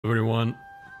Everyone,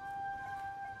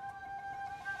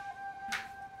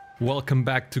 welcome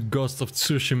back to Ghost of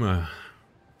Tsushima.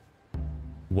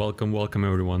 Welcome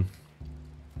everyone.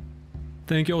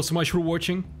 Thank you all so much for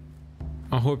watching.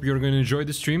 I hope you're going to enjoy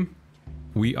the stream.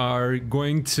 We are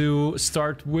going to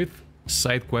start with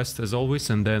side quest as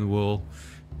always, and then we'll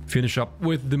finish up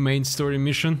with the main story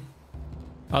mission.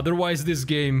 Otherwise this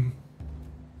game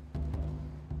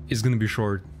is gonna be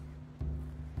short.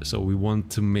 So we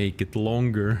want to make it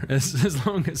longer, as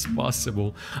long as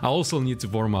possible. I also need to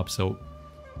warm up, so...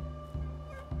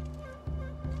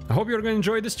 I hope you're gonna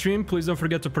enjoy the stream. Please don't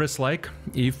forget to press like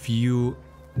if you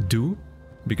do,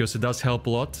 because it does help a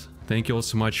lot. Thank you all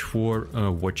so much for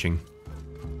watching.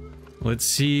 Let's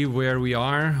see where we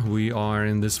are. We are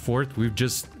in this fort. We've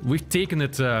taken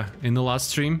it in the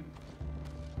last stream.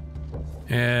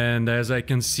 And as I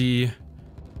can see...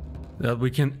 that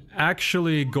we can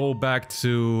actually go back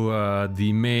to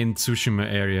the main Tsushima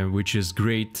area, which is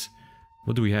great.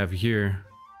 What do we have here?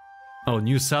 Oh,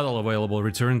 new saddle available.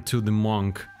 Return to the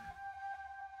monk.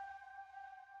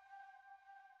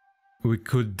 We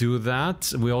could do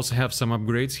that. We also have some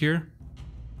upgrades here.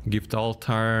 Gift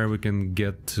altar. We can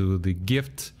get to the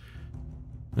gift.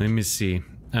 Let me see.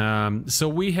 So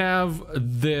we have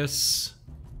this...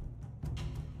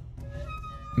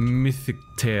 mythic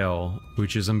tale,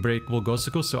 which is Unbreakable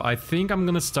Gosaku, so I think I'm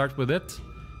gonna start with it.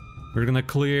 We're gonna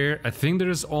clear... I think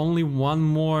there's only one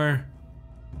more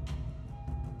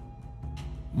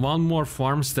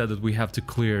farmstead that we have to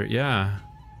clear, yeah.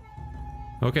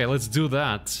 Okay, let's do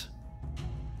that.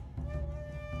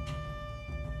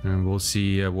 And we'll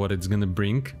see what it's gonna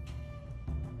bring.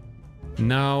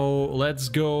 Now, let's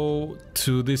go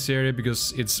to this area,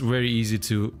 because it's very easy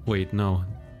to... Wait, no,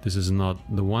 this is not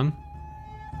the one.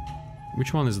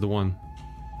 Which one is the one?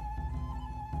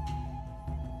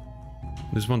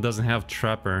 This one doesn't have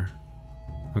trapper.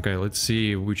 Okay, let's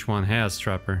see which one has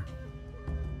trapper.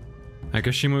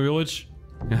 Akashima village?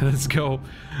 Yeah, let's go.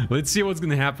 Let's see what's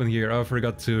gonna happen here. Oh, I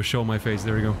forgot to show my face.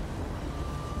 There we go.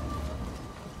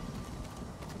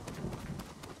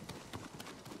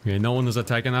 Okay, no one is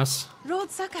attacking us. Lord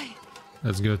Sakai.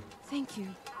 That's good. Thank you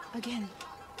again.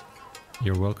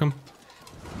 You're welcome.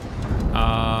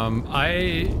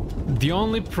 The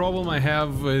only problem I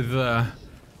have with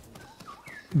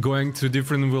going to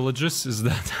different villages is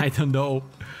that I don't know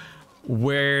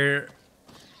where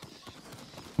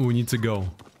we need to go.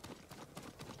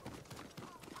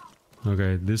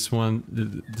 Okay, this one,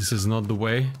 this is not the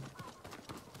way.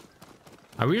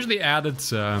 I usually added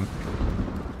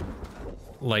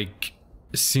like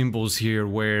symbols here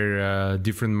where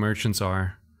different merchants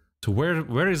are. So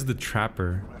where is the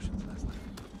trapper?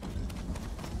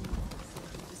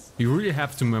 You really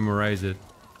have to memorize it.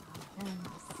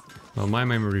 Well, my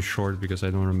memory is short because I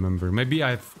don't remember. Maybe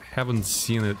I haven't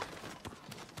seen it.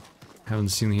 Haven't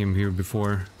seen him here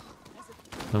before.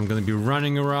 So I'm gonna be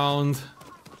running around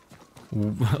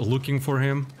looking for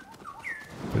him.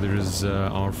 There is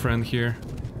our friend here.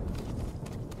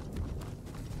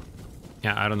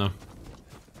 Yeah, I don't know.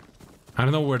 I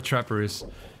don't know where Trapper is.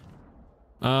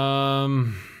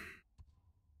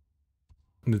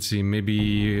 Let's see,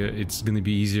 maybe it's gonna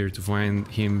be easier to find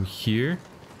him here.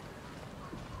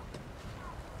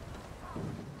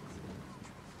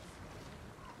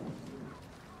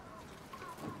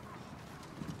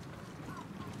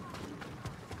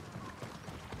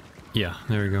 Yeah,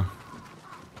 there we go.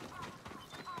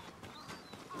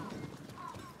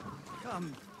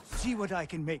 Come, see what I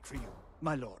can make for you,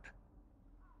 my lord.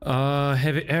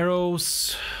 Heavy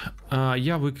arrows.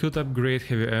 Yeah, we could upgrade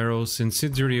heavy arrows.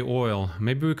 Incendiary oil.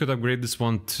 Maybe we could upgrade this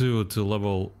one too to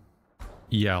level...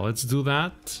 Yeah, let's do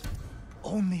that.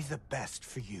 Only the best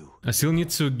for you. I still need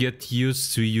to get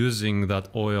used to using that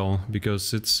oil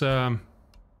because it's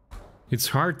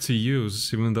hard to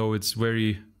use, even though it's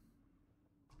very...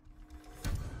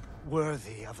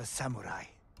 Worthy of a samurai.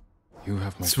 You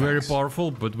have my It's thanks. very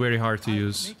powerful, but very hard to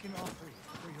use. Make an offer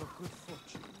for your good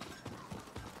fortune.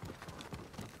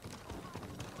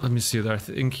 Let me see that. I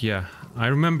think, yeah. I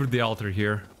remember the altar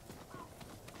here.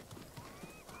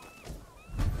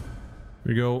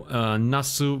 Here we go.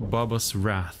 Nasu Baba's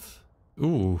Wrath.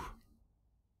 Ooh.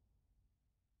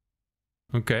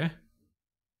 Okay.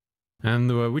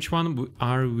 And which one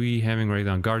are we having right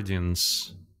now?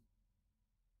 Guardians.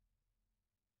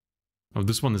 Oh,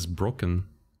 this one is broken.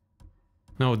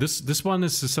 No, this one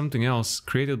is something else.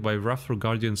 Created by Wrathful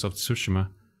Guardians of Tsushima.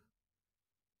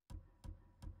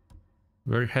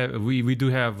 We do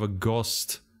have a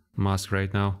ghost mask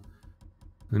right now.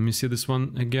 Let me see this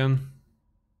one again.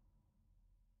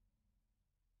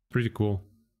 Pretty cool.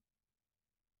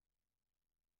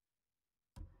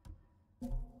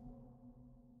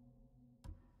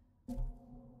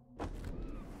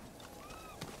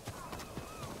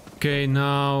 Okay,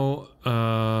 now...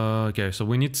 okay, so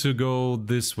we need to go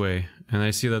this way. And I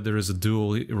see that there is a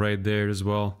duel right there as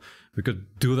well. We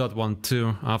could do that one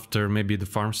too, after maybe the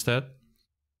Farmstead.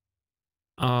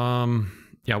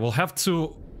 Yeah, we'll have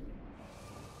to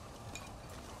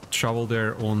travel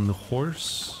there on the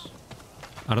horse.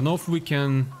 I don't know if we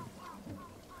can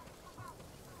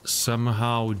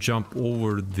somehow jump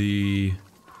over the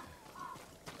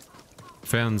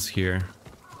fence here.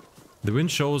 The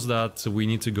wind shows that we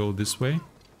need to go this way.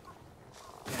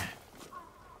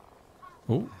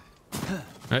 Oh,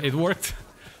 it worked.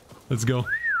 Let's go.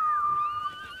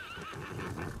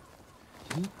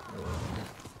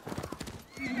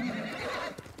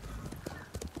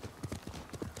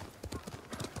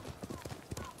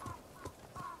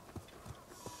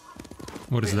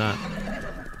 What is that?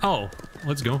 Oh,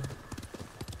 let's go.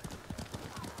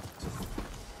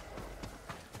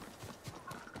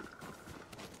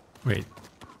 Wait,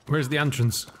 where's the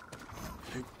entrance?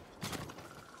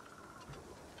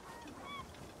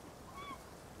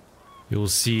 You'll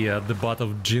see the butt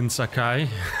of Jin Sakai.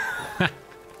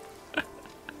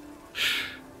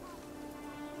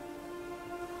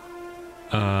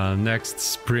 Next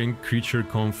spring creature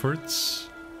comforts.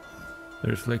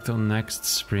 Reflect on next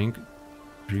spring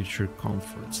creature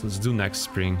comforts. Let's do next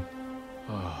spring.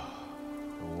 Ah,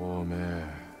 the warm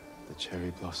air, the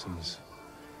cherry blossoms.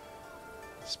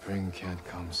 Spring can't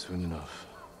come soon enough.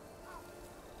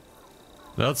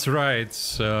 That's right.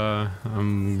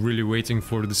 I'm really waiting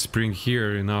for the spring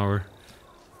here in our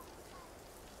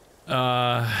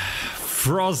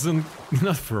frozen,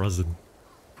 not frozen,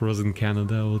 frozen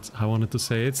Canada. I wanted to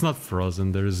say it's not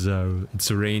frozen. There's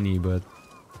it's rainy, but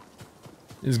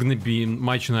it's gonna be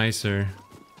much nicer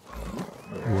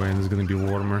when it's gonna be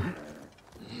warmer.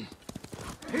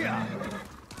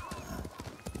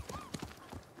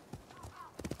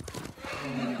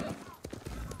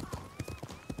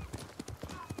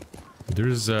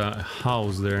 There's a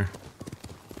house there.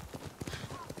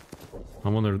 I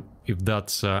wonder if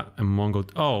that's a Mongol.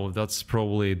 Oh, that's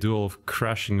probably a duel of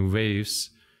crashing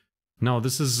waves. No,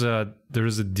 this is there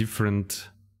is a different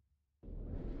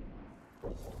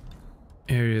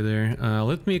area there.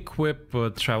 Let me equip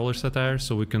traveler's attire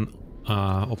so we can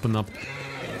open up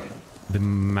the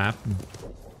map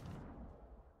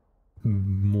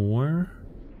more.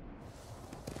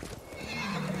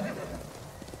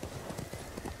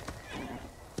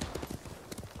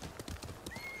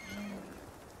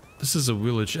 This is a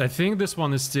village. I think this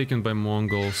one is taken by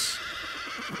Mongols.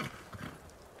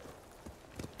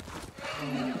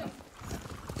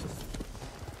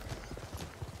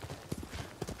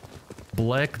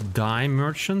 Black dye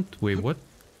merchant? Wait, what?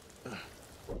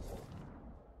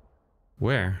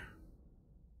 Where?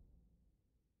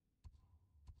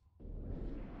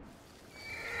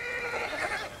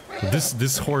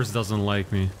 This horse doesn't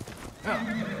like me.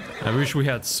 I wish we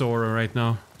had Sora right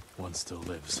now. One still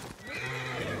lives.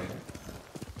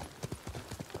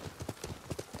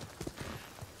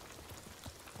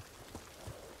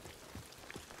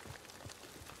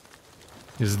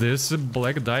 Is this a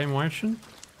black dye merchant?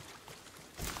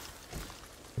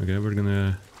 Okay, we're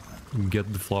gonna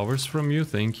get the flowers from you,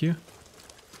 thank you.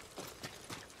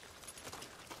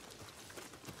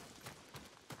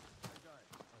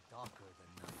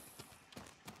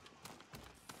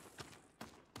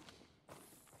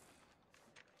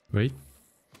 Wait.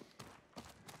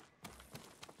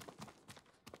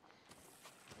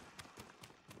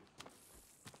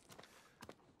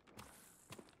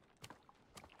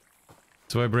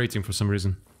 It's vibrating for some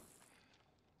reason.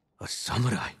 A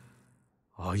samurai?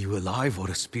 Are you alive or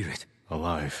a spirit?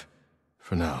 Alive.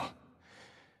 For now.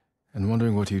 And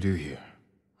wondering what you do here.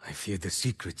 I feared the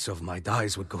secrets of my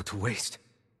dyes would go to waste.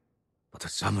 But a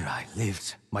samurai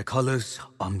lives. My colors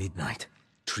are midnight.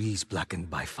 Trees blackened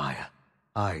by fire.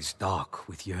 Eyes dark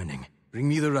with yearning. Bring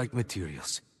me the right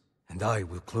materials, and I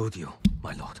will clothe you,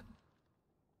 my lord.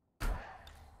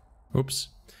 Oops.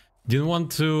 Didn't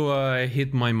want to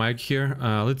hit my mic here.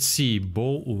 Let's see.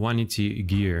 Bow vanity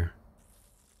gear.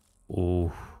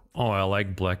 Oh, I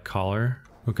like black color.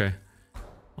 Okay.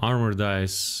 Armor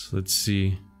dice. Let's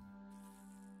see.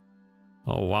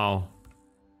 Oh, wow.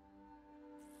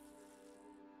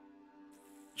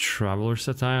 Traveler's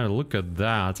attire. Look at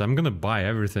that. I'm gonna buy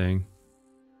everything.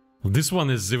 This one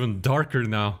is even darker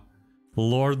now.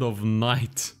 Lord of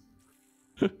Night.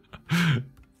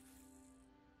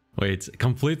 Wait,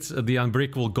 complete the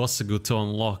Unbreakable Gosaku to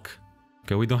unlock.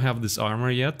 Okay, we don't have this armor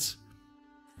yet.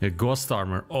 A ghost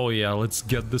armor. Oh yeah, let's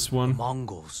get this one.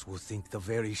 Mongols will think the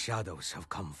very shadows have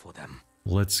come for them.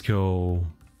 Let's go.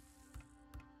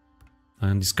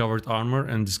 And discovered armor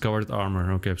and discovered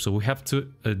armor. Okay, so we have to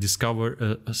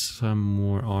discover some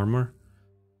more armor.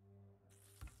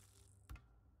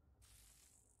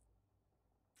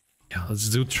 Yeah, let's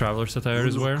do traveler's attire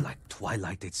as well. Like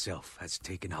Twilight itself has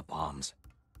taken up arms.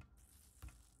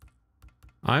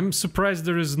 I'm surprised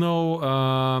there is no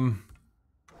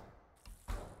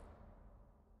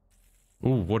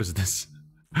Oh, what is this?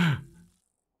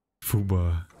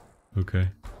 Fuba. Okay.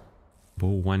 Bow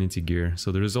 180 gear.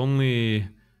 So there is only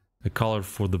a color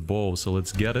for the bow, so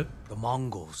let's get it. The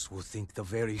Mongols will think the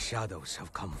very shadows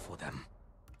have come for them.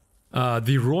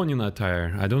 The Ronin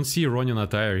attire. I don't see Ronin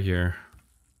attire here.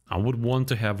 I would want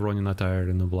to have Ronin attire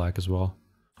in the black as well.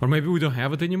 Or maybe we don't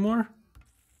have it anymore?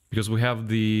 Because we have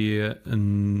the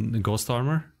ghost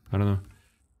armor? I don't know.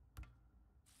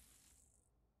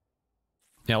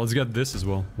 Yeah, let's get this as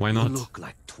well. Why not? You look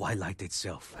like Twilight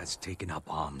itself has taken up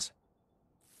arms.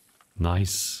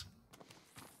 Nice.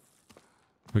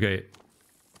 Okay.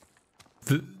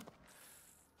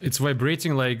 It's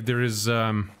vibrating like there is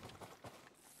an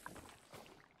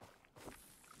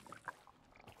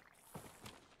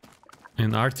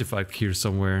artifact here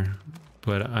somewhere,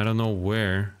 but I don't know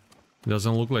where. It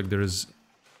doesn't look like there is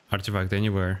artifact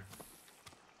anywhere.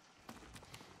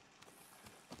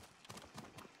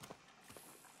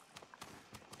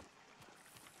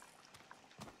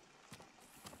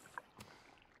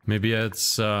 Maybe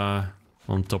it's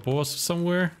on top of us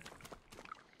somewhere?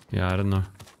 Yeah, I don't know.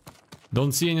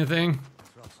 Don't see anything.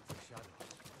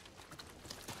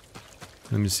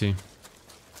 Let me see.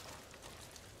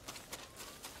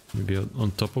 Maybe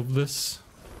on top of this?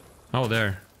 Oh,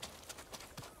 there.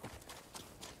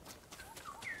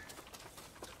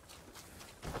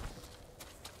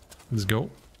 Let's go.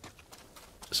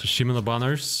 Tsushima no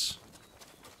banners.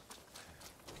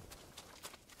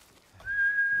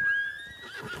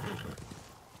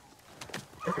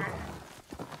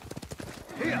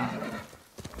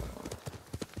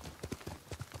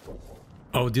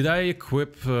 Oh, did I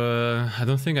equip? I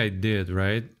don't think I did,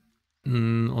 right?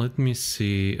 Let me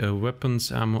see.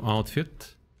 Weapons, ammo,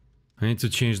 outfit. I need to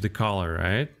change the color,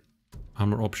 right?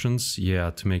 Armor options, yeah,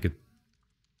 to make it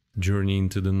journey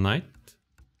into the night.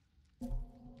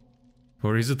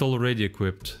 Or is it already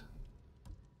equipped?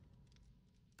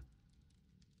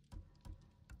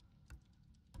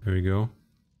 There we go.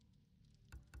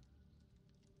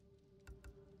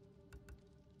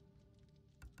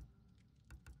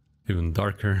 Even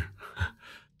darker.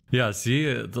 Yeah,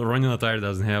 see, the Ronin attire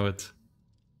doesn't have it.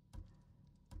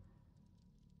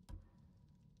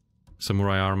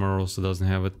 Samurai armor also doesn't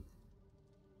have it.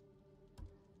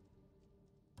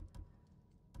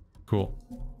 Cool.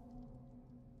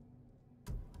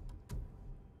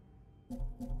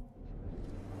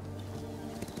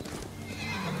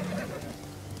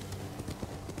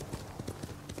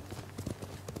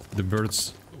 The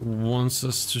birds wants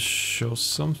us to show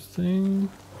something.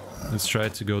 Let's try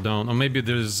to go down. Or maybe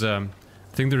there's I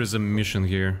think there is a mission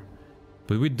here.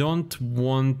 But we don't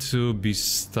want to be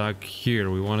stuck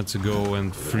here. We wanted to go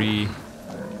and free.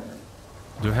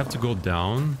 Do I have to go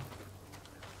down?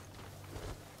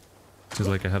 Feels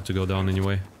like I have to go down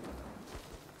anyway.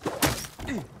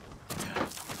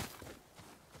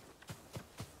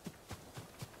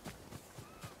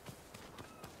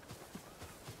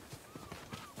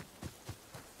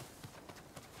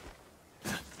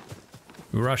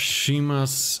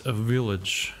 Urashima's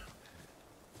village.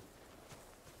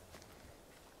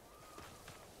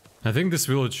 I think this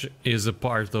village is a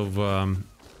part of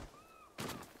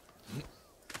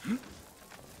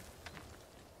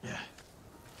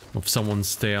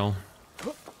someone's tale.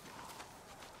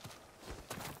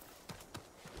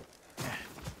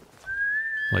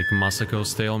 Like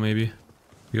Masako's tale, maybe?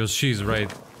 Because she's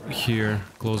right here,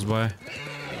 close by.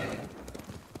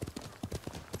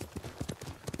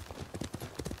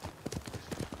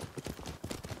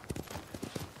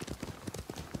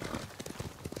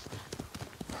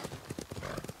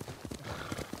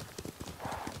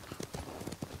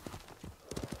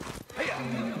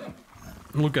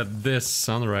 Look at this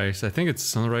sunrise. I think it's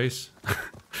sunrise.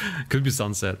 Could be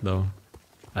sunset though.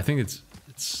 I think it's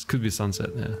could be sunset,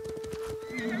 yeah.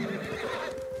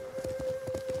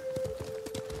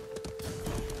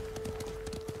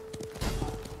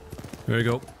 There we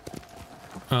go.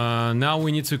 Now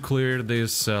we need to clear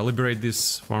this, liberate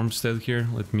this farmstead here.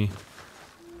 Let me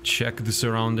check the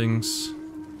surroundings.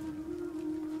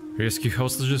 Rescue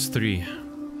hostages 3.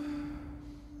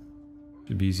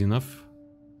 Should be easy enough.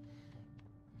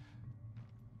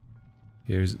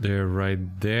 They're right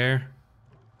there.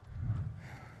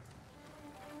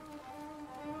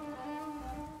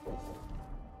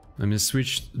 Let me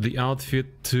switch the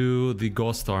outfit to the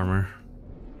ghost armor.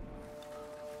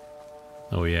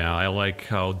 Oh yeah, I like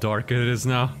how dark it is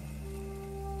now.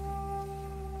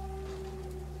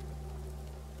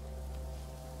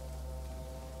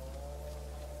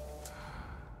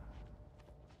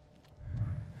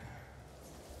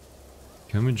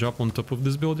 Can we jump on top of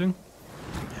this building?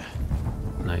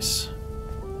 Nice.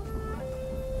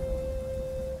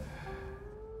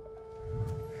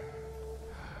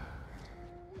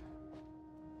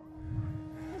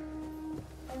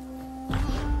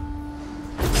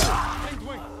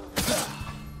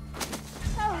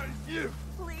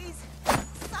 Please,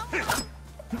 someone.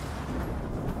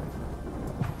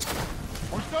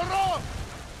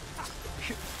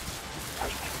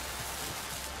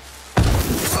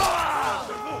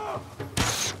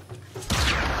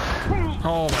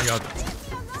 Oh my god.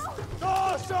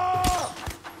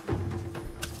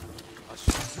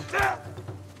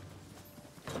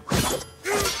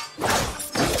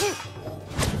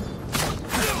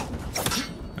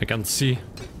 I can't see.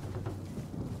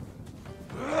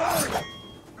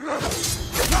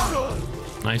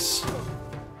 Nice.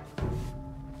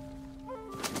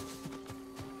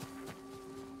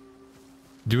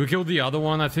 Do we kill the other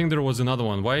one? I think there was another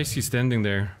one. Why is he standing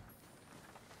there?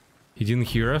 He didn't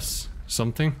hear us?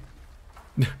 Something?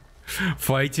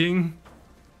 Fighting?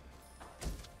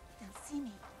 They'll see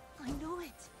me. I know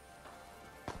it.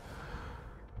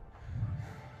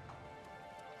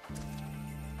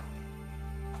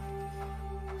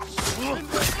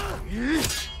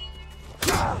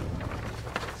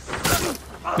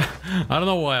 I don't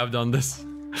know why I've done this.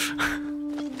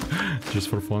 Just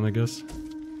for fun, I guess.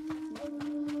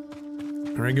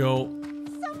 There we go.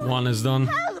 One is done.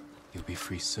 You'll be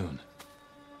free soon.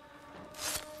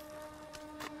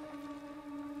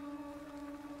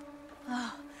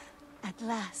 Oh, at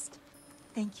last.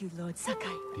 Thank you, Lord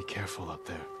Sakai. Be careful up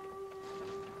there.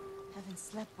 Haven't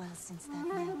slept well since that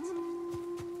night.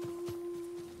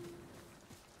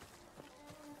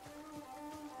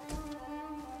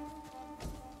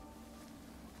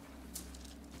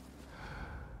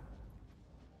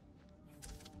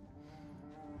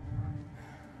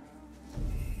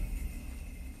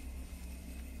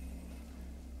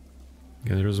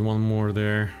 Yeah, there's one more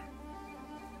there.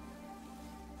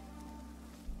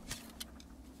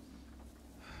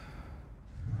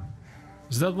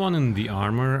 Is that one in the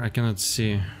armor? I cannot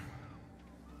see.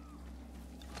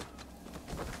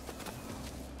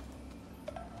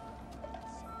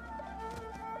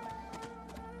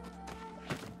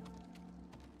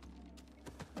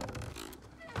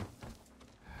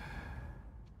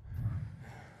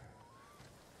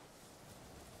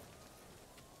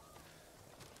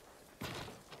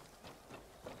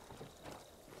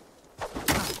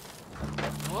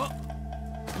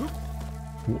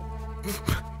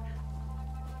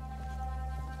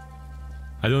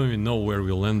 I don't even know where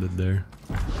we landed there.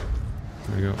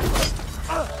 There we go.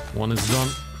 One is done.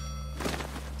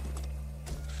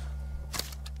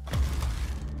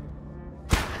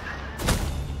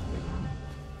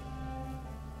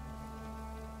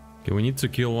 Okay, we need to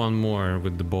kill one more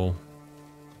with the bow.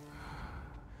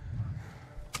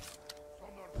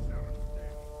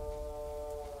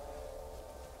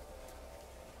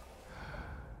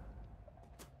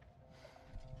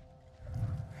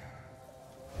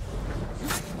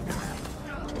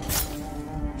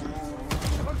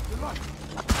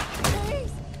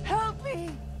 Please, help me!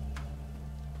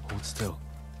 Hold still.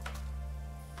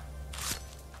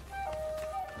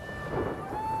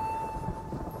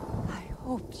 I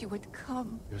hoped you would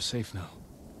come. You're safe now.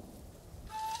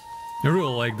 I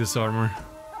really like this armor.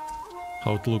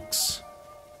 How it looks.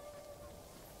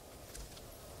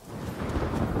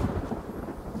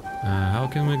 How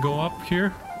can we go up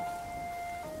here?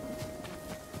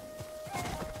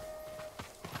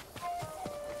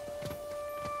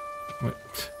 Wait.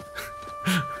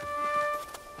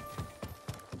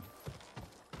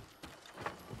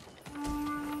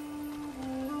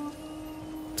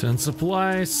 Ten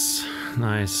supplies.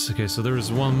 Nice. Okay, so there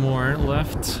is one more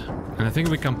left. And I think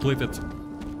we completed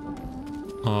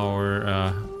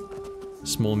our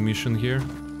small mission here.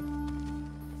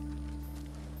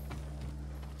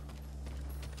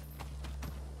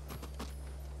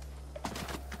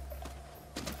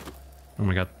 Oh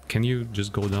my god, can you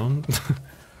just go down?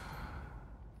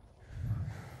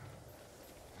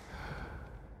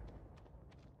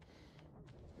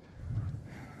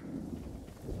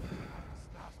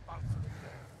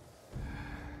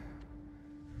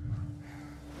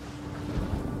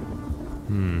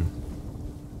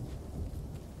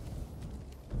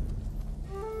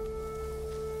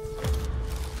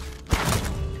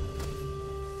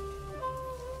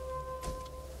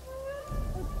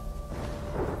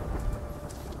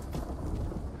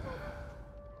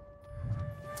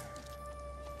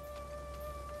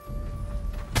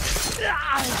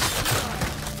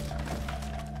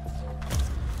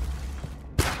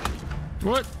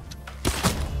 What?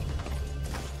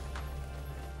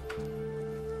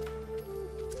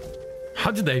 How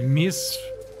did I miss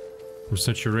for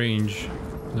such a range?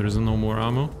 There is no more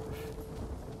ammo.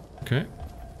 Okay.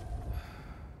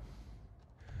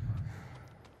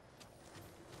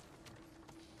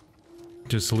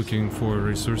 Just looking for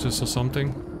resources or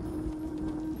something.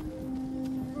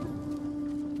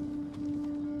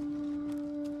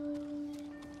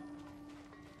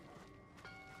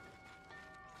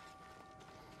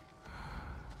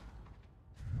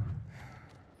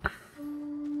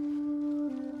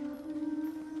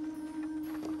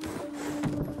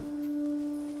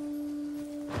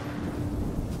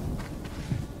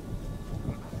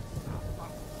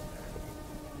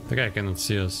 The guy cannot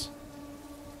see us.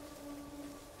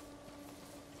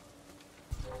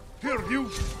 Here,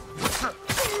 you!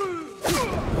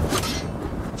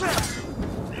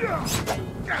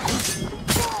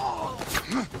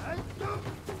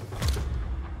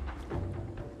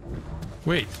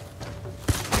 Wait.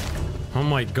 Oh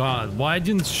my god, why I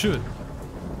didn't shoot?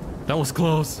 That was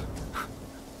close.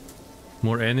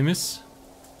 More enemies?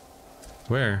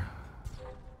 Where?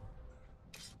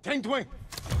 Tang Twing!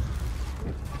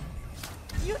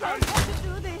 You don't have to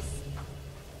do this.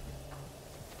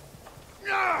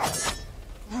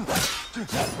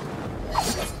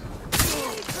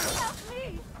 Help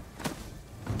me.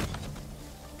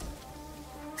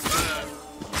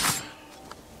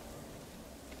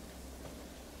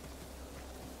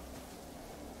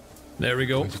 There we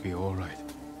go. Going to be all right.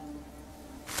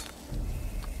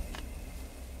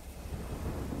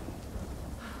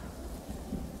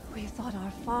 We thought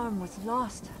our farm was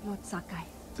lost, Lord Sakai.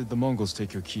 Did the Mongols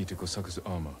take your key to Gosaku's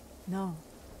armor? No,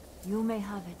 you may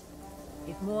have it.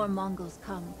 If more Mongols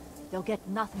come, they'll get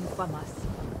nothing from us.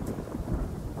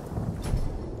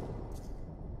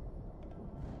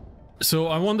 So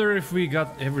I wonder if we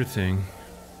got everything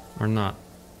or not.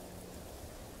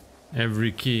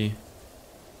 Every key.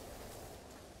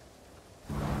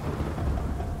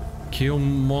 Kill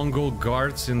Mongol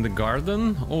guards in the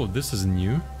garden? Oh, this is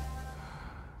new.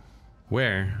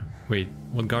 Where? Wait,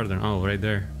 what garden? Oh, right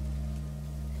there.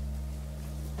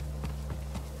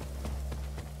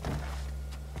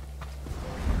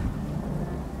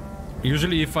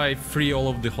 Usually if I free all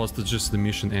of the hostages, the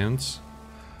mission ends.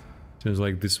 Seems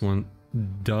like this one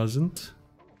doesn't.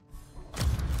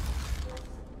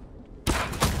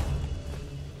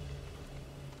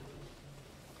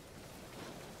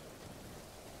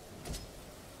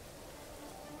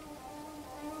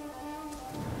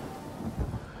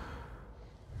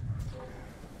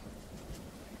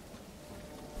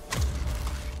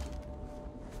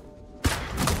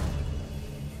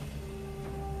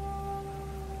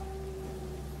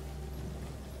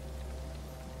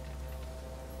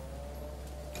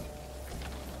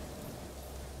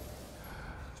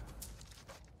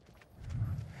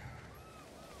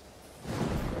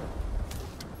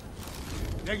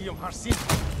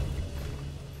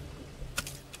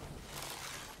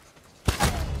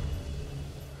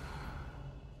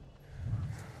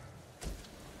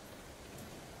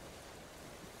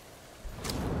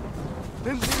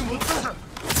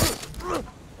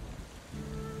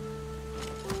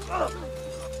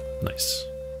 Nice.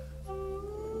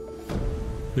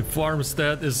 The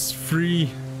farmstead is free.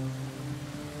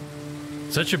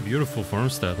 Such a beautiful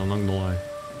farmstead, I'm not gonna lie.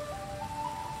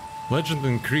 Legend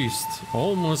increased.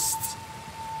 Almost.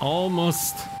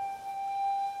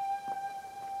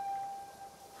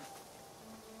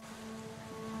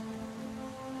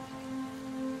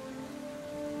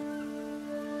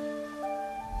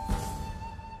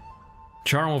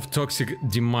 Charm of toxic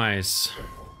demise.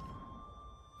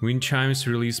 Wind chimes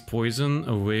release poison,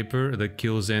 a vapor that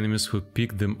kills enemies who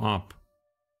pick them up.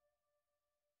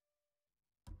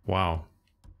 Wow.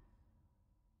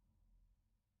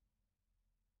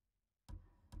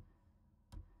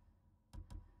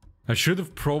 I should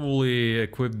have probably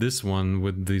equipped this one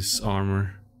with this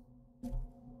armor.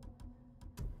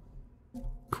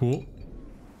 Cool.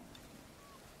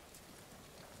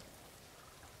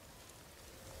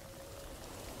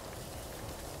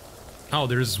 Oh,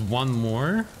 there's one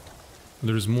more?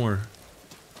 There's more.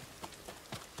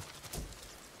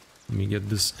 Let me get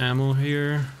this ammo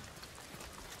here.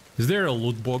 Is there a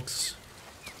loot box?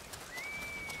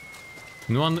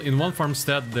 In one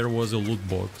farmstead there was a loot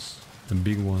box. A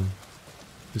big one.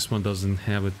 This one doesn't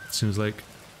have it, seems like.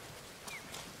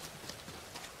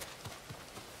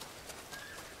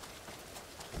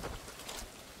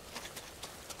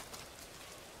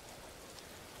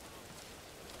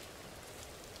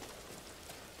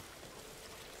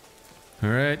 All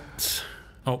right.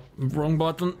 Oh, wrong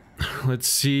button. Let's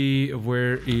see,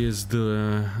 where is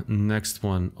the next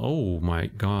one? Oh my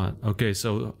god. Okay,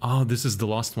 so... Oh, this is the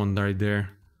last one right there.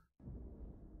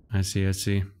 I see, I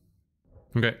see.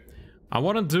 Okay. I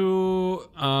want to do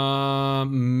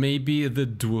maybe the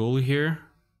duel here.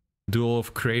 Duel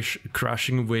of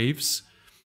crashing waves.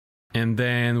 And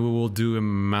then we will do a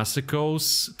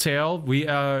Masako's tale. We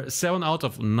are 7 out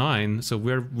of 9, so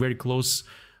we're very close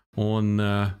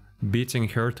on beating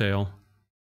her tale.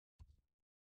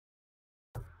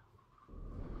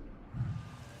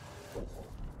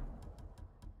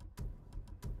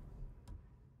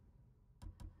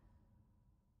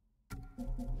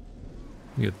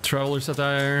 We get traveler's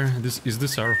attire. Is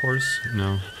this our horse?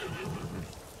 No.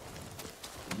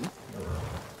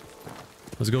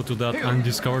 Let's go to that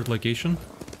undiscovered location.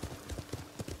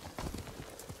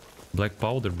 Black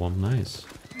powder bomb, nice.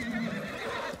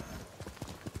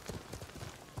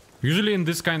 Usually in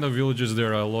this kind of villages there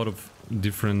are a lot of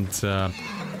different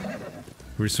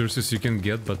resources you can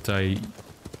get, but I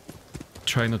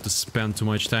try not to spend too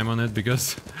much time on it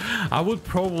because I would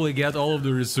probably get all of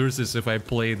the resources if I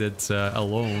played it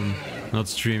alone, not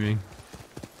streaming.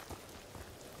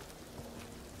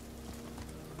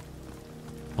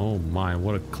 Oh my,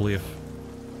 what a cliff.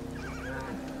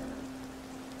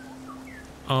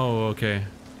 Oh, okay.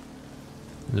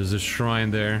 There's a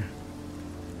shrine there.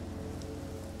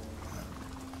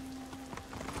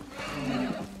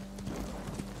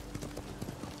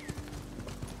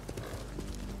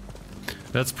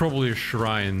 That's probably a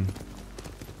shrine,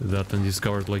 that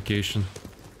undiscovered location.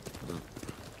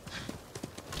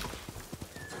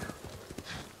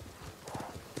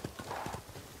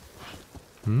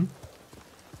 Hmm?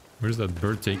 Where's that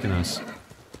bird taking us?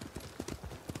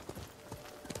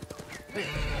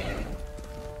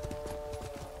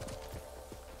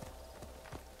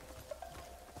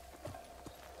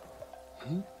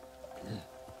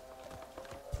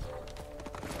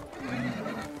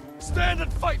 Stand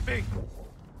and fight me!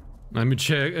 Let me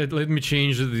check. Let me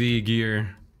change the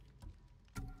gear.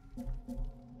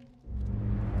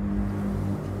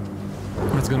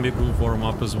 It's gonna be a cool warm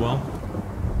up as well.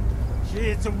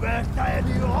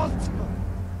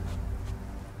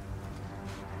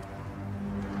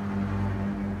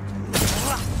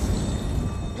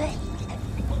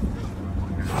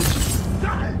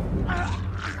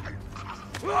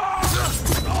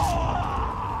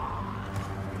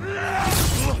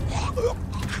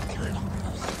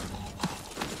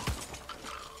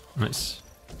 Nice.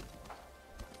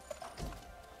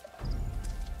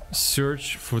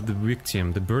 Search for the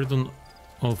victim. The burden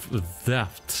of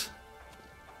theft.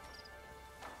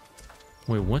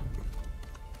 Wait, what?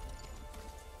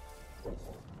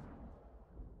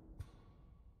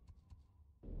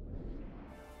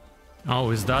 Oh,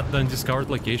 is that the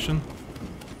undiscovered location?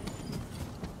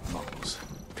 Mongols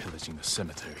pillaging the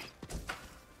cemetery.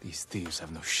 These thieves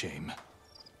have no shame.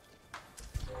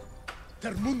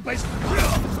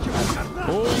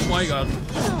 Oh my god.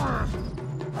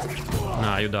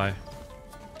 Nah, you die.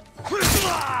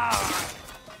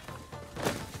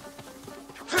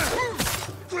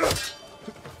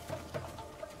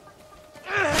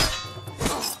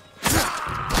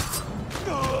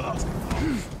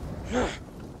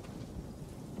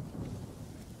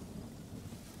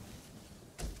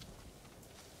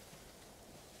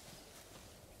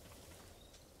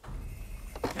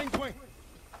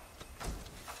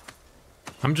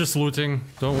 I'm just looting,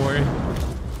 don't worry.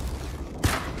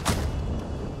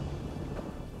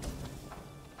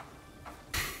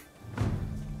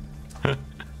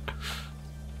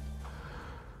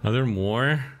 Are there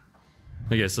more?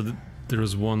 Okay, so there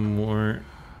was one more.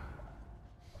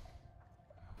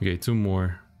 Okay, 2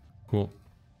 more. Cool.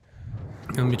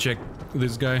 Let me check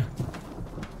this guy.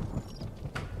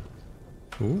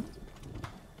 Ooh.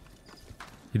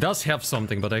 He does have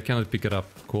something, but I cannot pick it up.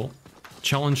 Cool.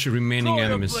 Challenge remaining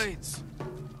enemies.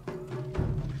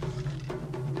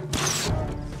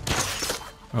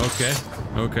 Okay,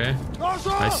 okay.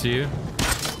 I see you.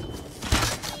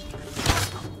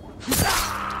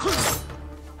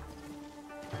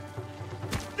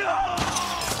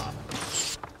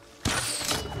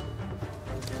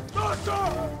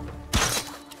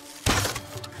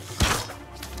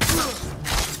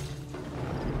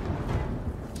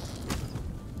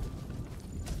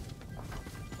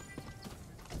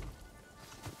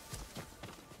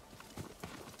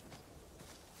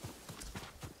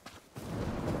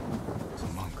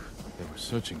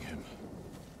 Searching him.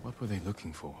 What were they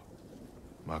looking for?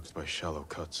 Marked by shallow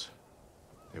cuts.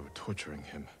 They were torturing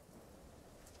him.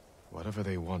 Whatever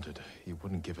they wanted, he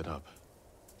wouldn't give it up.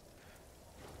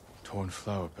 Torn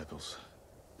flower petals.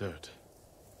 Dirt.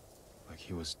 Like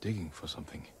he was digging for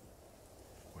something.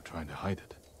 Or trying to hide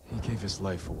it. He gave his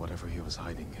life for whatever he was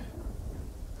hiding.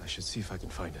 I should see if I can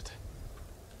find it.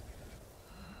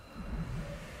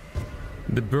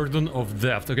 The burden of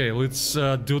death. Okay, let's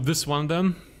do this one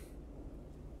then.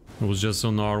 It was just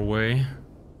on our way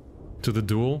to the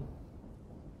duel.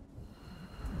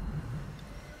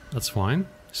 That's fine.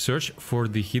 Search for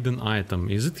the hidden item.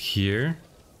 Is it here?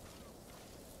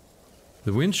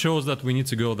 The wind shows that we need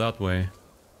to go that way.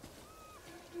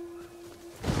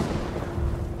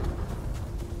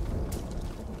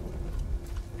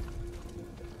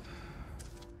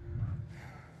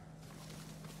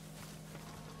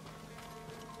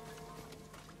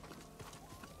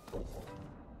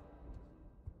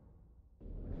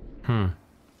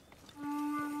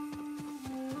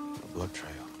 Blood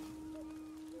trail.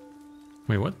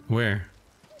 Wait, what? Where?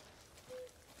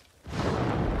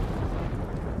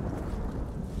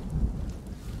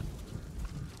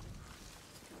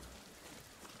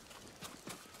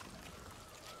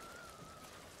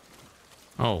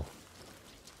 Oh.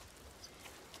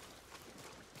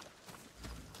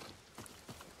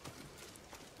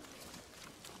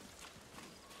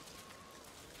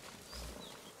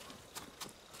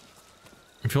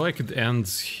 I feel like it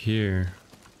ends here.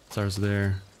 Starts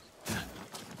there.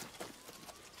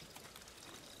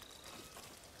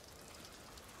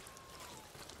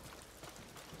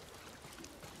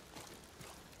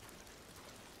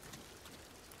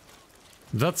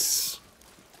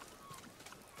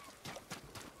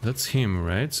 That's him,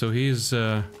 right? So he's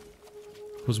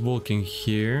was walking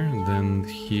here, then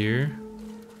here.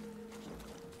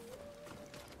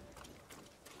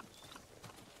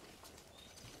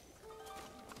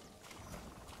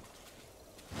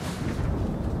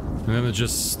 And then it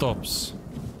just stops.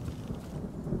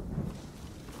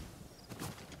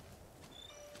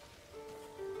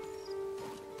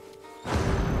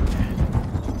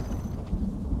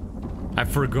 I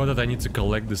forgot that I need to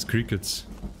collect these crickets.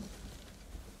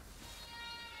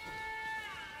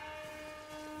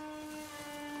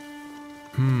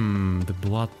 The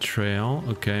blood trail.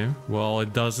 Okay. Well,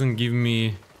 it doesn't give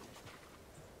me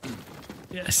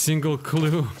a single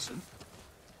clue.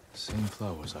 Same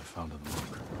flowers I found in the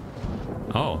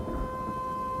monk.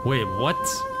 Oh. Wait, what?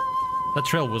 That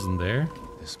trail wasn't there?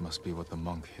 This must be what the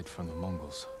monk hid from the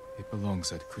Mongols. It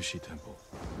belongs at Kushi Temple.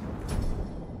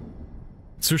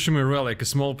 Tsushima relic, a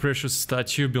small precious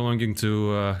statue belonging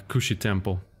to Kushi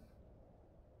Temple.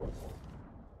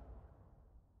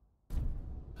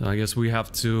 I guess we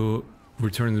have to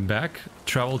return it back.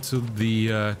 Travel to the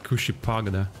Kushi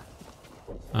Pagoda.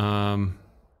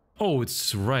 Oh,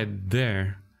 it's right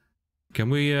there. Can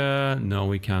we? No,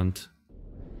 we can't.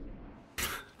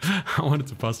 I wanted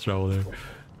to fast travel there.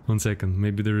 1 second.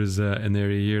 Maybe there is an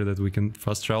area here that we can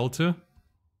fast travel to.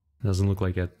 Doesn't look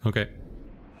like it. Okay.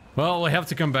 Well, I have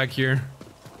to come back here.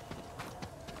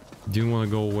 Didn't want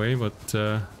to go away, but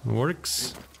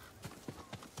works.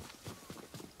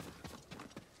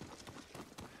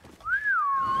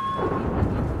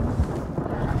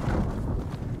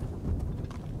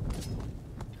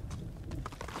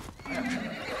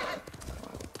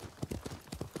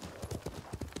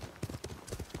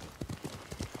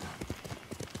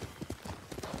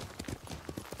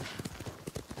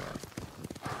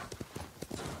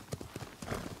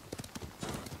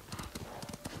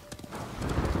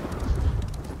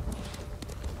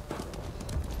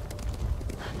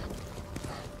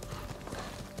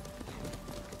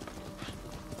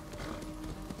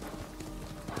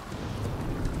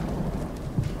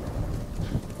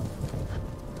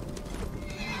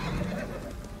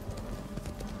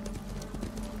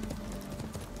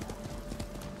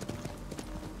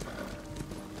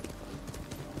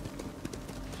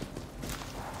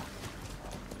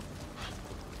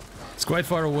 It's quite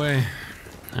far away.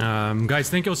 Guys,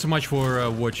 thank you so much for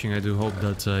watching. I do hope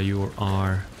that you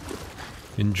are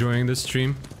enjoying this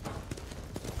stream.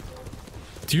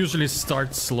 It usually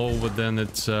starts slow, but then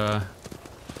it's gonna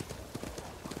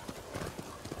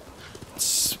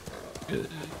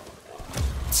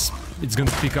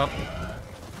pick up.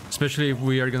 Especially if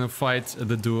we are gonna fight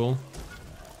the duel.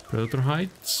 Predator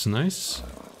Heights, nice.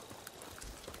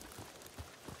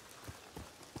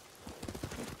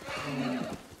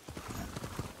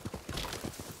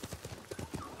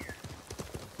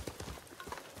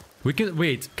 We can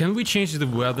wait. Can we change the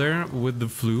weather with the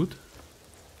flute?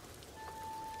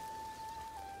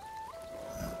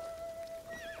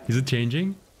 Is it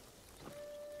changing?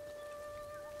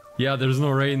 Yeah, there's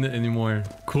no rain anymore.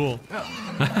 Cool.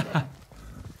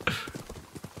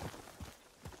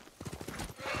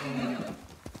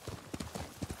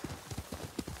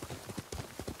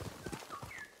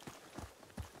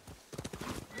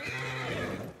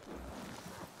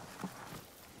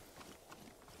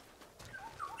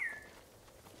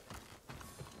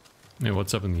 Yeah,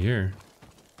 what's up in here?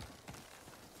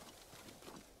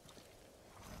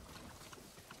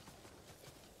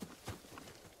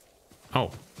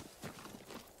 Oh.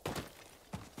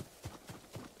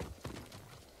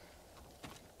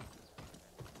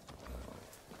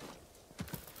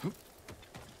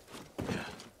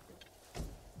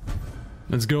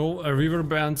 Let's go, a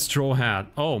riverband straw hat.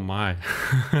 Oh my.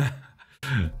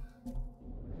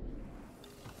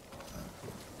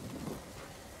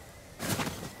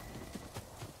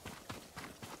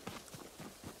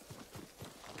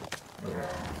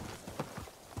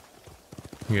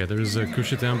 Yeah, there's a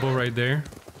Kushi temple right there.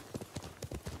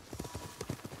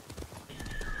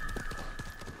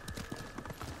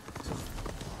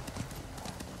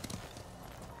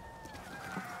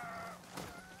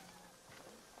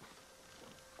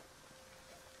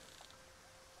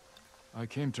 I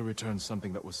came to return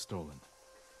something that was stolen.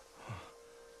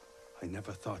 I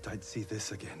never thought I'd see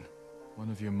this again. One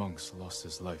of your monks lost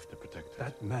his life to protect it.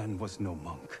 That man was no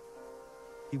monk.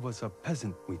 He was a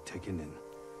peasant we'd taken in.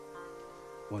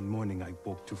 One morning I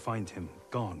woke to find him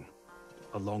gone,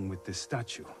 along with this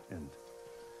statue and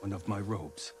one of my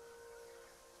robes.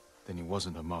 Then he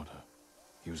wasn't a martyr.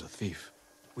 He was a thief.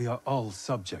 We are all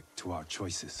subject to our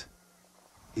choices.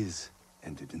 His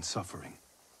ended in suffering.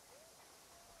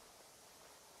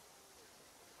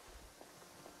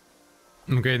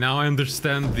 Okay, now I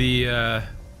understand the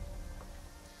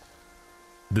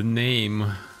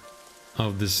name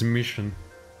of this mission,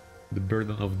 the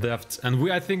burden of deaths, and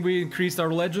I think we increased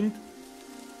our legend.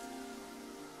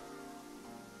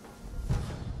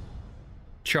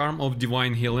 Charm of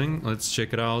divine healing. Let's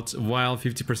check it out. While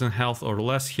 50% health or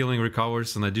less, healing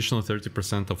recovers an additional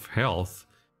 30% of health.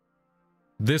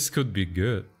 This could be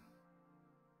good.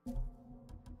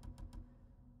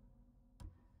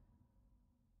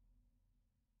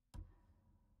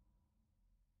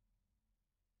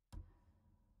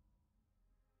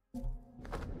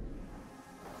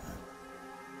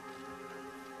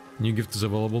 New gift is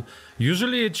available.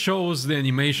 Usually it shows the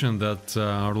animation that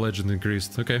our legend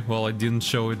increased. Okay, well, I didn't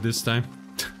show it this time.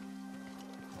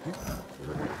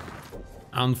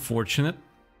 Unfortunate.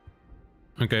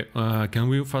 Okay, can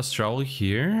we fast travel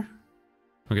here?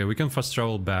 Okay, we can fast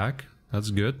travel back. That's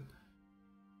good.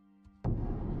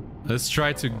 Let's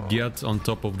try to get on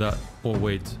top of that. Oh,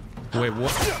 wait. Wait,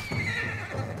 what?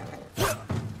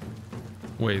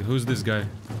 Wait, who's this guy?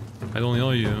 I don't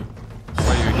know you.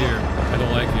 Why are you here? I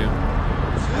don't like you.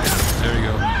 There you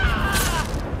go.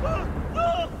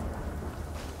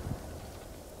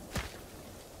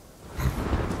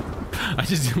 I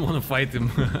just didn't want to fight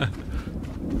him.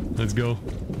 Let's go.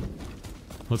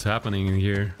 What's happening in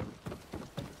here?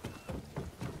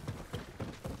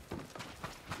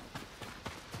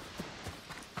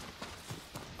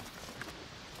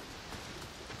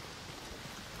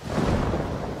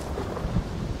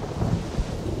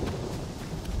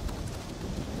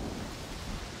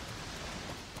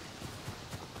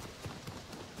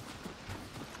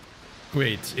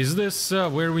 Wait, is this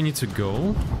where we need to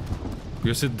go?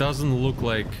 Because it doesn't look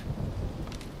like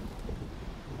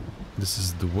this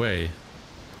is the way.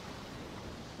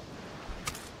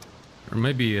 Or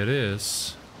maybe it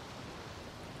is.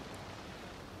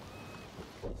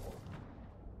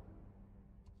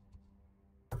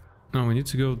 No, we need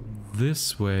to go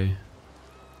this way.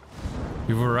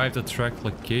 We've arrived at track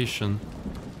location.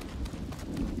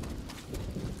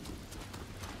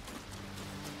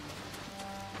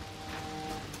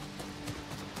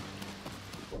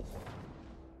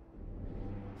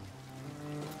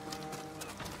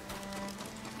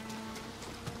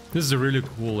 This is a really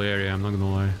cool area, I'm not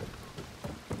gonna lie.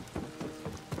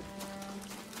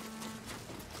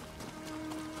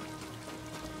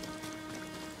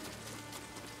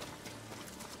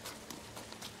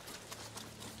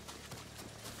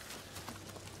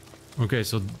 Okay,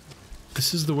 so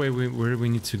this is the way where we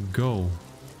need to go.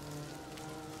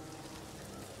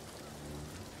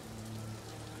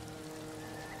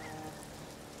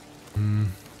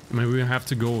 Maybe we have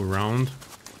to go around.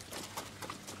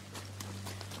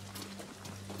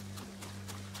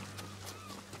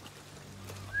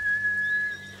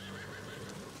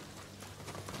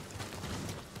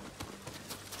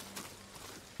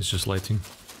 It's just lighting.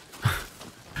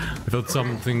 I thought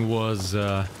something was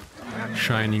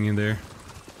shining in there.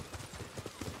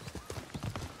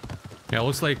 Yeah, it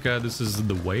looks like this is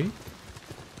the way.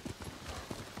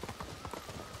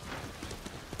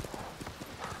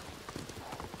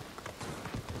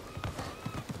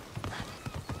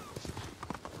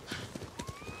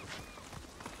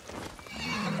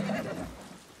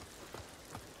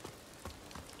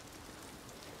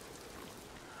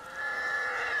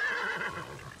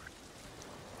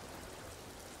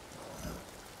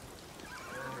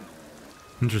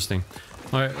 Interesting.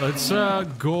 Alright, let's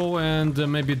go and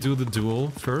maybe do the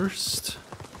duel first.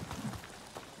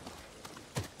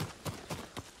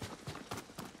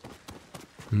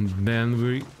 And then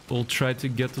we will try to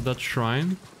get to that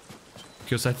shrine.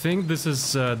 Because I think this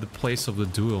is the place of the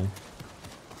duel.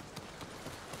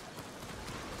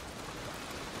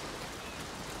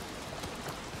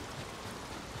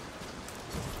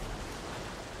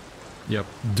 Yep,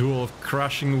 Duel of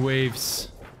Crushing Waves.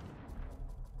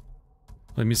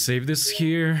 Let me save this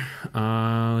here.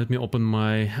 Let me open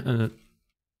my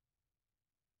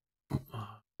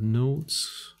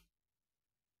notes.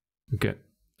 Okay.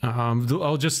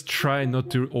 I'll just try not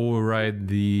to override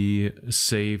the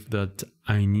save that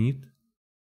I need.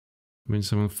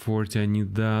 2740, I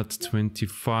need that.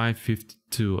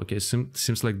 2552. Okay,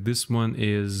 seems like this one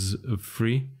is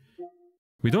free.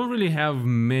 We don't really have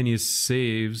many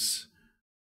saves.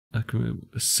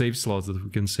 Save slots that we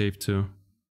can save to.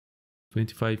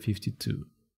 2552.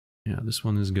 Yeah, this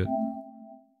one is good.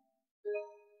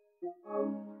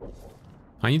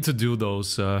 I need to do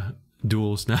those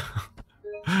duels now.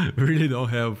 Really don't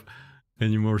have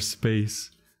any more space.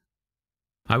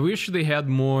 I wish they had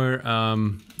more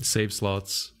save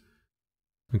slots.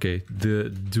 Okay, the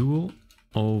duel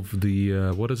of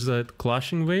the what is that?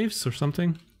 Clashing Waves or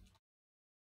something?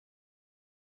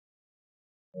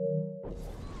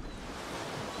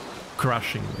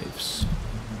 Crushing Waves.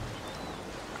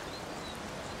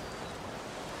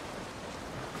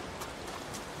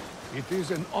 It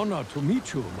is an honor to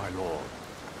meet you, my lord.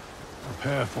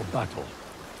 Prepare for battle.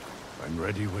 I'm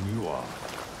ready when you are.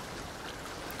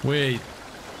 Wait,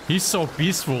 he's so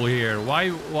peaceful here. Why?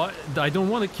 What? I don't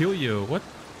want to kill you. What?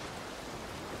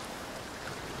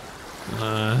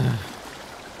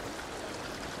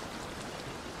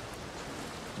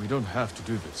 We don't have to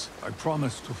do this. I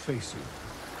promise to face you.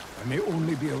 I may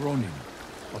only be a Ronin,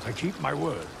 but I keep my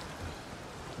word.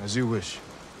 As you wish.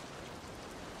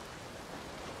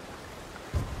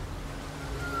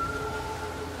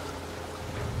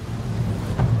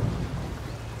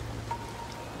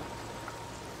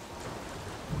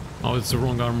 Oh, it's the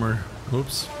wrong armor.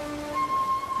 Oops.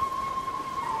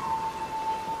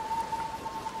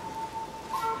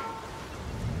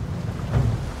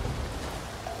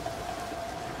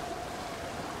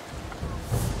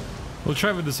 We'll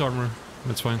try with this armor.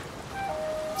 That's fine.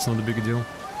 It's not a big deal.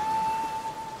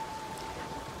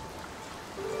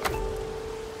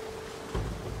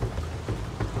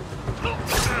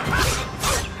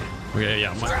 Okay,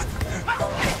 yeah,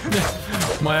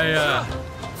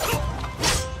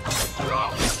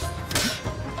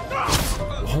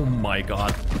 oh my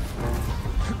god.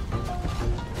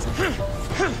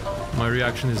 My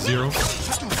reaction is 0.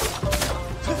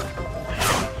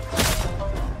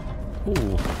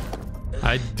 Ooh.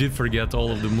 I did forget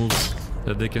all of the moves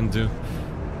that they can do.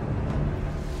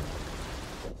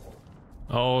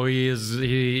 Oh, he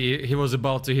was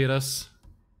about to hit us.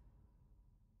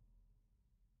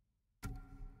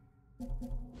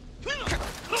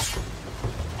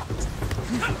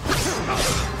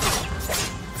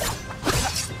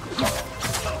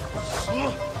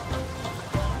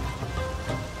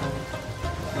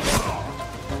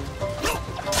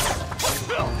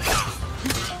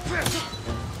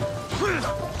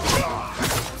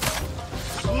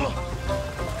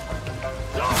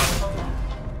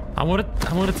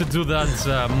 I wanted to do that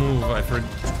move.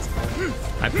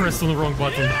 I pressed on the wrong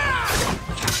button.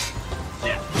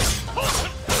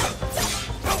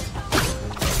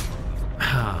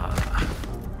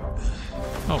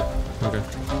 Oh, okay.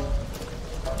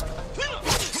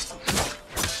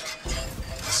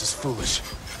 This is foolish.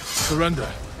 Surrender,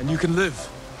 and you can live.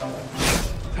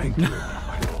 Thank you,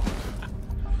 my lord.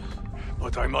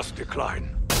 But I must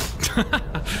decline.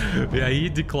 Yeah, he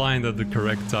declined at the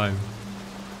correct time.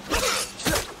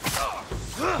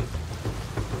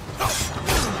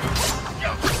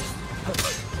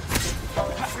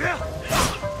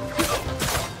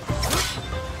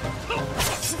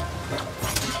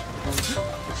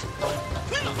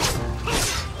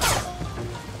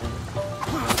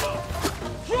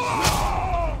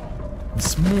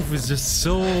 Move is just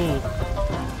so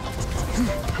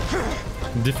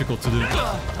difficult to do.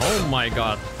 Oh my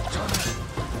god.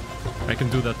 I can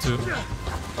do that too.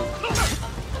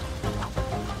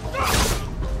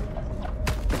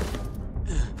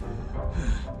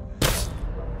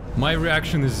 My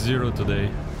reaction is 0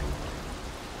 today.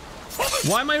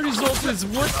 Why my result is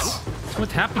what?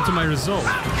 What happened to my result?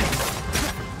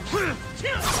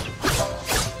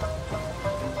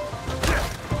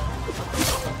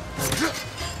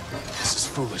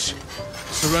 Foolish.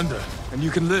 Surrender, and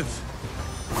you can live.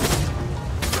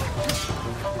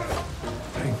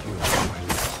 Thank you, my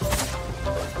lord.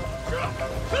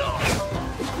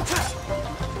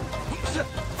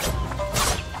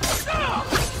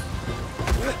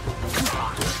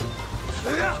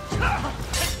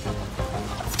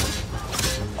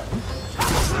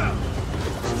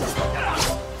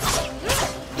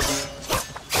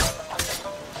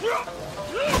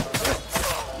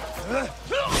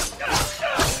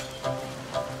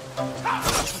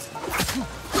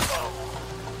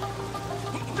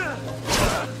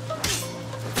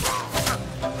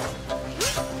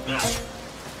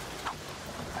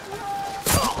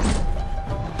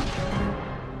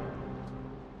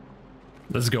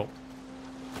 Let's go.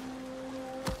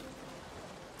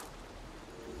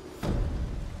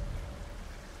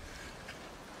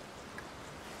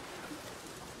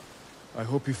 I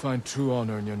hope you find true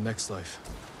honor in your next life.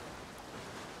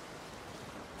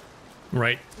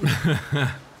 Right.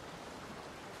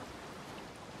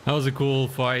 That was a cool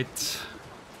fight.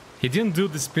 He didn't do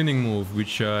the spinning move,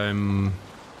 which I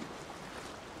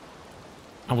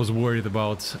was worried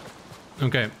about.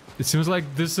 Okay, it seems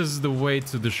like this is the way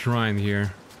to the shrine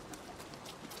here.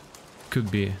 Could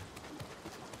be.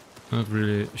 Not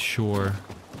really sure.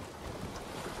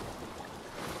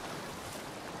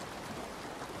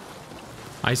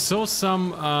 I saw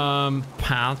some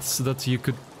paths that you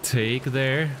could take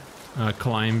there,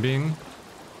 climbing,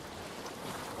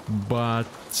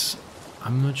 but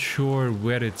I'm not sure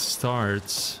where it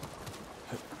starts.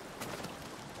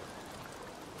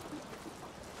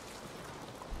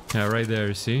 Yeah, right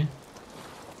there, see?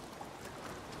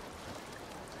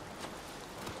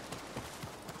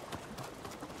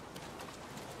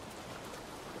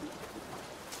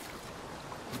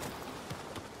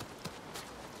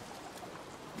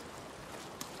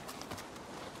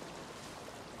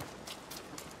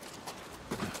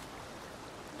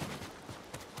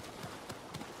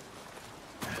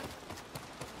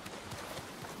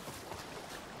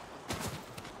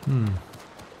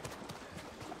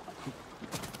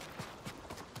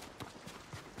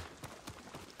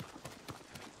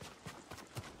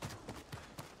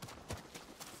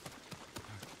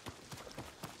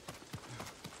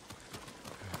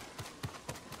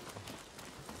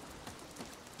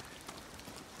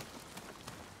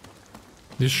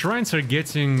 The shrines are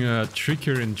getting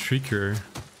trickier and trickier.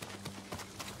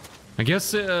 I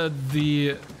guess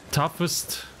the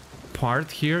toughest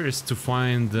part here is to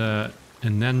find an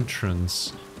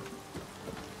entrance.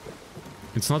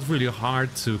 It's not really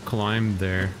hard to climb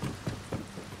there,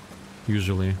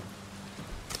 usually.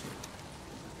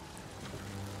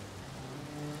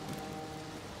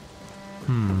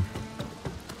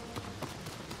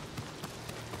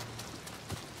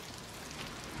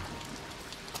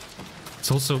 It's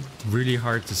also really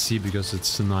hard to see because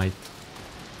it's night.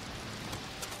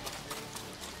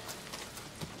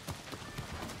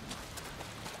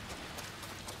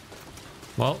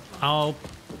 Well, I'll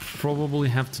probably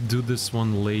have to do this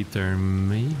one later,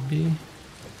 maybe?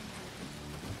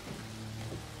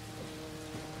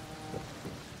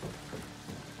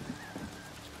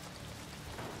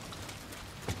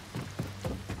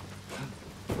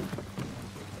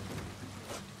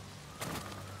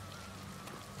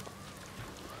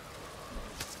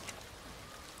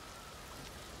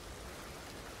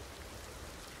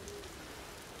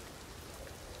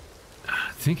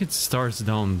 I think it starts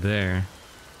down there.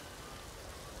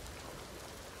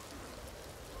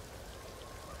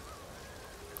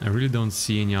 I really don't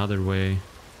see any other way.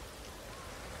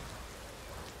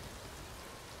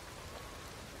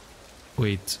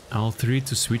 Wait, L3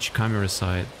 to switch camera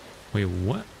side. Wait,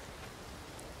 what?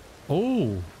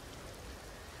 Oh!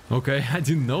 Okay, I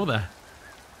didn't know that.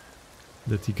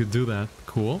 That you could do that.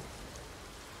 Cool.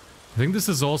 I think this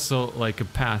is also like a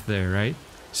path there, right?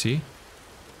 See?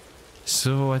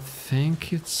 So I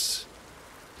think it's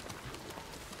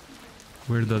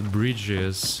where that bridge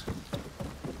is.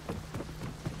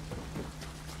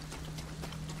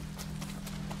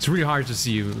 It's really hard to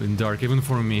see in dark, even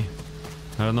for me.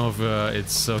 I don't know if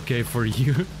it's okay for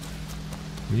you.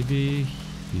 Maybe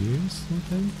here's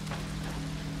something?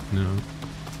 No.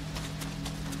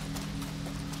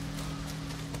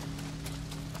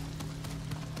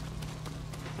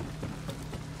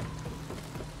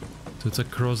 So it's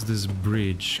across this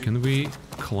bridge. Can we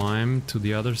climb to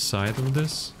the other side of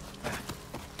this?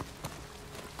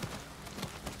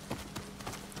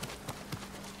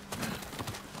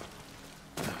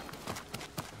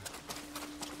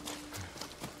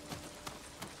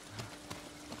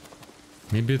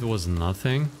 Maybe it was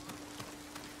nothing.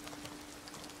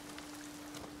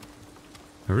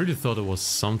 I really thought it was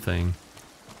something.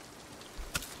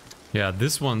 Yeah,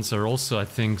 these ones are also, I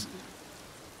think,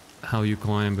 how you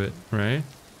climb it, right?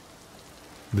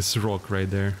 This rock right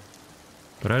there.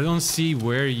 But I don't see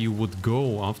where you would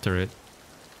go after it.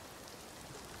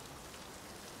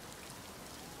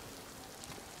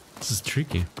 This is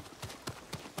tricky.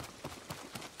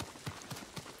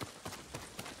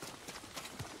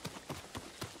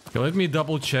 Okay, let me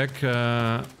double check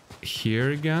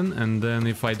here again, and then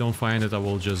if I don't find it, I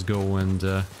will just go and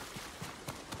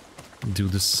do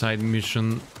the side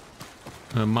mission.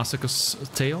 Masako's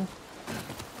tale.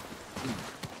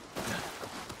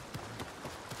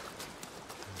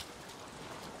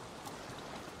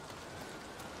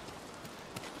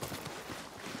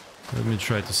 Let me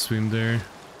try to swim there.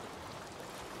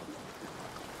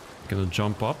 Gonna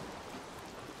jump up.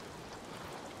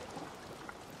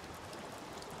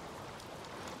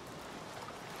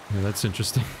 Yeah, that's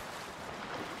interesting.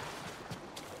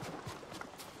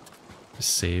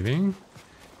 Saving.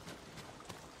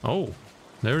 Oh,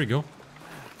 there we go.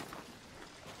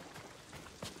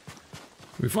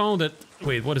 We found it.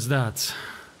 Wait, what is that?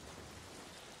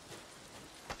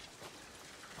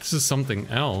 This is something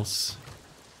else.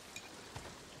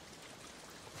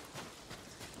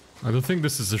 I don't think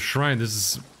this is a shrine. This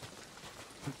is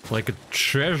like a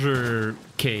treasure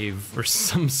cave or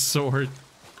some sort.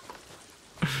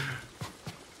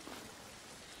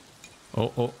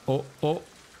 Oh.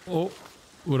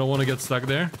 We don't want to get stuck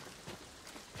there.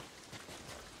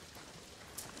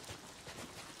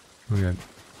 Okay.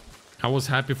 I was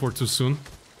happy for too soon.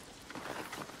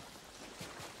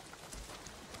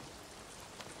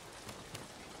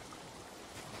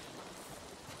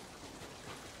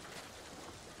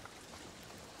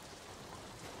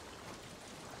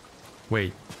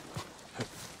 Wait.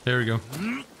 There we go.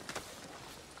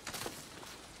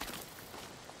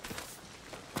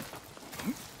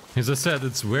 As I said,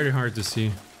 it's very hard to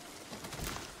see.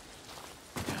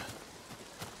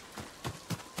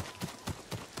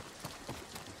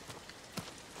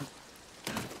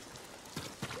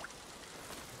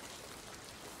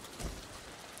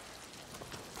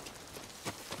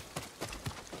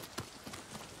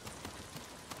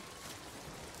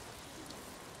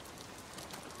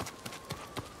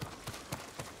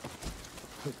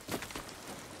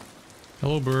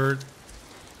 Hello, bird.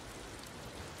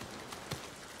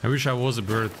 I wish I was a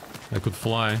bird. I could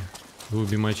fly. It would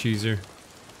be much easier.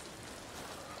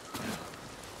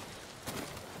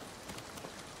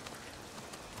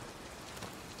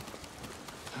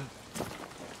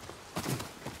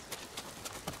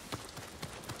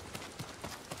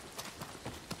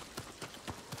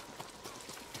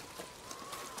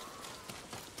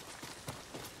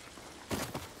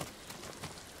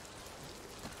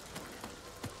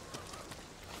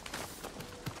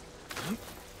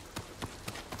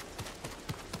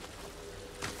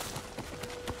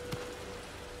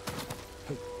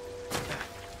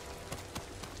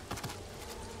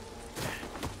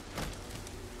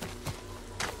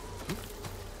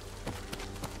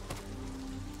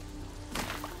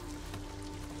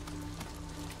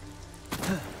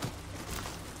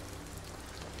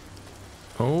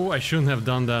 Oh, I shouldn't have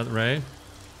done that, right?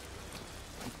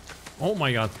 Oh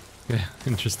my god. Yeah,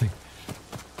 interesting.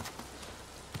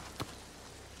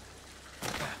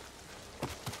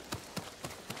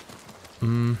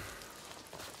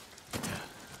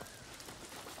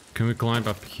 Can we climb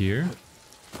up here?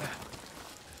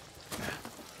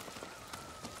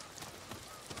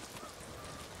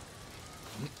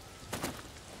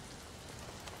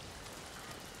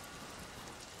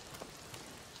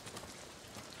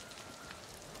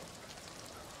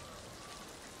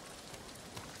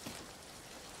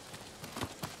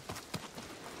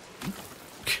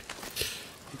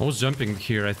 I was jumping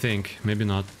here, I think. Maybe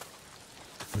not.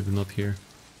 Maybe not here.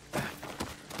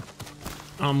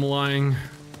 I'm lying.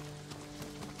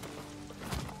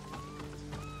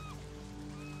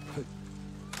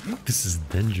 This is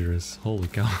dangerous. Holy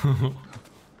cow.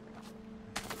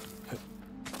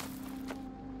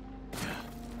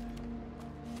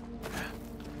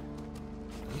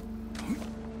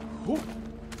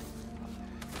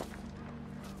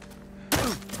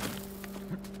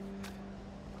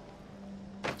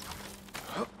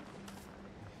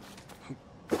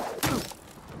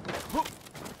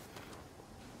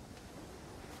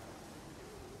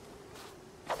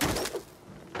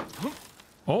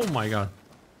 Oh my god.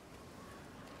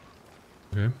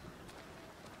 Okay.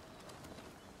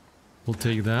 We'll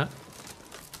take that.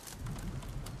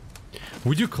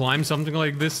 Would you climb something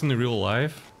like this in real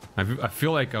life? I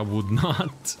feel like I would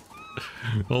not.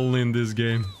 Only in this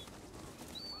game.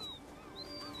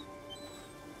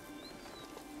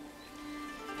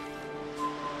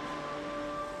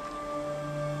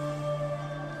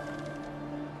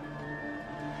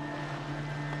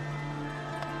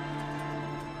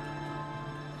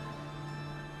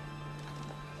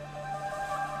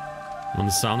 On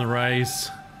the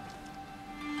sunrise.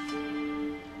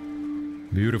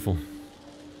 Beautiful.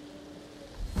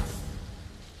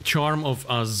 Charm of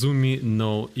Azumi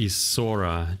no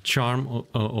Isora. Charm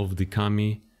of the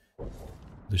Kami.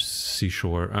 The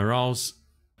seashore. Arrows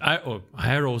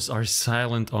are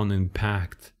silent on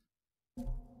impact.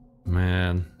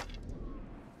 Man.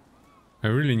 I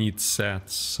really need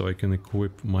sets so I can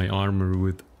equip my armor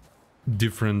with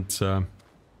different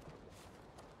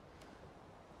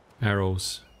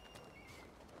arrows.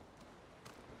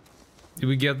 Did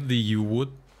we get the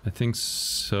wood? I think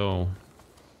so.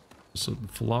 So the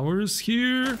flowers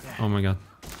here. Oh my god.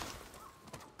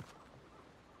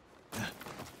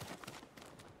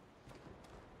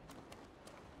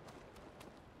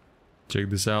 Check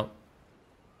this out.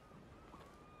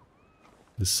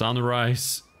 The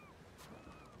sunrise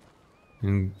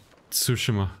in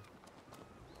Tsushima.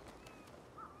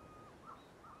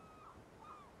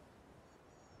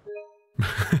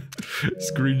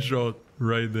 Screenshot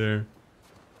right there.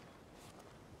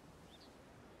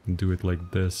 Do it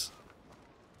like this.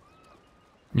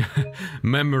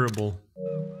 Memorable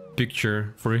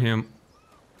picture for him.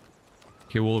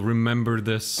 He will remember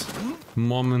this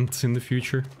moment in the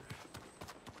future.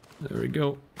 There we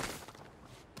go.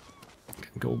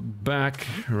 Go back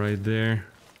right there.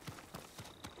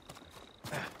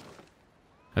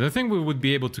 I don't think we would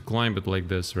be able to climb it like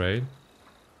this, right?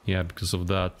 Yeah, because of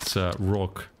that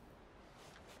rock.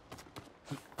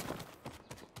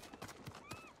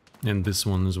 And this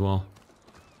one as well.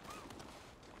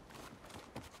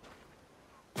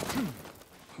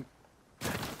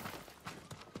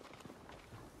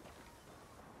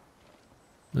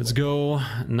 Let's go.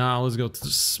 Now let's go to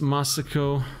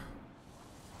Masako.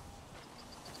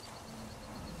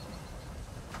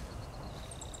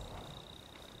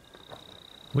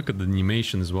 Look at the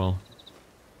animation as well.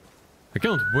 I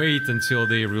can't wait until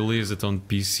they release it on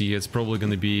PC. It's probably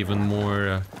gonna be even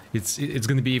more... it's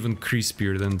gonna be even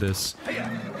crispier than this.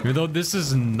 Even though this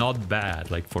is not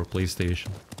bad, like, for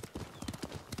PlayStation.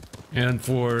 And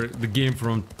for the game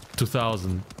from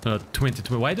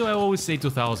 2020. Why do I always say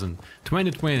 2000?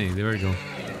 2020, there we go.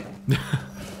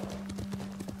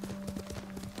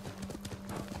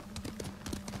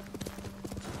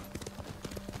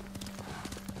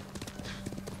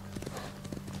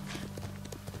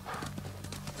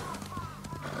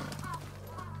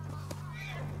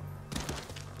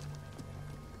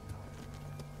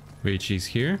 Wait, she's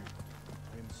here?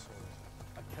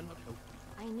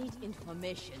 I need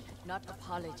information, not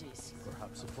apologies.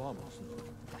 Perhaps a farmer's.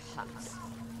 Perhaps.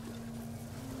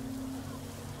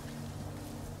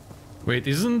 Wait,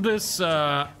 isn't this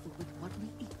the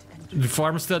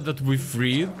farmstead that we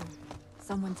freed?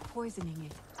 Someone's poisoning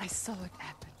it. I saw it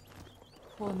happen.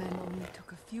 Poor man only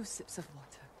took a few sips of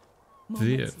water.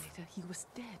 Moments later, he was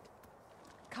dead.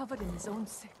 Covered in his own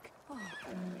sick. Oh.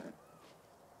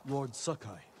 Lord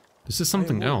Sakai. This is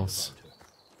something else.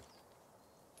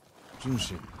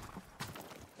 Junshin.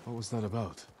 What was that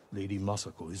about? Lady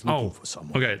Masako is looking for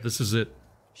someone. Okay, this is it.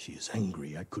 She is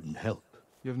angry I couldn't help.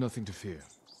 You have nothing to fear.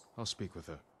 I'll speak with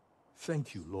her.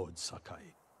 Thank you, Lord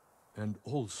Sakai. And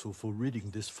also for ridding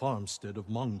this farmstead of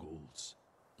Mongols.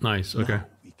 Nice, okay. Now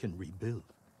we can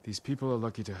rebuild. These people are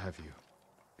lucky to have you.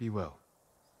 Be well.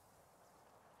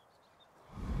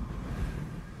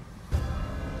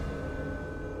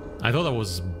 I thought I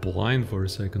was blind for a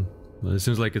second. But it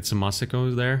seems like it's a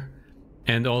Masako there.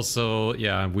 And also,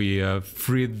 yeah, we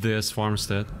freed this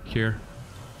farmstead here.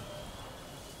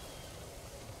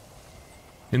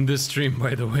 In this stream,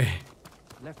 by the way.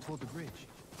 Left toward the bridge,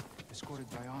 escorted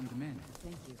by armed men.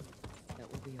 Thank you. That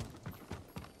will be all.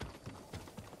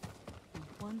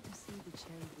 We want to see the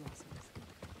cherry blossoms.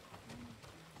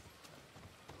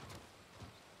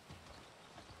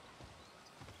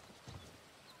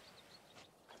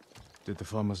 Did the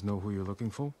farmers know who you're looking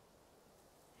for?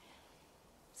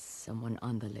 Someone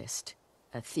on the list.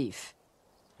 A thief.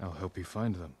 I'll help you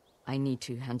find them. I need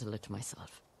to handle it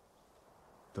myself.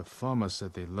 The farmers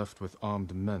said they left with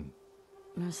armed men.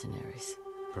 Mercenaries.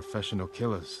 Professional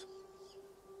killers.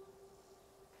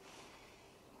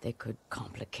 They could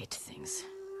complicate things.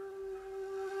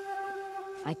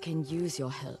 I can use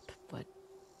your help, but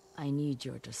I need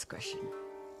your discretion.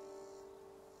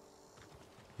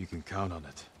 You can count on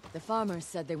it. The farmers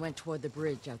said they went toward the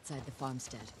bridge outside the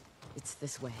farmstead. It's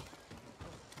this way.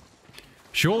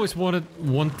 She always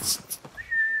wants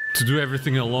to do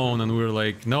everything alone, and we're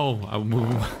like, no,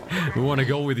 we want to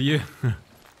go with you.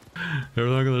 We're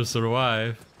not gonna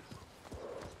survive.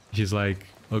 She's like,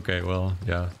 okay, well,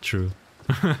 yeah, true.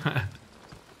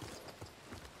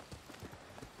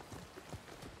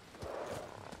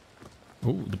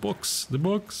 Oh, the books, the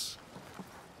books.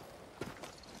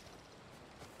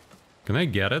 Can I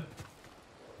get it?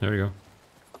 There we go.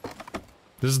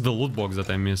 This is the loot box that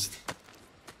I missed.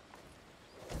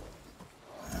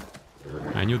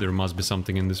 I knew there must be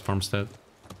something in this farmstead.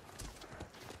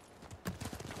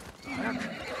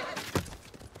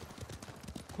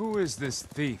 Who is this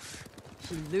thief?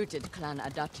 He looted Clan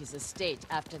Adachi's estate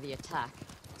after the attack.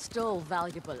 Stole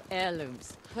valuable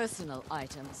heirlooms, personal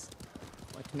items.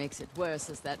 What makes it worse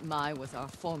is that Mai was our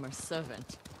former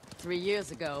servant. 3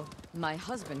 years ago, My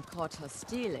husband caught her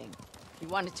stealing. He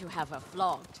wanted to have her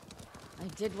flogged. I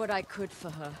did what I could for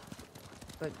her,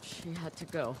 but she had to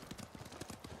go.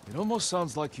 It almost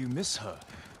sounds like you miss her.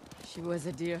 She was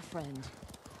a dear friend.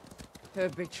 Her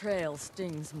betrayal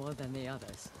stings more than the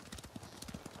others.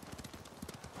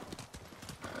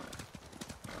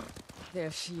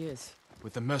 There she is.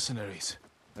 With the mercenaries.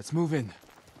 Let's move in.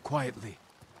 Quietly.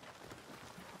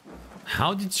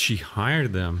 How did she hire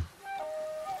them?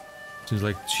 Seems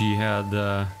like she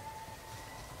had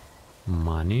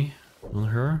money on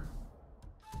her.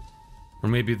 Or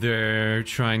maybe they're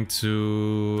trying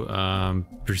to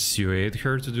persuade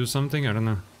her to do something, I don't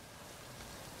know.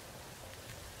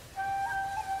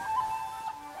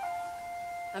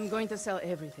 I'm going to sell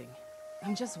everything.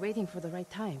 I'm just waiting for the right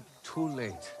time. Too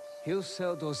late. He'll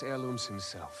sell those heirlooms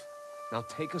himself. Now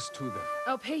take us to them.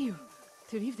 I'll pay you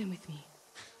to leave them with me.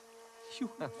 You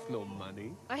have no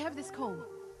money. I have this comb.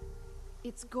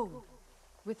 It's gold,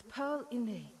 with pearl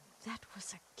inlay. That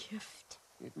was a gift.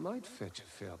 It might fetch a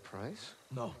fair price.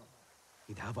 No.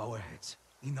 He'd have our heads.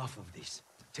 Enough of this.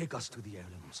 Take us to the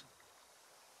heirlooms.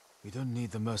 We don't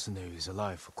need the mercenaries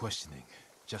alive for questioning.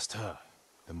 Just her.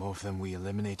 The more of them we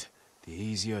eliminate, the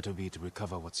easier it'll be to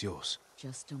recover what's yours.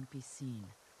 Just don't be seen,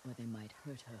 or they might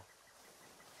hurt her.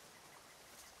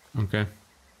 Okay.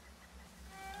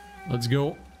 Let's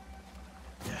go.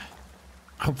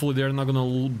 Hopefully they're not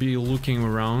gonna be looking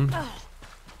around.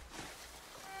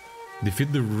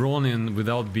 Defeat the Ronin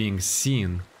without being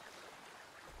seen.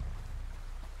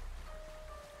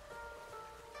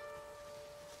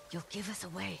 You'll give us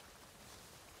away.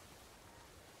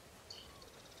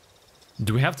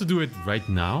 Do we have to do it right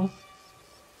now?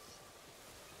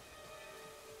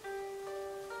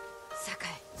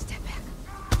 Sakai, step back.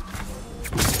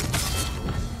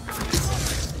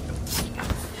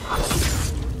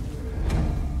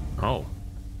 Oh.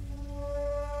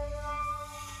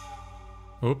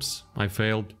 Oops, I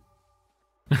failed.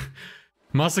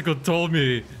 Masako told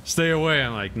me, stay away.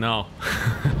 I'm like, no.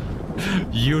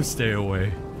 You stay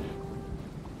away.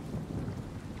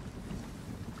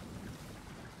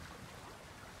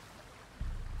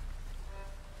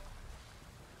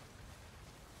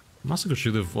 Masako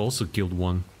should have also killed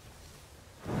one.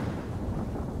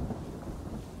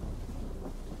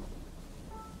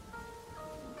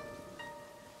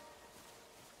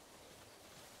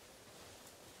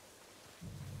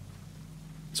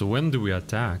 So when do we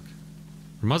attack?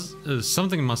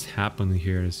 Something must happen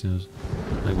here as soon as...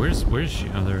 Like, where's she?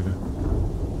 Oh, there we go.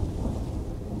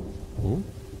 Oh?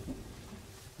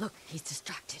 Look, he's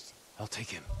distracted. I'll take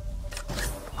him.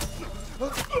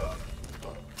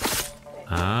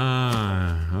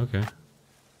 Ah, okay.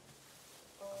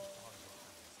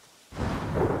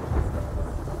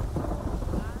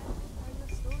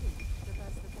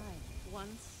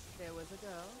 Once there was a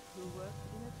girl who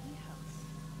worked in a tea house.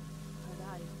 Her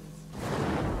life was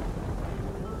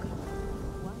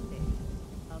one day,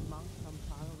 a monk from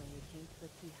far away came to the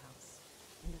tea house,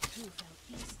 and the two fell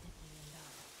instantly in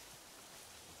love.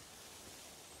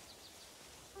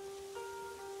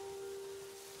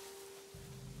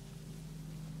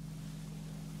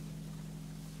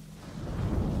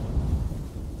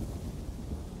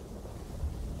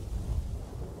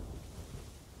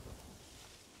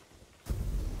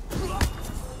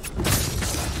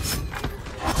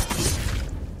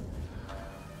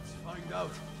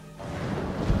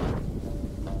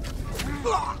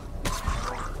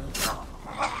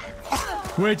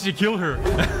 Where'd you kill her?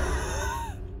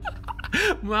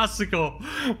 Masako,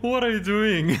 what are you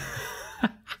doing?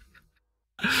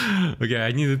 Okay,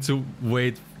 I needed to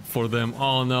wait for them.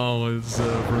 Oh no, it's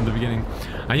from the beginning.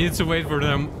 I needed to wait for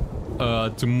them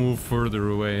to move further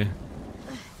away.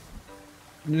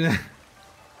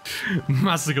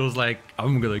 Masako's like,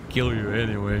 I'm gonna kill you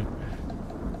anyway.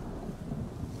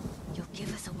 You'll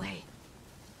give us away.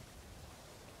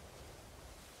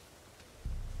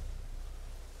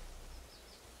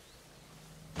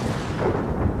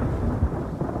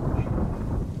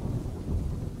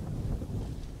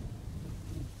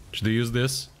 Should I use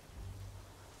this?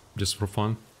 Just for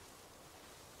fun?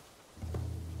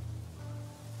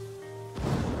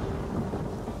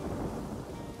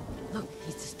 Look,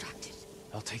 he's distracted.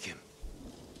 I'll take him.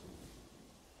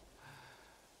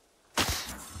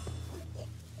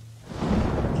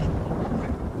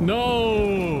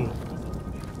 No!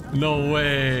 No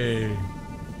way! I'll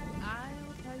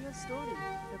tell you a story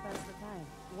to pass the time.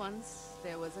 Once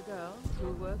there was a girl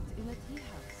who worked in a tea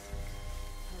house.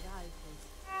 Her life was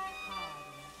hard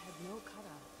and had no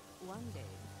color. One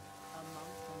day, a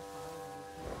monk from far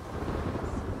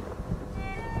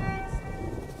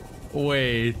away came.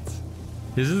 Wait.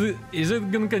 Is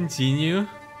it gonna continue?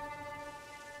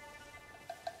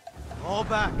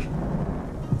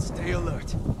 Stay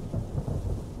alert.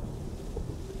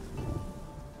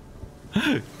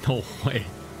 No way.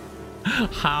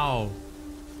 How?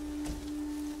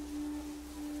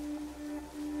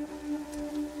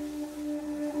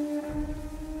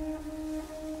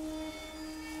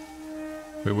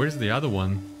 Wait, where's the other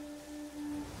one?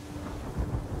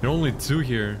 There are only two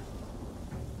here.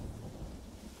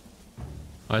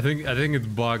 I think it's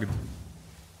bugged.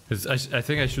 I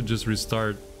think I should just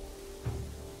restart.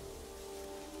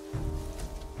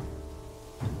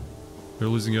 You're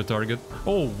losing your target.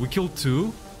 Oh, we killed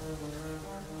two?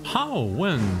 How?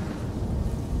 When?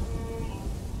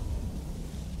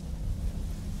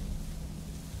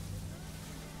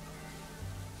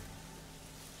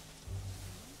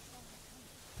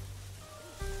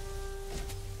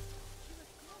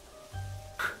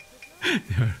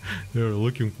 They're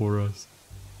looking for us.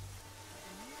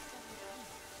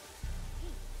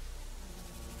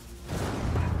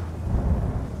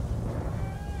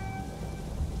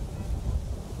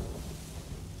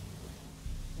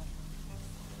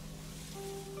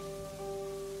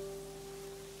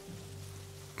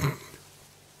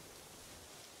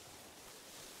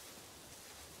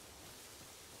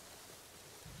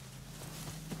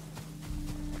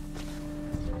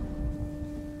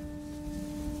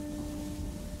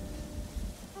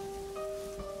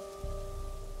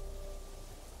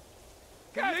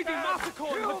 Making Masako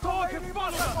and the dog can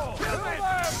follow! Kill them!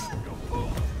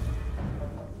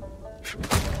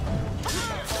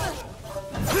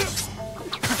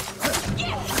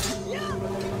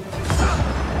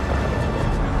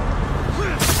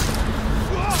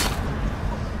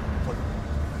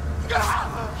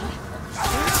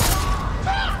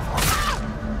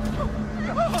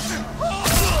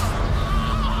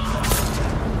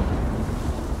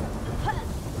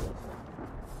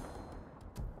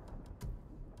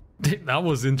 That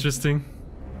was interesting.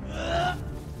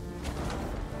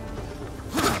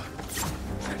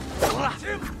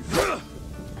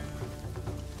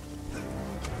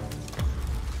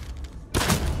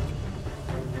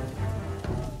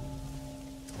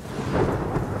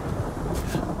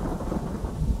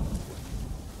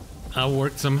 That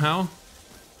worked somehow.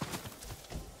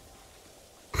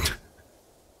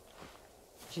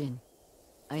 Jin,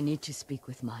 I need to speak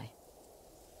with Mai.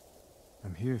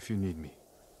 I'm here if you need me.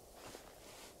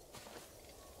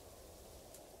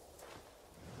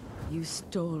 You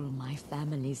stole my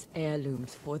family's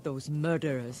heirlooms for those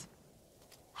murderers.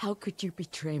 How could you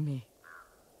betray me?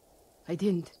 I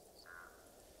didn't.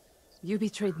 You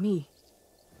betrayed me.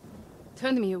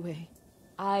 Turned me away.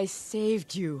 I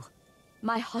saved you.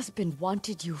 My husband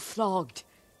wanted you flogged.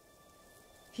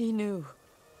 He knew.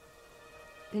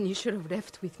 Then you should have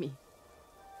left with me.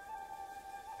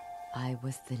 I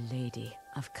was the lady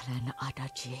of Clan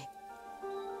Adachi.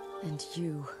 And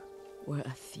you were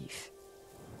a thief.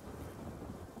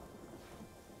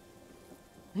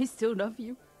 I still love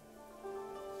you.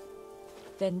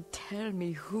 Then tell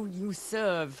me who you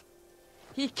serve.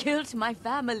 He killed my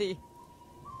family.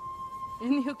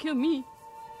 And he'll kill me.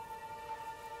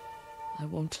 I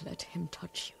won't let him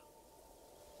touch you.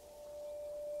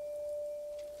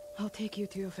 I'll take you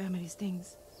to your family's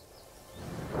things.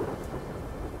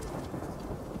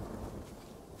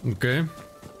 Okay.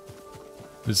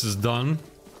 This is done.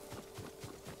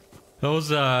 That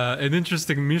was an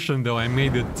interesting mission though. I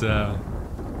made it a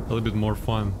little bit more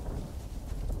fun.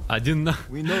 I didn't know.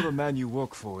 We know the man you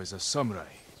work for is a samurai.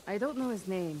 I don't know his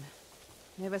name.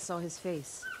 Never saw his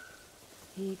face.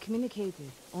 He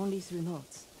communicated only through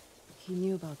notes. He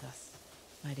knew about us,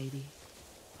 my lady.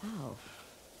 How?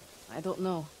 I don't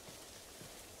know.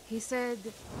 He said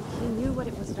he knew what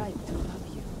it was like to love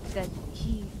you. That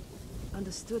he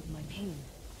understood my pain.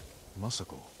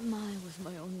 Masako. Mai was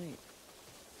my only...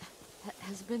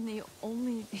 has been the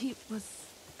only... He was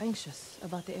anxious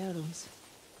about the heirlooms.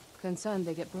 Concerned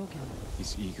they get broken.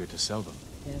 He's eager to sell them.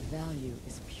 Their value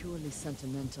is purely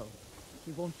sentimental.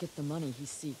 He won't get the money he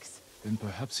seeks. Then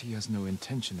perhaps he has no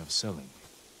intention of selling.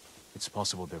 It's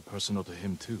possible they're personal to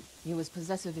him too. He was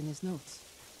possessive in his notes.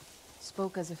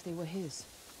 Spoke as if they were his.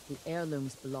 The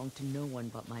heirlooms belong to no one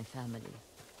but my family.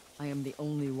 I am the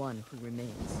only one who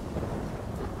remains.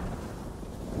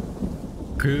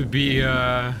 Could it be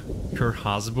her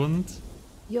husband?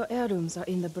 Your heirlooms are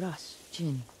in the brush.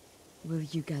 Jin, will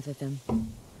you gather them?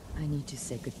 I need to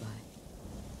say goodbye.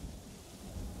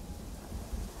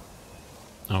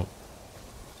 Oh.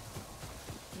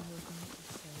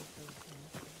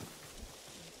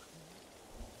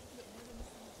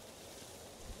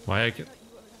 Why I can...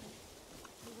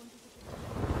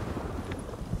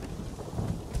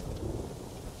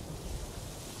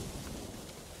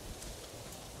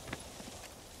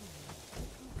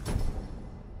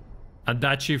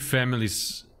 Adachi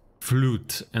family's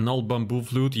flute, an old bamboo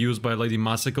flute used by Lady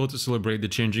Masako to celebrate the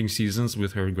changing seasons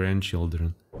with her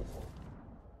grandchildren.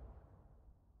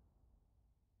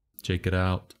 Check it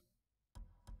out.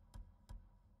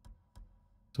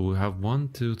 So we have 1,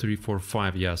 2, 3, 4,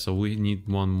 5. Yeah, so we need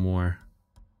one more.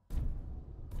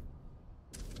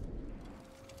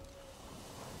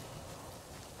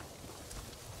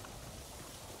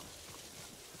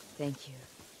 Thank you.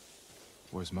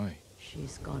 Where's Mai?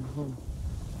 She's gone home.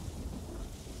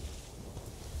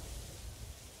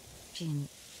 Jin,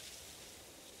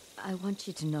 I want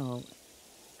you to know,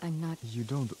 I'm not... You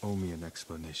don't owe me an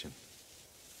explanation.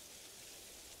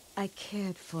 I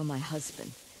cared for my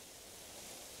husband.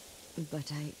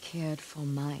 But I cared for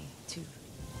Mai, too.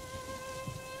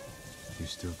 You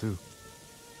still do?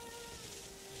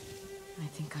 I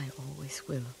think I always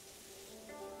will.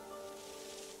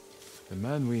 The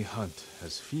man we hunt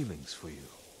has feelings for you.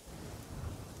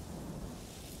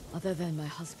 Other than my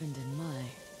husband and Mai,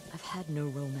 I've had no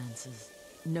romances,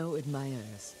 no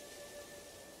admirers.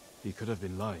 He could have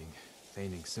been lying,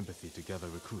 feigning sympathy to gather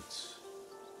recruits.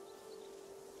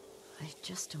 I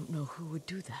just don't know who would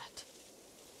do that.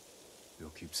 We'll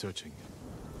keep searching.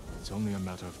 It's only a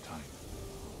matter of time.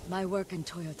 My work in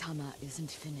Toyotama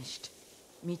isn't finished.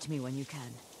 Meet me when you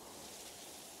can.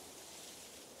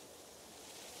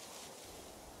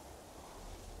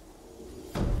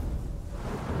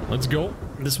 Let's go.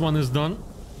 This one is done.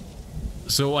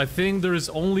 So I think there is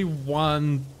only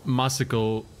one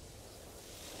Masako's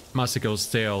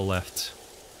tale left.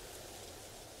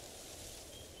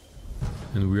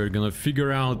 And we are gonna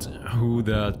figure out who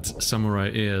that samurai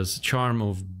is. Charm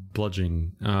of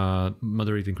bludgeoning.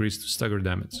 Moderate increase to stagger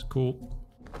damage. Cool.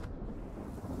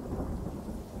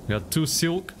 We got 2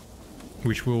 silk,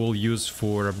 which we will use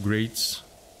for upgrades.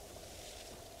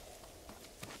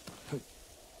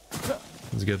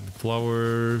 Let's get the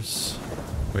flowers.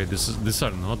 Wait, these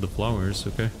are not the flowers,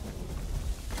 okay.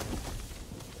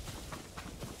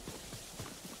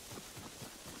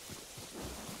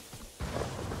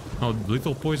 Oh,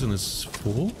 little poison is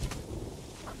full?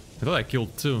 I thought I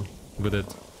killed 2 with it.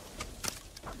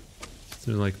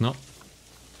 So like, no.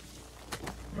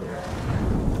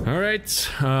 Alright,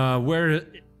 where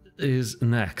is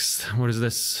next? What is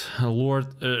this?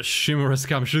 Lord Shimura's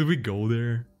camp. Should we go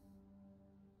there?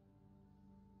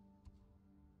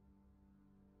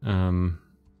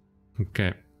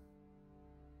 Okay.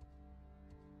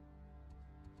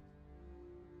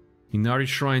 Inari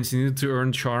shrines, you need to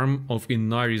earn charm of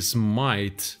Inari's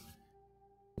might.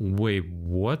 Wait,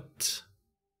 what?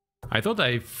 I thought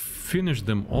I finished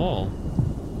them all.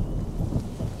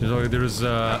 There's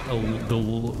the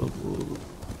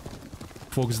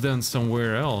Fox Den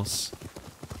somewhere else.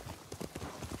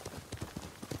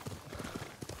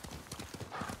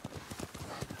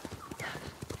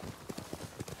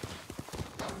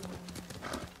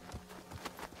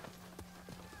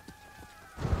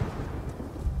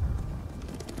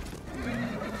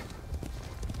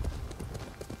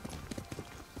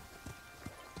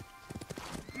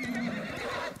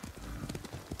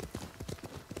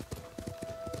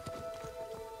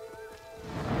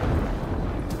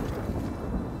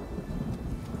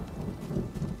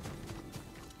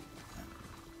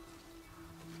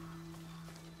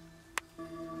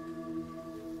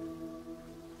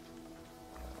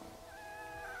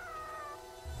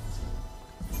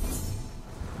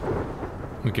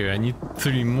 Okay, I need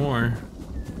 3 more.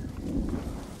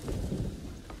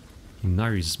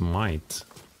 Inari's might.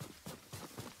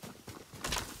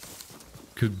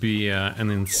 Could be an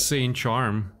insane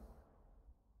charm.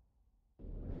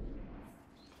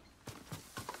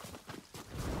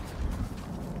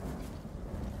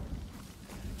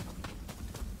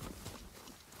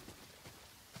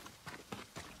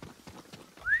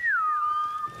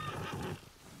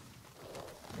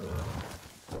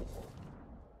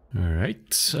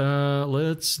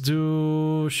 Let's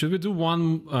do... Should we do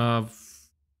one of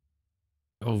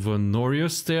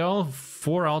Norio's tale?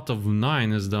 4 out of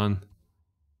 9 is done.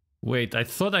 Wait, I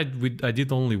thought I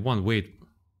did only 1. Wait.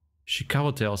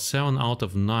 Shikawa tale, 7 out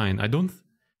of 9. I don't...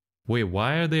 Wait,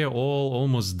 why are they all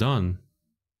almost done?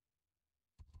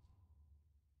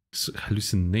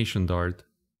 Hallucination dart.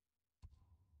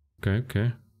 Okay,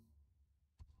 okay.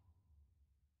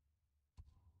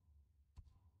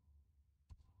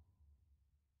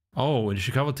 Oh, and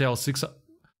Shikawa tale 6.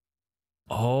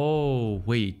 Oh,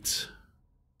 wait.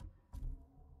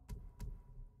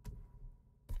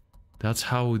 That's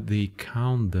how they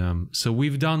count them. So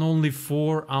we've done only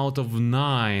 4 out of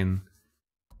 9.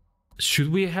 Should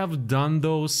we have done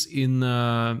those in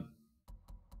a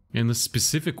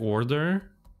specific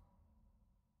order?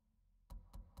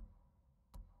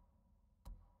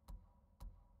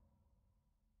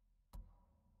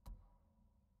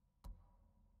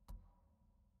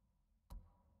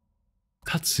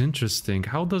 That's interesting.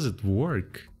 How does it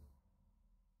work?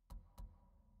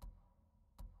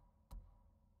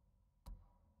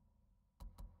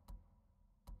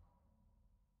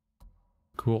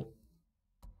 Cool.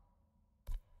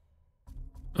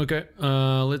 Okay,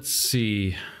 let's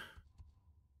see.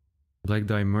 Black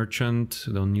dye merchant,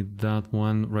 don't need that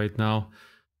one right now.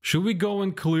 Should we go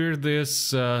and clear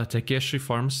this Takeshi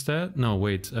farmstead? No,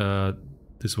 wait,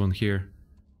 this one here.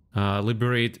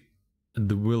 Liberate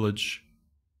the village.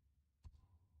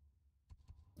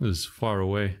 This is far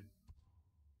away.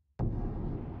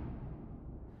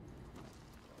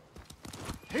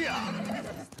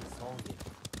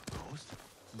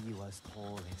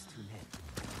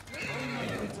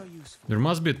 There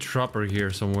must be a trapper here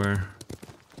somewhere.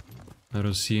 I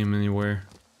don't see him anywhere.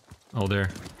 Oh, there.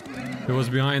 He was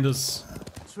behind us.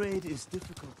 Trade is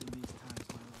difficult in these times,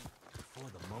 my lord. Before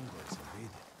the Mongols invaded,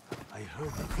 I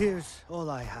heard that. Here's all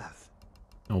I have.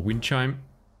 Oh, wind chime.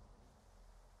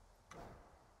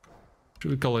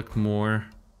 Should we collect more?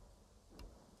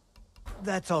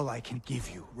 That's all I can give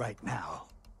you right now.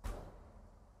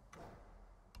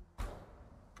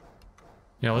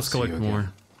 Yeah, let's collect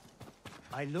more.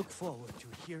 I look forward to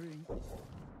hearing.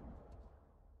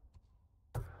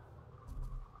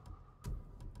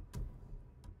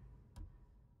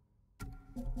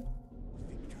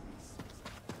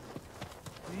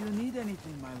 Do you need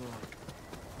anything, my lord?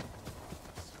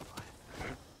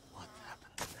 What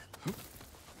happened then?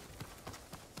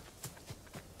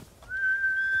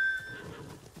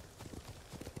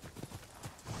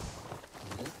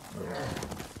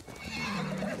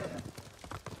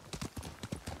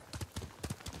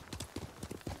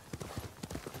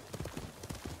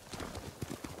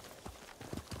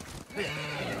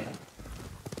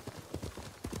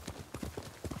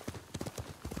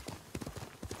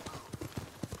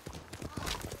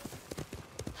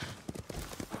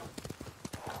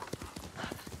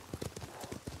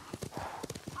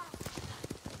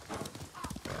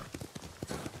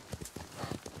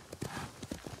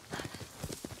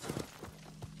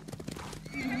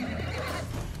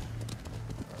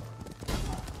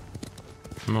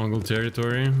 Mongol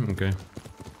territory, okay.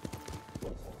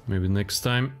 Maybe next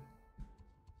time.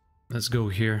 Let's go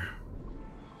here.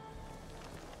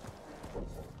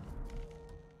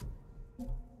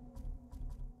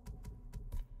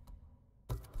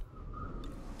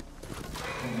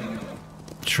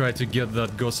 Try to get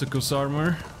that Gosaku's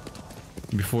armor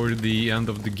before the end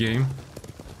of the game.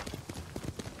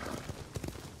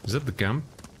 Is that the camp?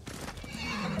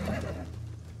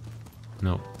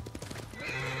 No.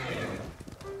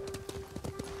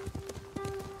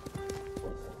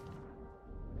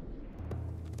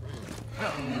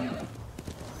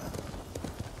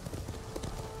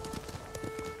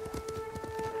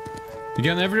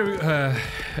 Again,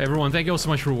 everyone, thank you all so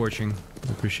much for watching.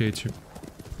 I appreciate you.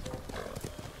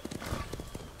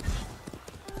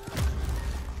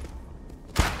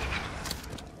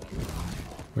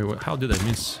 Wait, what? How did I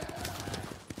miss?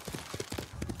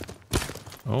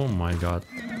 Oh my god.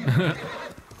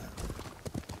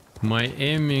 My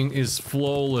aiming is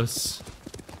flawless.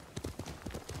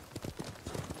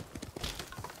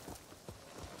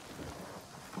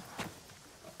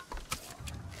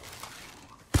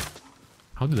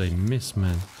 How did I miss,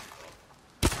 man?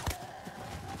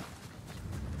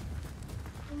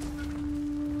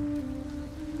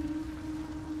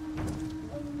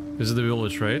 This is the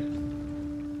village, right?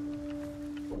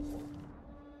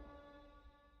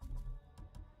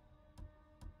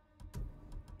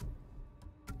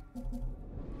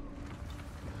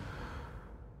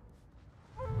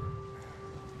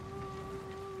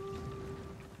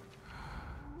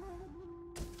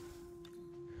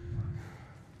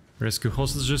 Rescue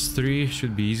hostages 3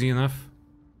 should be easy enough.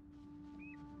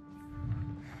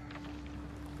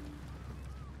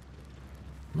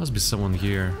 Must be someone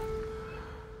here.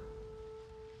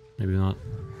 Maybe not.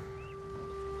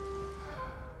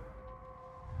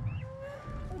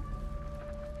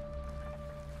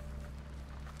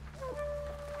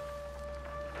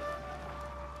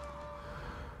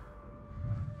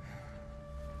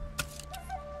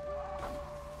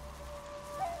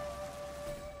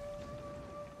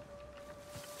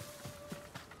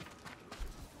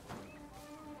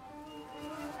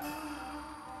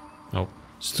 Oh,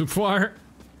 it's too far.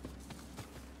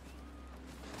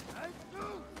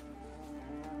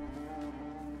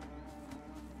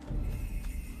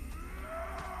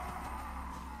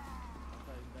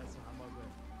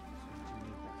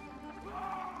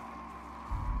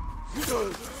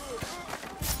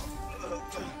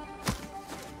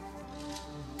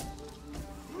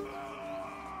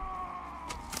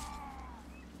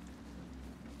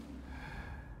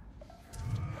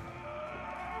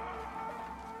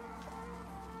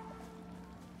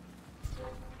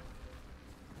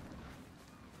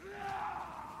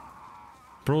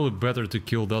 Probably better to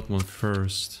kill that one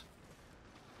first.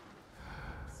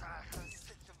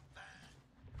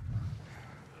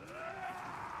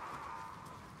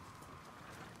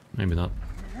 Maybe not.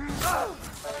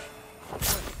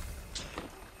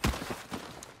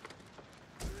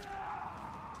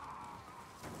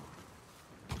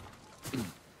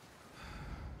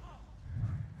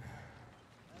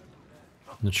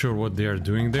 Not sure what they are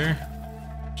doing there.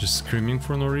 Just screaming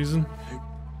for no reason.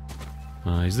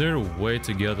 Is there a way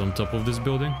to get on top of this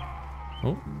building?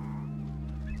 Oh.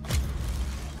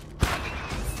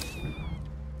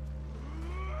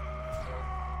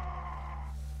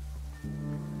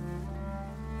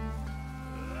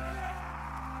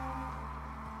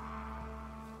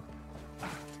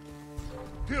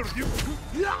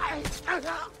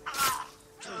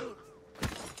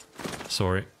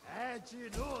 Sorry.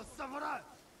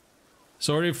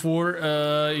 Sorry for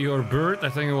your bird. I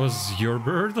think it was your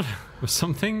bird or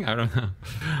something. I don't know.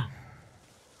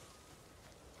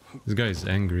 This guy is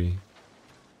angry.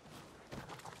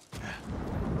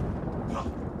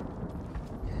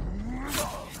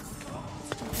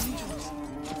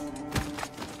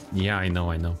 Yeah, I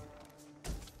know.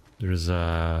 There's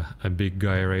a big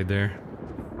guy right there.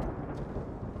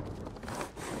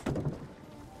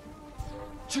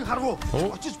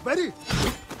 Oh. Just ready.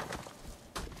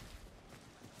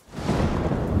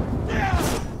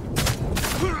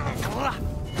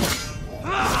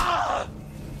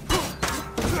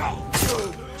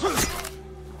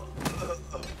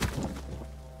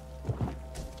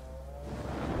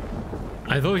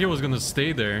 I thought he was gonna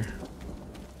stay there.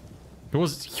 He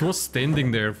was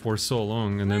standing there for so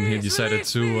long, and then he decided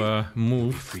to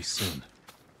move. Free soon.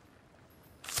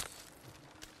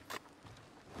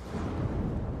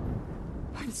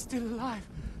 I'm still alive.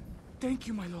 Thank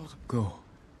you, my lord. Go.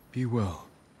 Be well.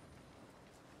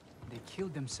 They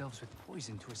killed themselves with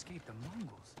poison to escape the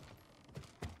Mongols.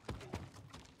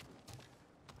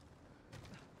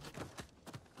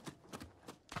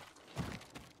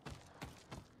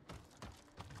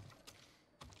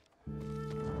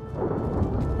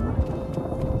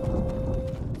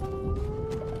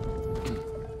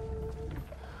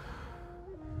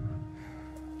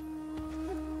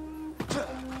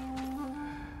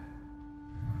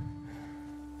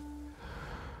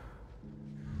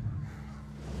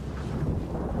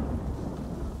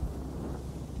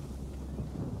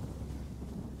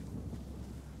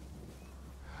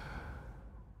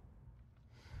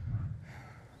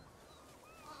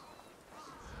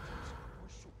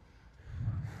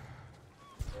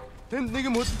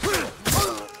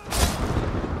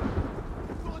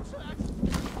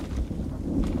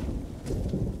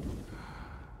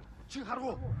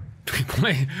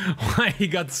 Why he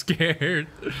got scared?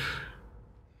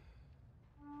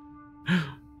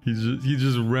 He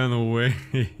just ran away.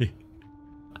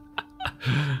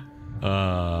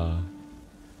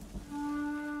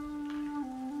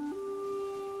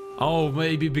 Oh,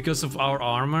 maybe because of our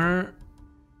armor?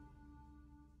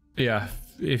 Yeah,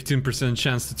 15%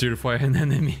 chance to terrify an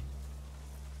enemy.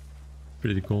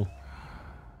 Pretty cool.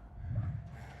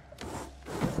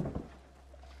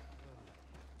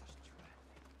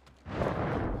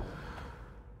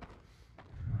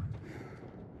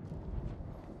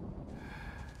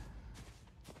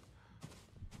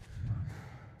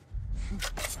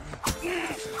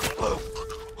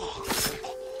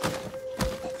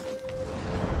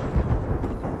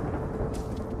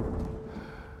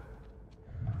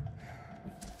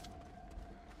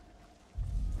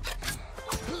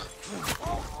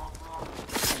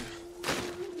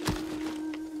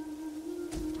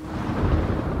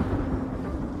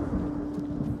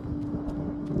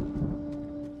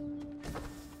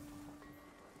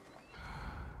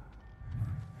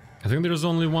 I think there's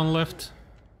only one left.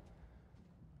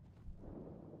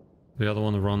 The other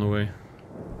one ran away.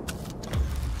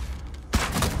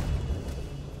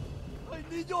 I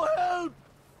need your help.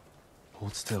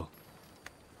 Hold still.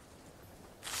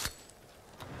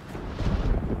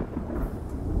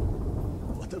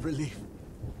 What a relief.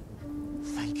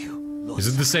 Thank you, Lord. Is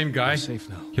it the same guy? You're safe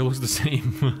now. He looks the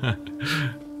same.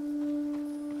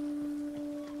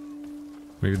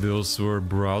 Maybe those were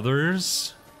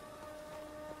brothers?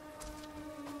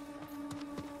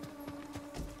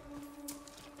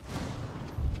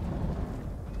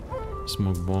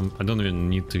 Smoke bomb. I don't even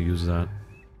need to use that.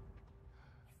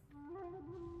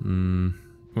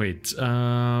 Wait,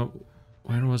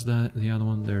 where was that? The other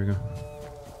one? There we go.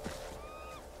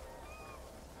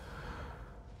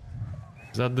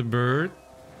 Is that the bird?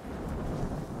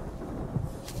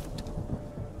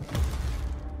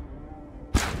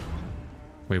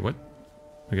 Wait, what?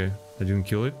 Okay, I didn't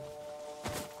kill it.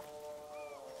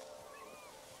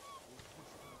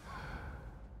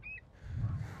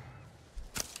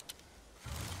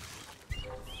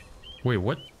 Wait,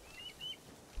 what?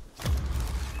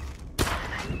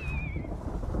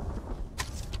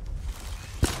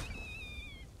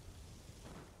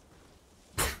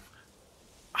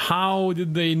 How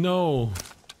did they know?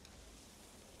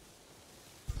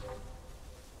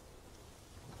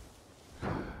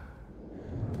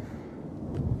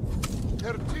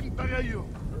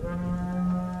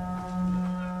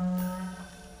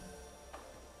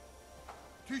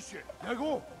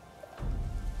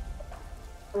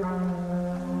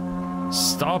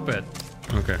 Stop it.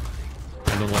 Okay.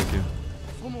 I don't like you.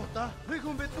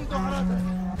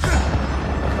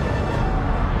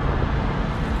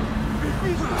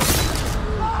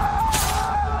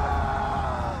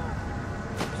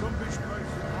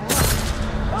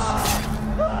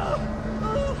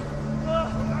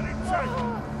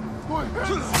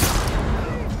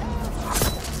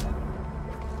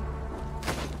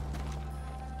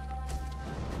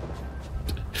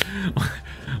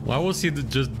 Why was he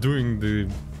just doing the...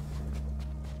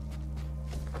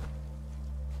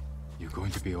 You're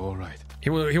going to be all right. He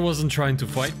wasn't trying to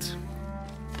fight.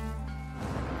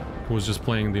 He was just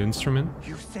playing the instrument.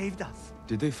 You saved us.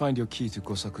 Did they find your key to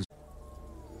Gosaku's?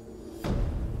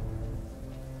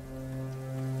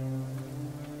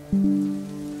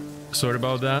 Sorry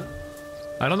about that.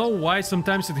 I don't know why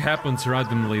sometimes it happens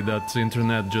randomly that the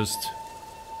internet just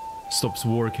stops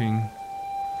working.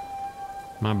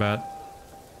 My bad.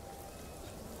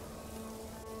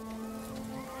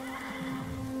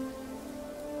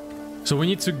 So we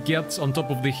need to get on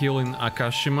top of the hill in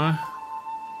Akashima.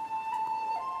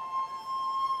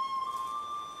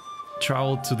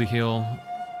 Travel to the hill.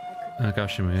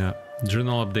 Akashima, yeah.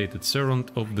 Journal updated.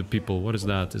 Servant of the people. What is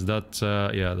that? Is that,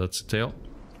 yeah, that's a tail.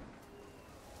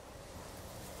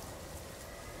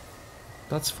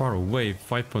 That's far away.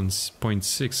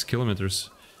 5.6 kilometers.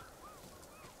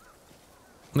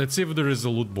 Let's see if there is a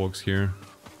loot box here.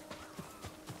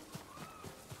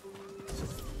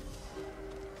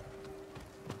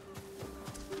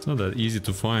 It's not that easy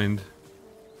to find.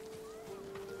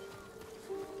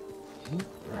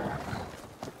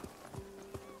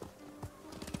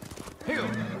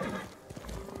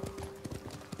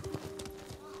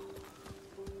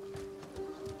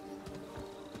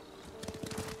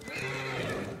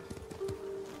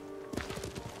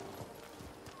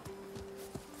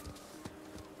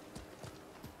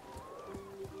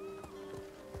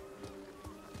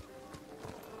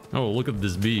 Oh, look at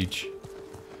this beach.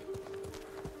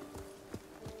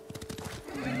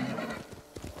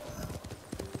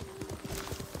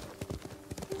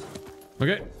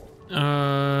 Okay,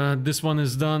 this one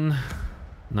is done.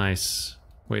 Nice.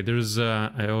 Wait, there's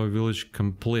Iowa village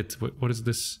complete. What is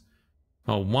this?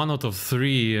 Oh, 1 out of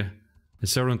 3. A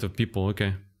servant of people.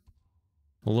 Okay.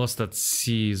 Lost at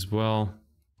sea as well.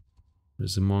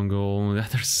 There's a Mongol.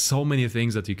 There's so many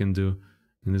things that you can do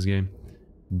in this game.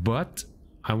 But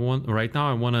right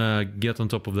now I want to get on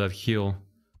top of that hill.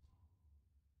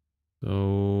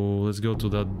 So let's go to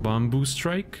that bamboo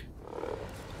strike.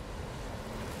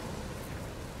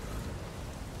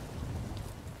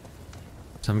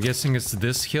 So I'm guessing it's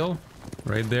this hill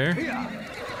right there.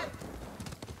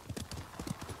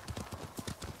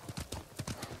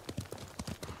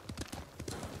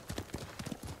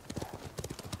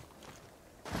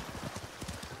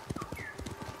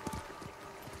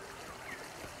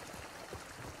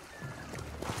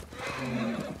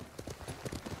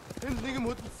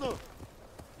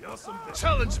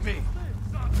 Challenge me!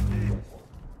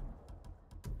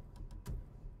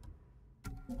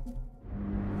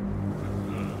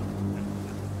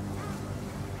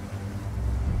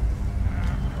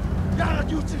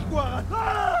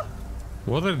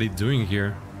 What are they doing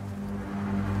here?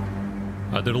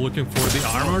 Are they looking for the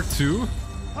armor too?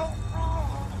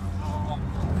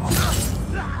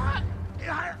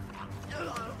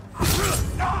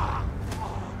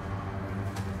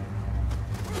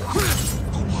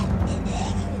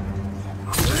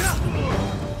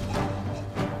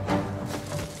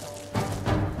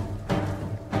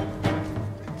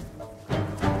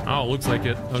 Oh, looks like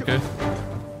it. Okay.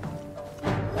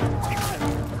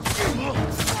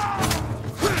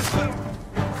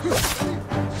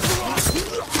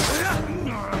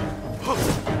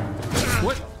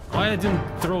 Why I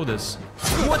didn't throw this?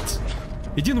 What?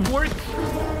 It didn't work?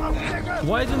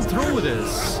 Why I didn't throw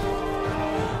this?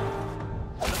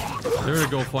 There we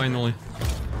go, finally.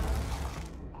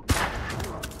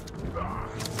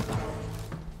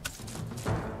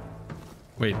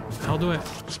 Wait, how do I...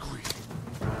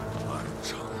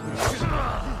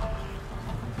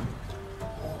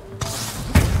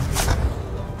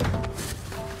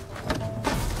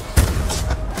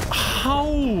 How?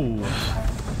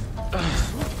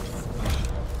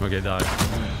 Okay, die.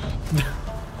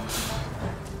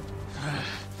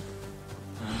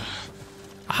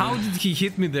 How did he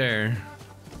hit me there?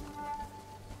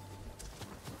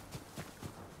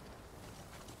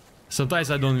 Sometimes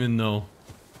I don't even know.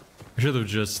 I should have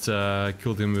just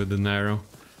killed him with an arrow.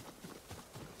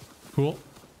 Cool.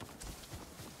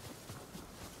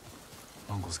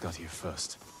 Mongols got here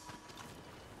first.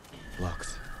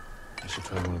 Locked. I should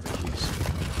try one of the keys.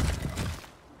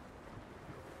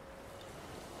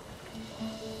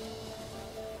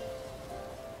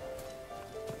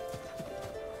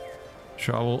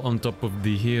 Travel on top of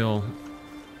the hill.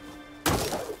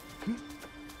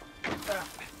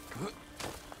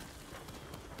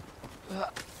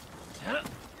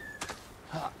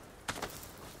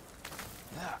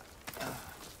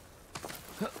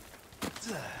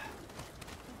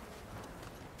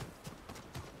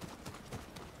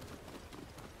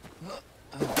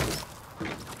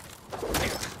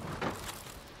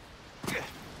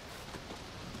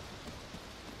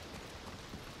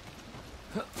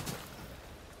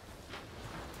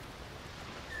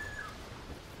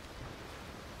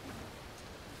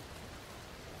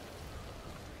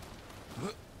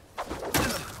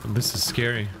 This is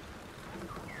scary.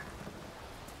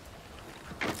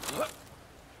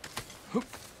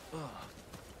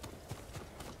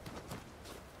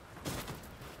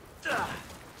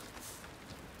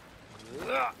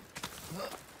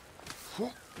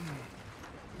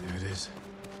 There it is.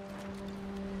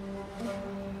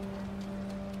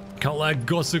 Collect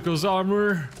Gosaku's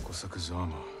armor. Gosaku's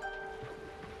armor.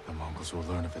 The Mongols will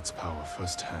learn of its power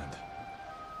firsthand.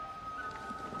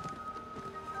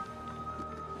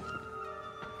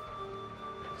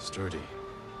 Sturdy.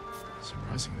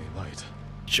 Surprisingly light.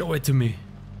 Show it to me.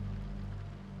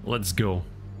 Let's go.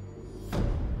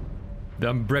 The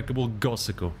Unbreakable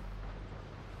Gosaku.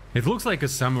 It looks like a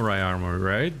samurai armor,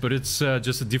 right? But it's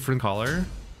just a different color.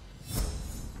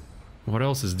 What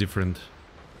else is different?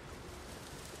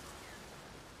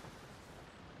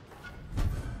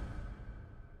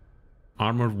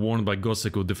 Armor worn by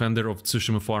Gosaku, defender of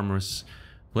Tsushima farmers.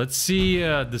 Let's see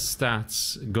the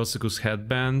stats. Gosaku's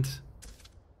headband.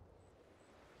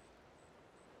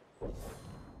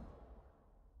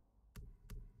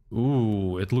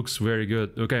 Ooh, it looks very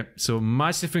good. Okay, so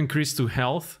massive increase to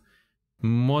health,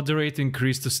 moderate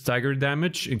increase to stagger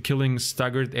damage, and killing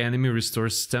staggered enemy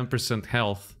restores 10%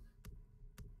 health.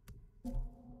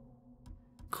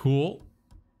 Cool.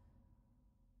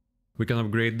 We can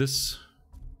upgrade this.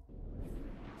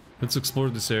 Let's explore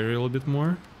this area a little bit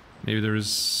more. Maybe there is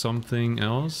something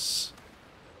else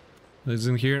that's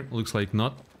in here. Looks like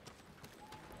not.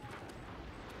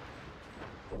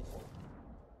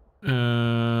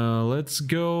 Let's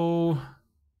go.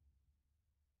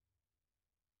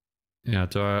 Yeah,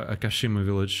 to Akashima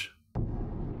village.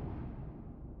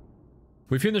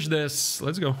 We finished this.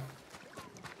 Let's go.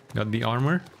 Got the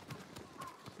armor.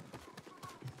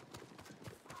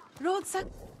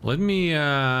 Let me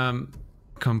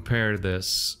compare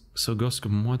this. So Gosaku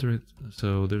moderate.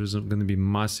 So there's gonna be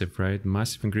massive, right?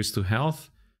 Massive increase to health.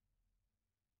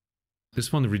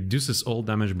 This one reduces all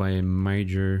damage by a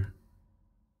major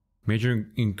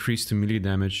increase to melee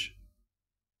damage.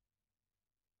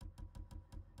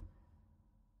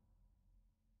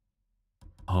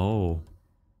 Oh.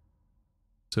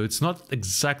 So it's not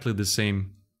exactly the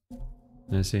same.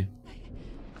 I see.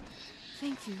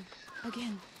 Thank you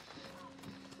again.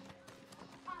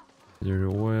 Your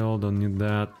oil, don't need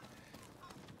that.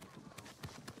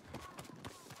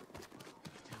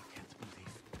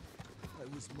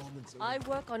 I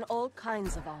work on all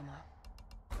kinds of armor.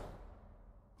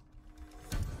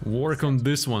 Work on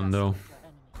this one though.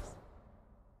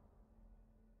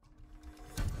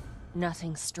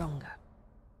 Nothing stronger.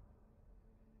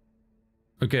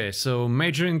 Okay, so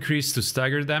major increase to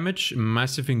stagger damage,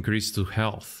 massive increase to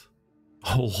health.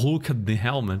 Oh, look at the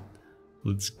helmet.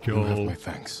 Let's go. You have my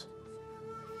thanks.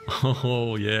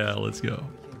 Oh yeah, let's go.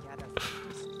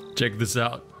 Check this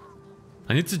out.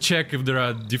 I need to check if there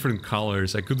are different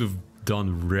colors. I could have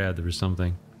done red or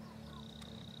something.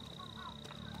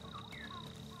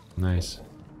 Nice.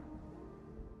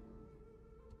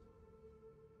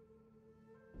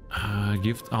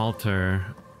 Gift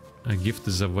altar. A gift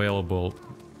is available.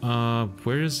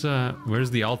 Where's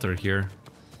the altar here?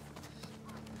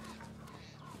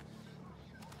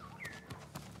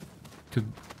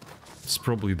 It's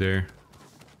probably there.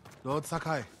 Lord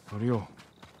Sakai. Koshimizu.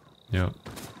 Yeah.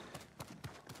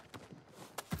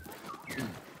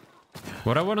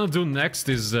 What I want to do next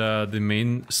is the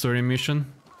main story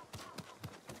mission.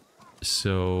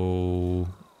 So,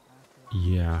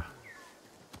 yeah.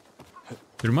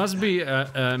 There must be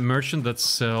a merchant that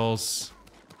sells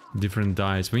different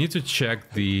dyes. We need to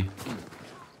check the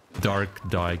dark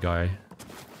dye guy.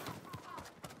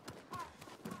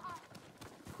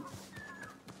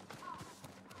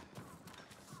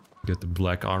 Get the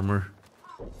black armor.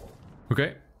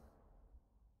 Okay.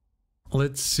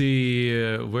 Let's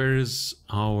see, where is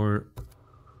our...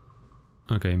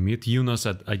 Okay, meet Yunus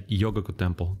at a Yogaku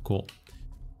temple. Cool.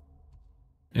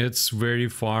 It's very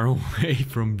far away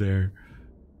from there.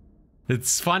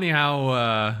 It's funny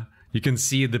how you can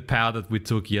see the path that we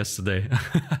took yesterday.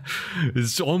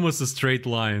 It's almost a straight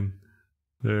line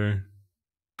there.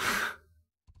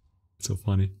 It's so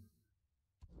funny.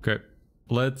 Okay,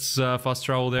 let's fast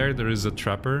travel there. There is a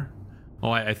trapper.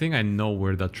 Oh, I think I know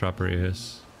where that trapper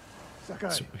is.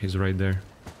 Sakai. He's right there.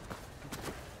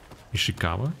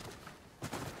 Ishikawa?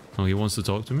 Oh, he wants to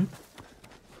talk to me?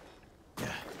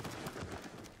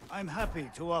 I'm happy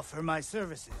to offer my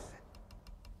services.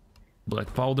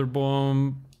 Black powder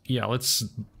bomb. Yeah, let's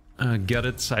get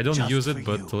it. I don't Just use it,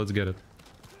 for but you. let's get it.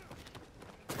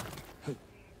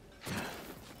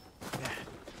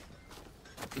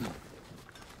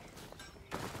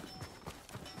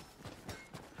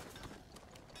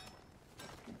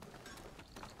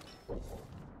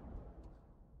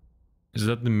 Is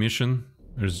that the mission?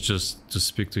 Or is it just to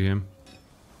speak to him?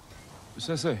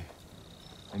 Sensei,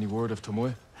 any word of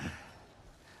Tomoe?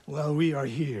 Well, we are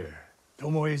here.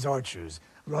 Tomoe's archers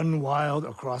run wild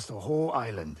across the whole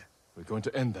island. We're going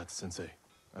to end that, Sensei.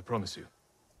 I promise you.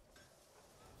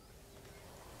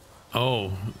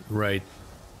 Oh, right.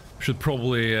 Should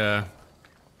probably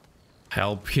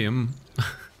help him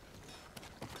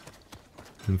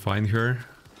and find her.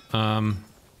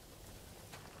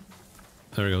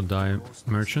 There we go, dye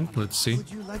merchant. Let's see.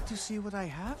 Would you like to see what I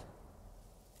have?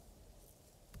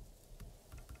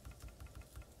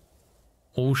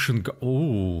 Oh,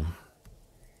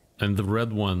 and the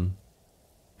red one.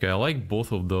 Okay, I like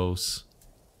both of those.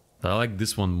 I like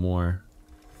this one more.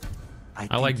 I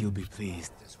think like you'll be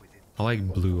pleased. I like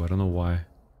blue. I don't know why.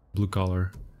 Blue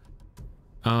color.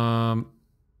 Go.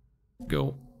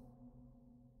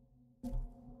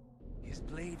 His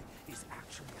blade is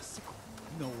actually a sickle.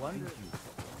 No wonder.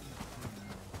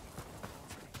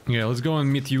 Yeah, let's go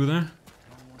and meet Yuda.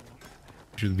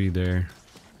 Should be there.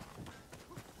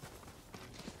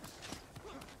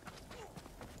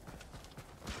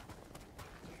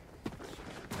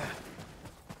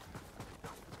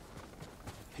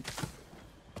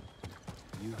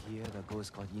 You hear the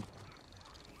ghost god Jito?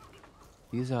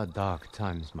 These are dark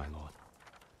times, my lord.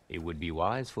 It would be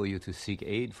wise for you to seek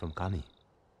aid from Kami.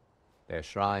 Their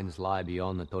shrines lie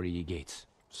beyond the Torii gates.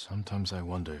 Sometimes I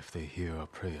wonder if they hear our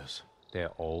prayers. They're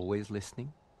always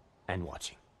listening and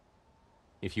watching.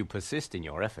 If you persist in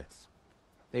your efforts,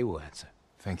 they will answer.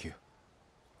 Thank you.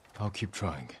 I'll keep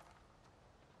trying.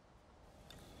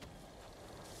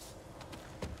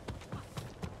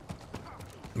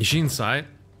 Is she inside?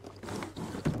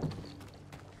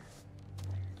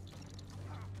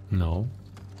 No.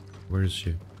 Where is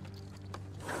she?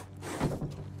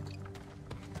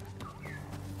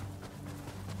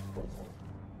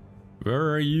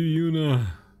 Where are you, Yuna?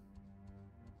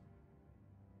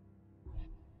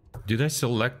 Did I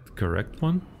select the correct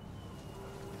one?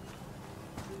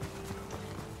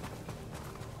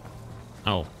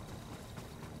 Oh.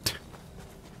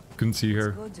 Couldn't see her.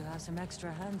 It's good to have some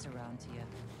extra hands around here.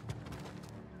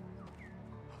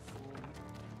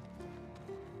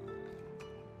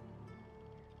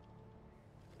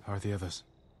 How are the others?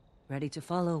 Ready to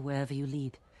follow wherever you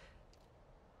lead.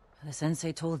 The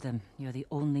sensei told them you're the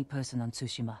only person on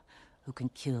Tsushima who can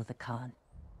kill the Khan.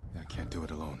 I can't do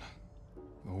it alone.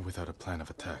 Or without a plan of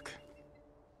attack.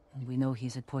 And we know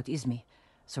he's at Port Izmi,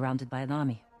 surrounded by an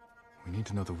army. We need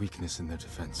to know the weakness in their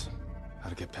defense. How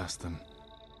to get past them.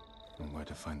 And where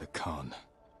to find the Khan.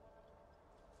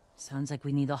 Sounds like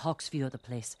we need a hawk's view of the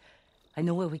place. I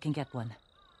know where we can get one.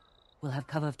 We'll have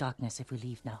cover of darkness if we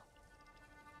leave now.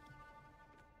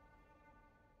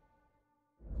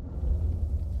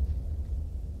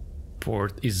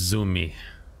 Port Izumi.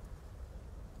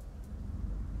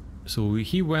 So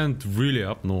he went really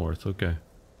up north, okay.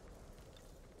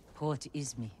 Port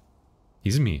Izmi.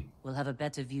 Izumi? We'll have a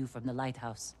better view from the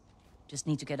lighthouse. Just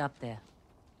need to get up there.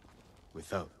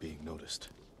 Without being noticed.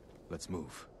 Let's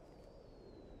move.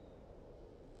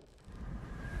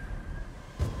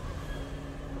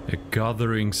 A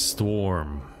gathering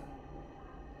storm.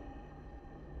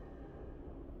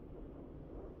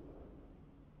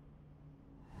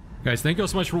 Guys, thank you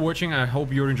so much for watching. I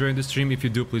hope you're enjoying the stream. If you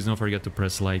do, please don't forget to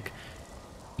press like,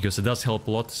 because it does help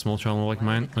a lot. Small channel like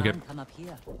mine. Okay. Come up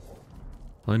here.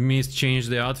 Let me change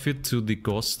the outfit to the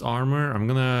ghost armor. I'm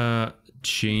gonna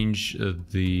change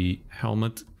the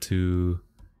helmet to...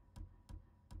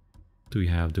 Do we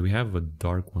have a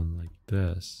dark one like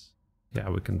this? Yeah,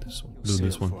 we can do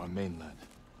this one. For our mainland.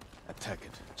 Attack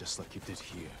it, just like you did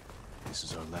here. This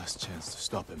is our last chance to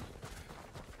stop him.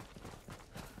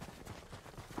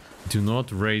 Do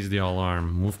not raise the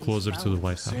alarm. Move closer to the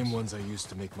lighthouse. Same ones I used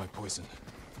to make my poison.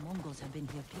 Mongols have been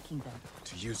here picking them.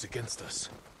 To use against us.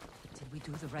 Did we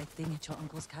do the right thing at your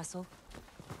uncle's castle?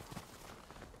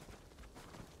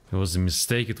 It was a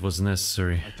mistake, it was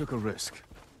necessary. I took a risk,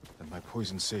 and my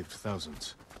poison saved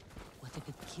thousands. What if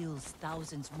it kills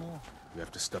thousands more? We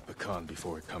have to stop the Khan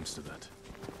before it comes to that.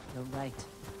 You're right.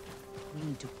 We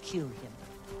need to kill him.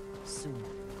 Soon.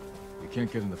 We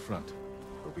can't get in the front,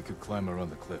 but we could climb around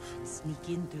the cliff. Sneak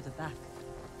in through the back.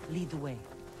 Lead the way.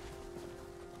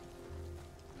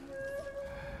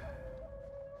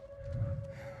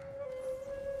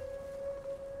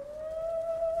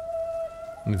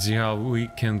 Let's see how we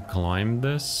can climb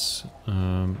this.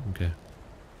 Okay.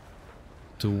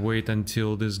 To wait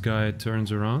until this guy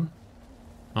turns around.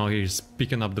 Oh, he's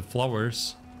picking up the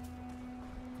flowers.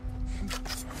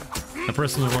 I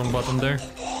pressed the wrong button there.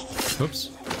 Oops.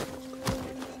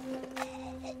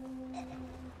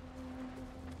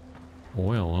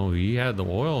 Oil. Oh, he had the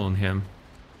oil on him.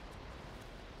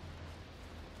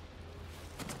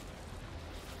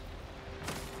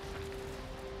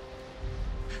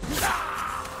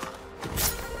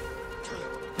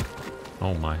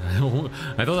 Oh my,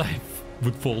 I thought I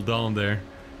would fall down there.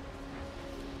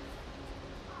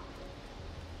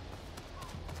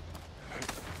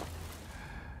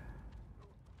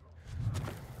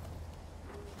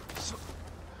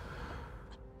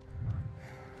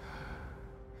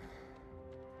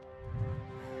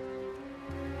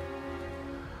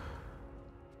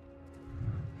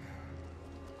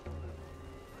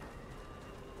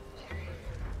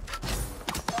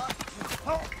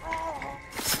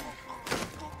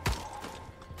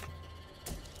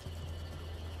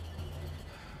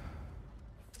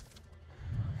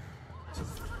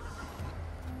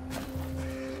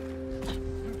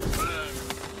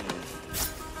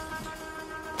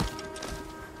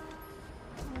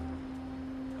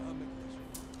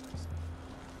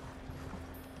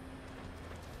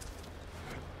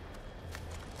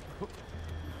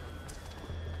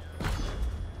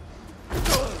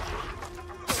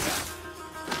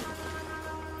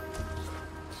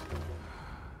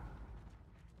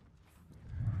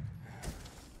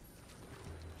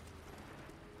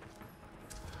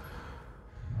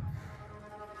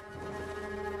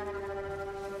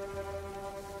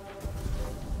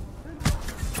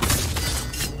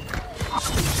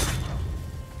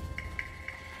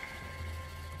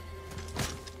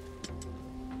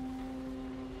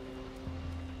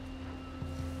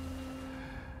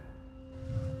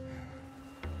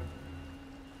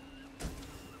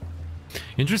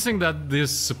 Interesting that this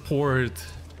support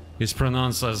is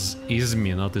pronounced as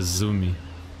Izumi, not Izumi.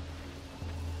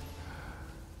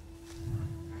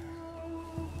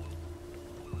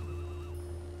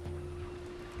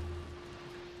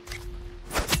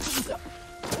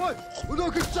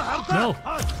 No!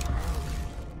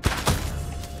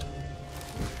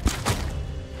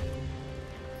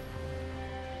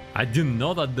 I didn't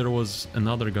know that there was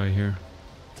another guy here.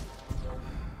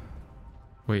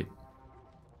 Wait.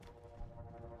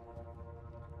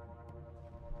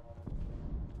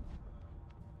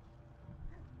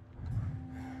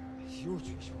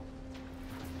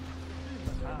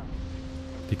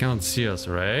 They can't see us,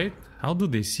 right? How do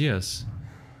they see us?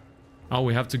 Oh,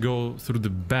 we have to go through the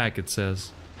back, it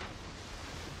says.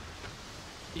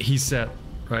 He said,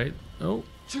 right? Oh.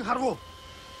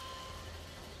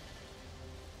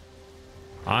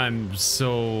 I'm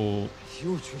so...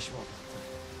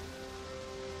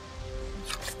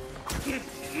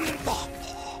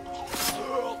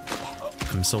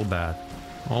 I'm so bad.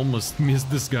 Almost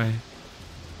missed this guy.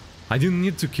 I didn't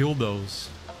need to kill those.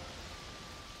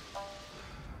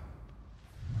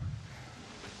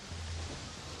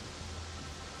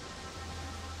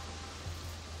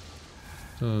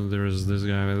 So there's this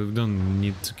guy. We don't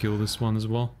need to kill this one as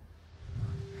well.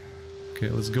 Okay,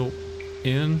 let's go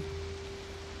in.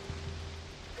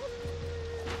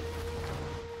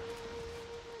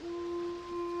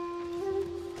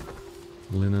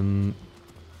 Linen.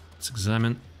 Let's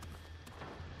examine.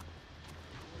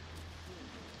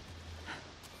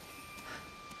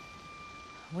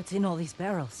 What's in all these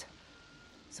barrels?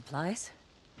 Supplies?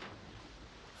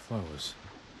 Flowers.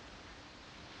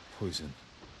 Poison.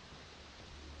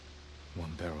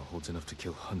 One barrel holds enough to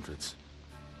kill hundreds.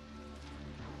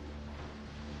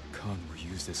 Khan will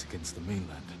use this against the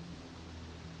mainland.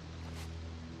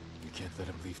 We can't let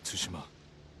him leave Tsushima.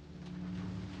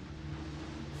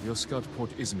 We'll scout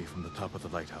Port Izumi from the top of the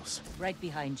lighthouse. Right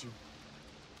behind you.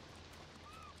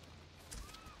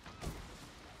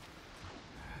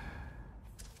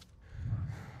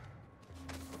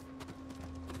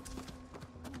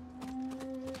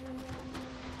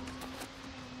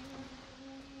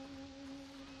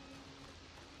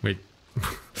 Wait,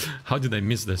 how did I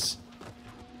miss this?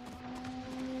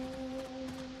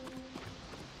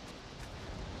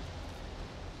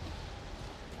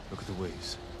 Look at the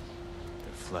waves.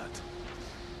 They're flat.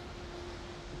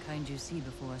 The kind you see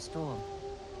before a storm.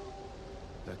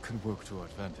 That could work to our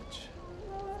advantage.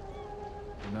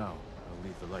 For now, I'll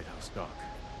leave the lighthouse dark.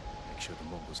 Make sure the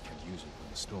Mongols can't use it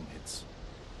when the storm hits.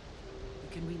 We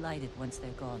can relight it once they're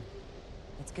gone.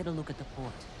 Let's get a look at the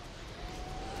port.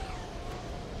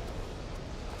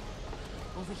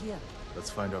 Over here. Let's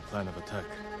find our plan of attack.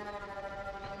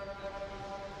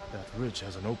 That ridge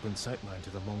has an open sightline to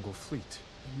the Mongol fleet.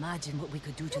 Imagine what we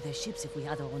could do to their ships if we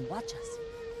had our own watchers.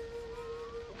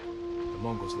 The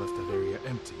Mongols left that area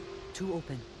empty. Too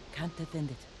open. Can't defend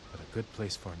it. But a good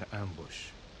place for an ambush.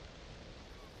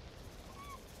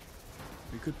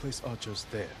 We could place archers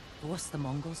there. Force the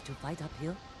Mongols to fight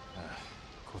uphill?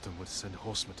 Khotan would send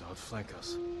horsemen to outflank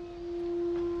us.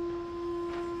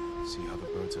 See how the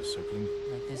birds are circling?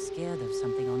 Like they're scared of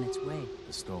something on its way.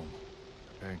 The storm.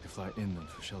 Preparing to fly inland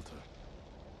for shelter.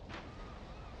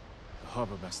 The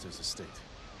harbor master's estate.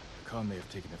 The Khan may have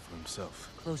taken it for himself.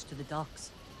 Close to the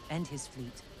docks. And his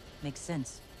fleet. Makes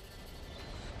sense.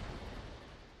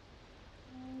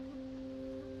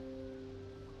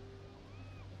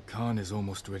 Khan is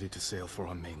almost ready to sail for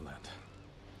our mainland.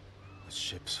 With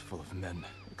ships full of men,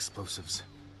 explosives,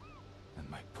 and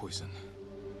my poison.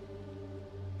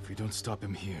 If we don't stop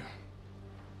him here,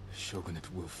 the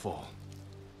shogunate will fall.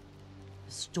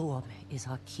 The storm is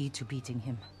our key to beating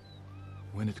him.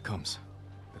 When it comes,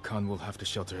 the Khan will have to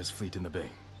shelter his fleet in the bay.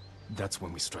 That's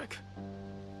when we strike.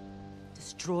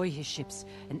 Destroy his ships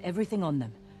and everything on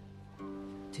them.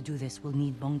 To do this, we'll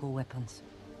need Mongol weapons.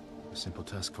 A simple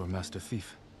task for a master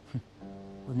thief.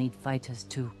 We'll need fighters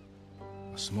too.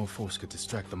 A small force could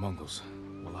distract the Mongols,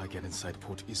 while I get inside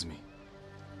Port Izumi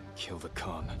and kill the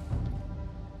Khan.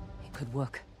 It could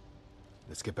work.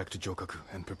 Let's get back to Jokaku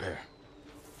and prepare.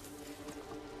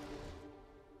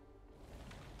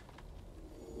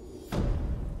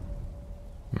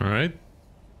 Alright.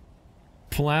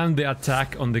 Plan the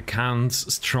attack on the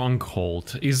Khan's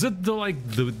stronghold. Is it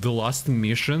the last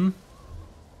mission?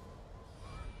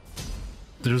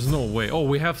 There's no way. Oh,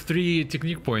 we have 3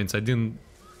 technique points. I didn't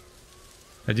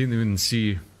even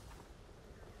see.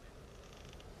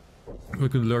 We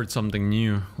could learn something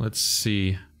new. Let's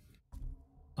see.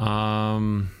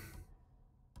 Also,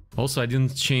 I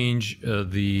didn't change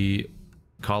the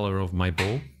color of my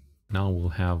bow. Now we'll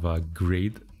have a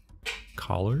great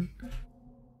color.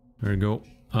 There we go.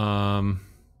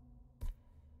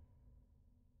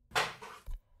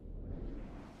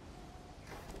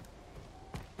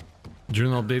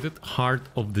 Journal updated. Heart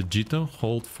of the Jito.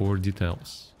 Hold for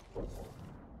details.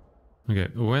 Okay,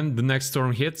 when the next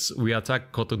storm hits, we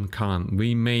attack Khotan Khan.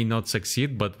 We may not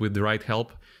succeed, but with the right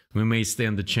help, we may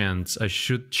stand a chance. I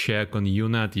should check on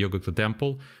Yuna at Yogoku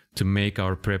Temple to make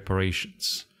our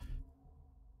preparations.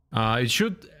 It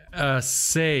should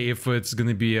say if it's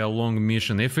gonna be a long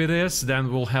mission. If it is,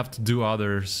 then we'll have to do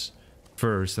others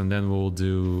first, and then we'll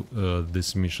do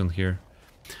this mission here.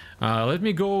 Let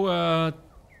me go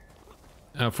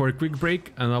for a quick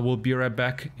break, and I will be right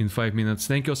back in 5 minutes.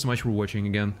 Thank you so much for watching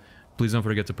again. Please don't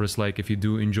forget to press like if you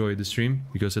do enjoy the stream,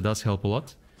 because it does help a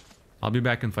lot. I'll be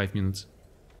back in 5 minutes.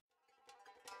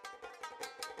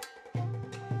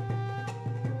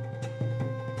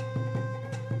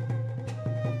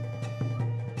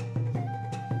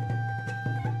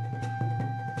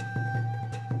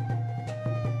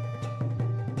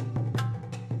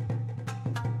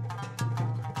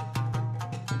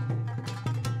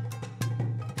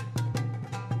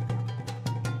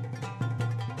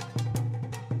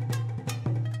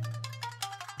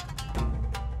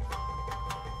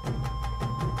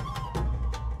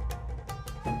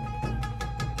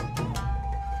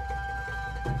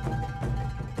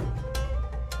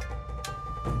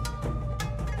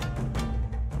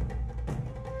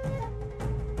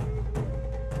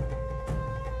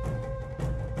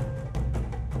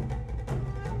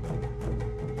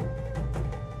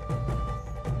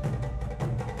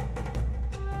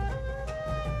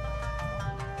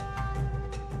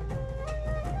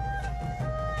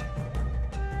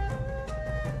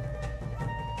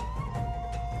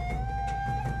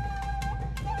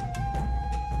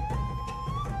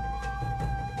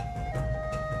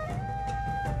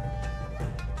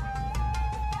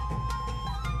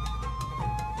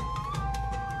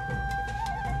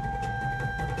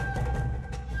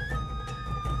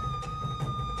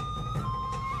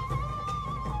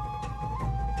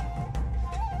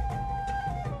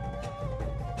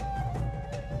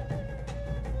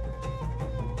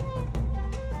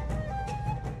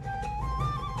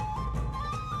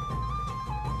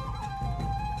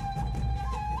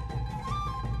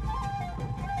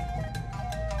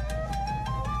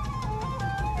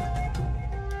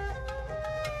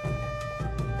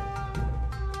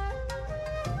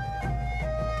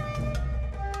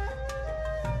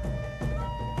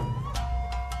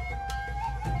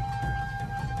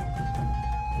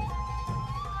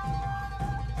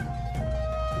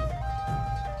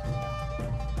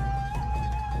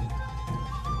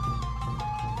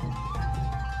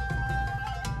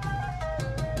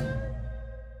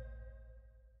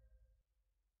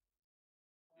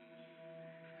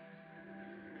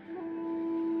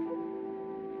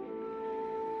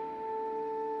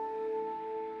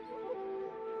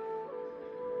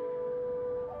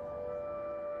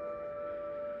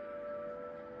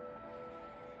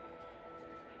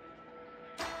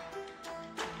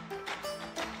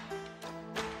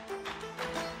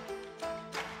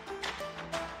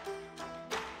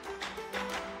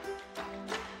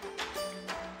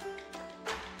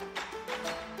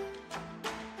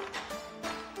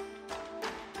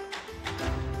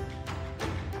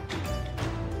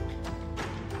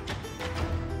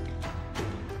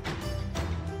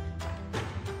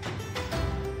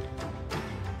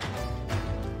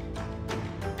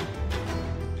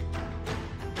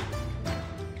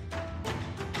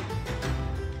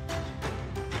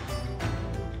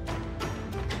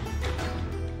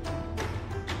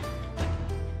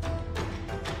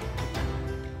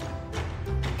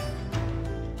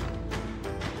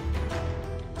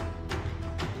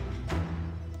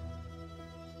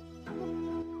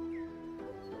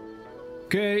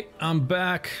 Okay, I'm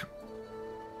back.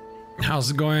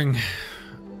 How's it going?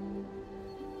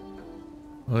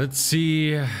 Let's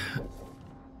see.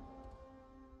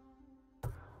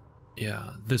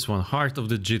 Yeah, this one, Heart of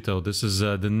the Jito. This is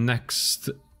the next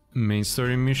main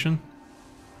story mission.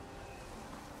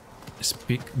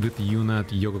 Speak with Yuna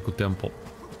at Yogoku Temple.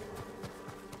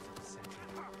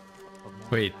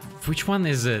 Wait, which one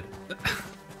is it?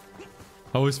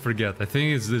 I always forget. I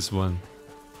think it's this one.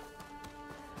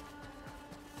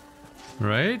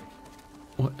 Right?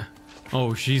 What?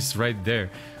 Oh, she's right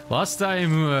there. Last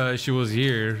time she was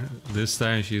here. This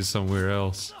time she's somewhere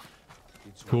else.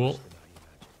 Cool.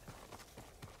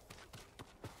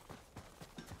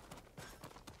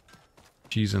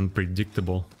 She's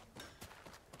unpredictable.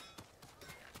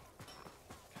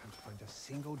 Can't find a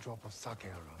single drop of sake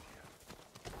around here.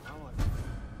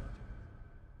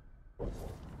 Now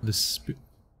This.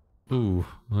 Ooh,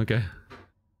 okay.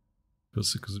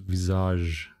 Gosaku's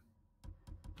visage.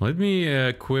 Let me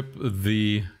equip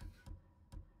the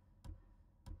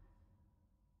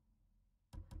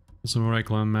Samurai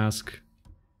Clan mask.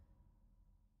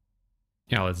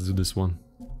 Yeah, let's do this one.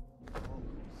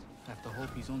 I have to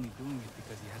hope he's only doing it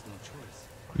because he has no choice.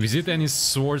 Visit any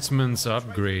swordsman's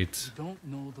upgrade. You don't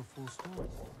know the full story.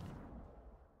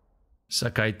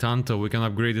 Sakai Tanto, we can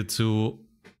upgrade it to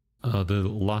the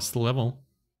last level.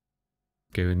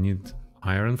 Okay, we need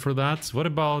iron for that. What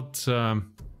about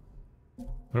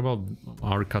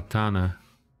our katana?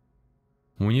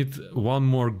 We need one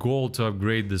more gold to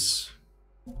upgrade this.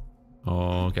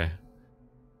 Oh, okay.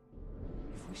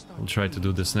 We'll try to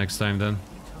do this next time then.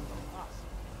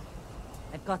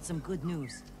 I've got some good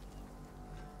news.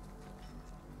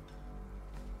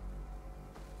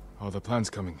 Are the plans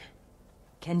coming?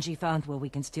 Kenji found where we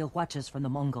can steal watches from the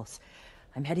Mongols.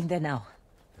 I'm heading there now.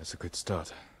 That's a good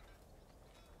start.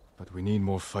 But we need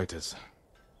more fighters.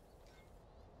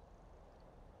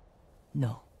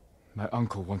 No. My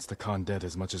uncle wants the Khan dead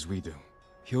as much as we do.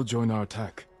 He'll join our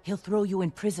attack. He'll throw you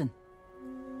in prison.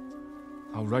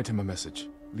 I'll write him a message.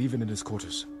 Leave it in his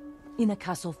quarters. In a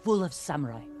castle full of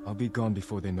samurai. I'll be gone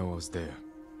before they know I was there.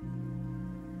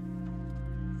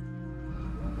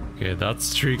 Okay,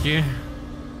 that's tricky.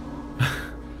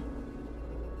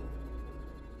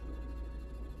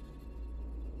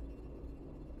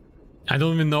 I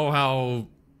don't even know how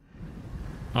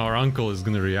our uncle is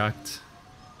gonna react.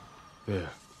 There.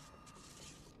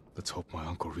 Let's hope my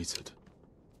uncle reads it.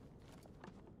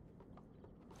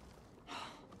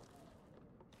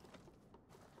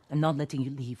 I'm not letting you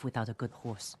leave without a good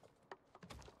horse.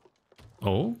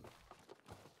 Oh?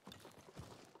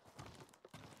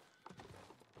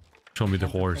 Show me the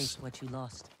Can't horse. replace what you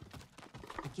lost.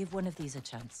 But give one of these a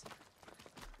chance.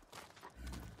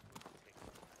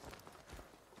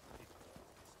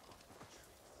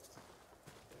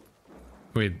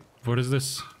 Wait, what is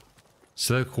this?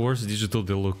 Select horse digital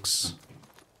deluxe.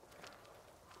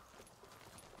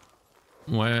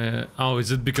 Why? Oh,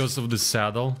 is it because of the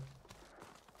saddle?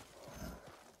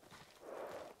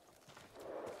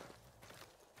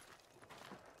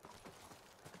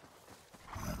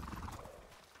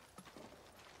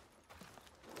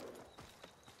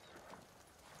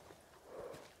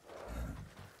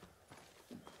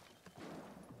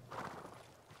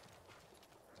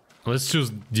 Let's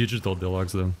choose digital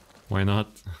deluxe then. Why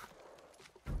not?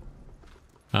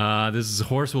 This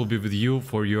horse will be with you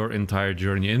for your entire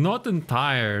journey. And not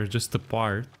entire, just a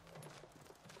part.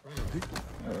 Easy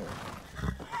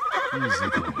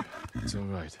there. It's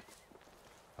alright.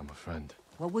 I'm a friend.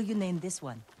 What will you name this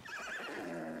one?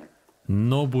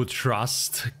 Nobu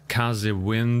Trust, Kaze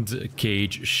Wind,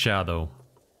 Cage Shadow.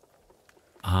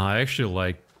 I actually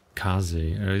like Kaze.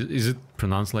 Is it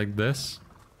pronounced like this?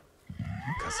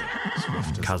 Kaze.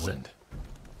 Swift as Kaze. the wind.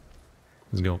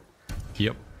 Let's go.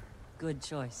 Yep. Good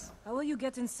choice. How will you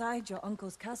get inside your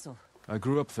uncle's castle? I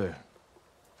grew up there.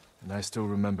 And I still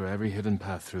remember every hidden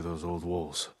path through those old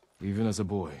walls. Even as a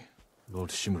boy, Lord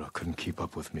Shimura couldn't keep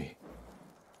up with me.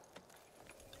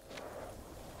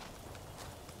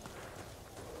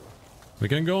 We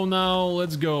can go now.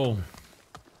 Let's go.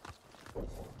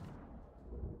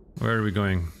 Where are we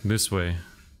going? This way.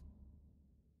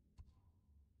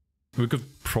 We could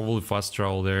probably fast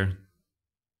travel there.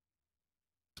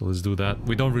 So let's do that.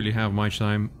 We don't really have much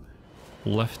time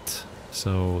left,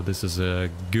 so this is a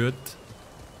good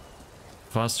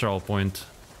fast travel point.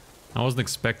 I wasn't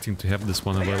expecting to have this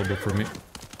one available for me.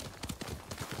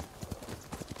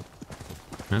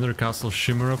 Enter Castle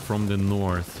Shimura from the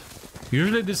north.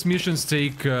 Usually these missions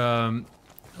take a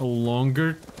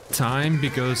longer time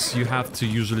because you have to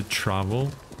usually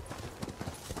travel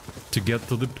to get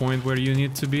to the point where you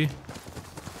need to be.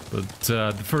 But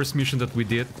the first mission that we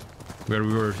did, where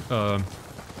we were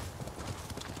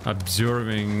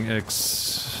observing,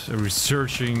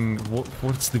 researching,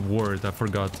 what's the word? I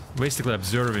forgot. Basically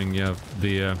observing, yeah,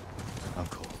 the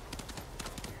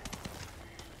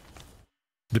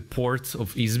port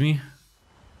of Izumi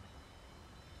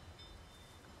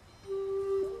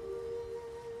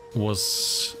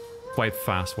was quite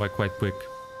fast, quite quick.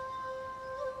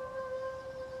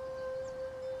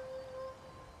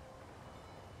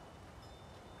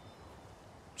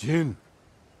 Jin,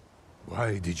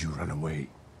 why did you run away?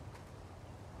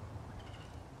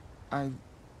 I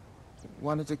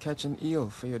wanted to catch an eel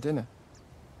for your dinner.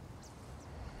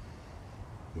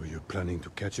 Were you planning to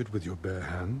catch it with your bare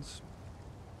hands?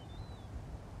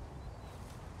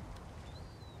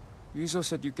 Ryuzo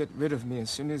said you'd get rid of me as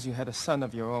soon as you had a son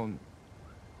of your own.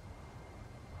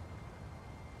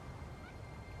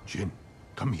 Jin,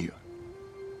 come here.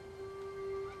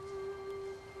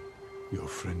 Your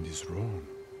friend is wrong.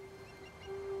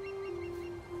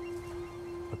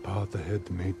 A path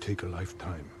ahead may take a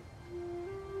lifetime,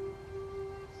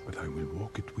 but I will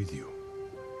walk it with you.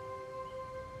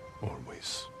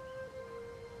 Always.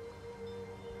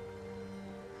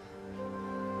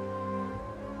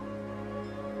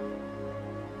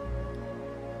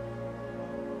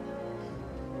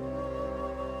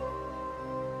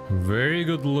 Very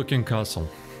good looking castle.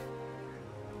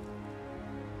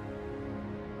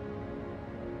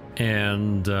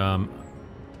 And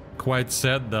quite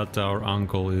sad that our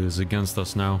uncle is against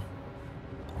us now.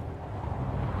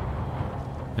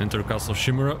 Enter Castle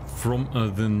Shimura from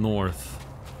the north.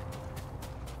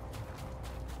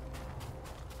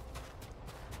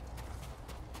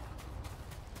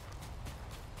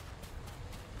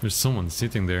 There's someone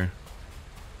sitting there.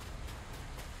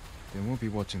 They won't be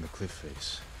watching the cliff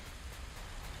face.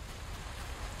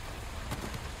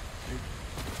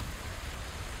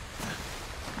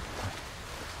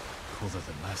 Colder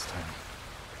than last time.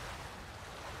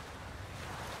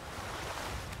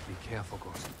 Be careful,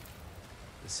 Ghost.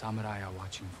 The samurai are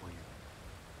watching for you.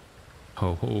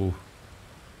 Ho ho.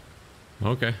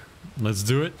 Okay, let's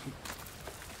do it.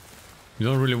 You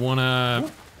don't really wanna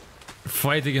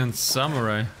fight against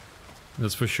samurai,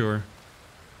 that's for sure.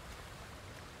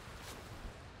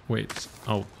 Wait,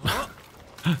 oh.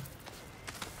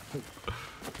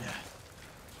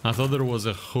 I thought there was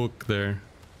a hook there.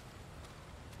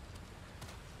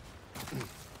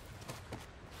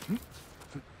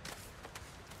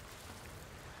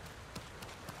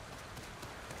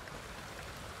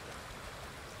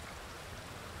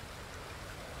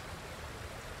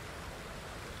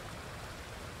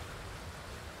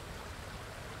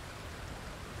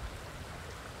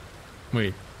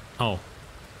 Wait, oh.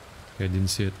 Okay, I didn't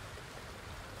see it.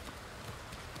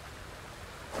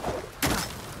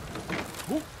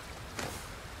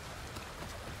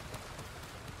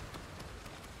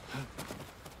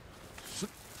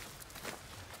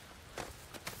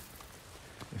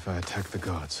 If I attack the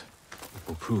gods, it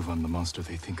will prove I'm the monster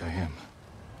they think I am.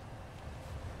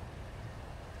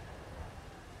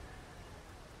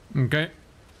 Okay.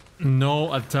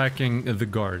 No attacking the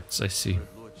guards, I see.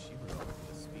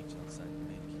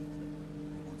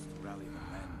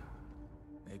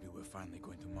 Maybe we're finally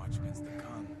going to march against the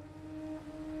Khan.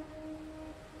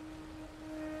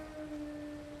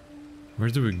 Where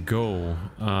do we go?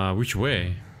 Which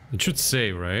way? It should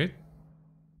say, right?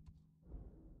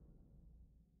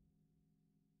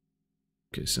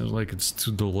 Okay, sounds like it's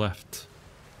to the left.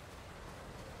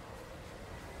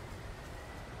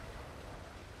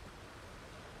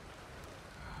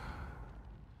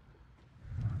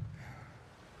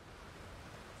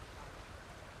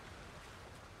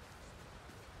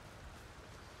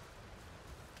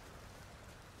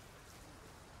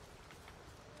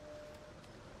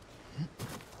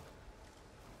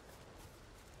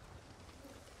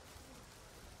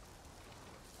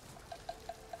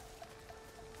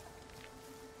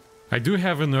 I do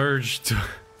have an urge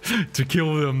to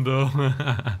kill them though.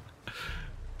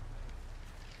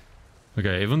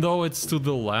 Okay, even though it's to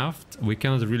the left, we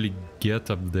cannot really get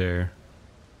up there.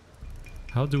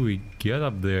 How do we get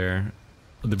up there?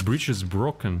 The bridge is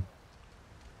broken.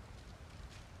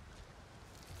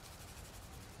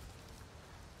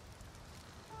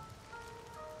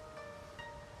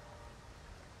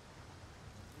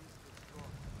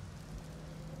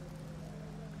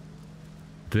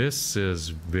 This is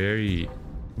very,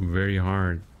 very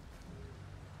hard.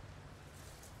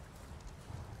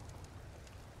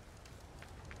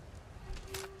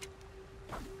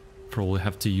 Probably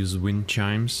have to use wind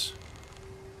chimes.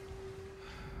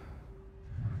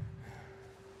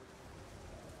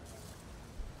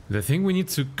 I think we need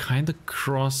to kind of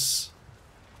cross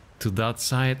to that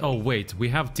side. Oh wait, we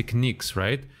have techniques,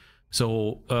 right?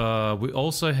 So we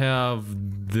also have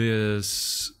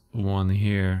this one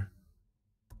here.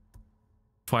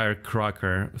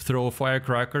 Firecracker. Throw a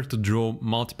firecracker to draw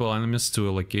multiple enemies to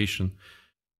a location.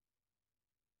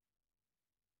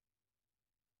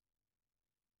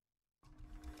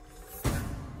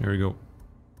 Here we go.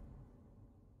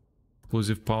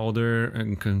 Explosive powder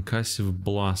and concussive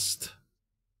blast.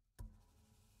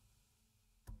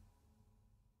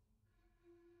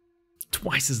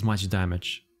 Twice as much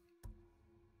damage.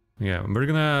 Yeah, we're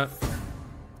gonna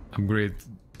upgrade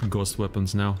ghost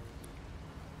weapons now.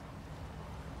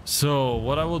 So,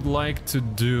 what I would like to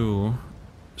do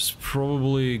is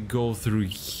probably go through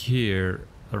here,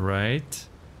 right?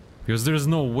 Because there's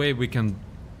no way we can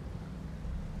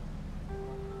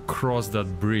cross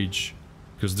that bridge.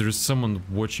 Because there's someone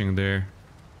watching there.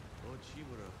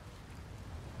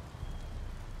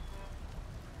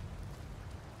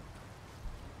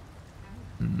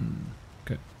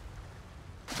 Okay.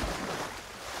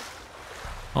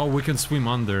 Oh, we can swim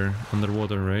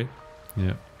underwater, right?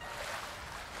 Yeah.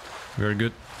 Very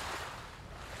good.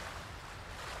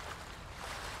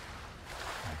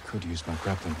 I could use my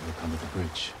grappling hook under the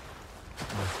bridge. I'll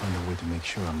find a way to make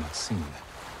sure I'm not seen.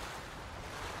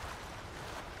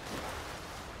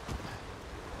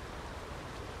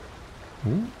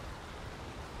 Ooh.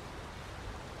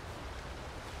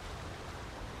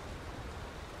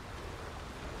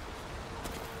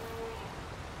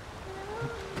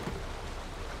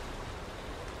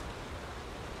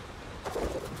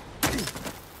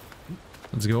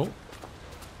 Let's go.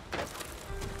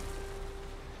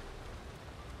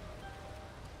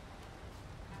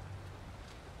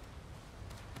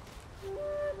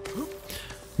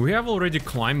 We have already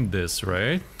climbed this,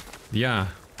 right? Yeah.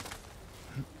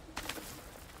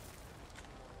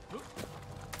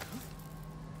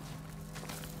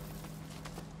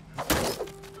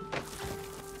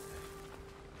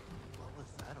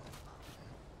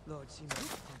 Lord Sima,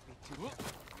 don't be too careful.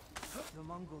 The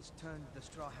Mongols turned the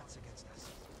Straw Hats against us.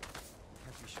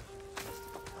 Can't be sure.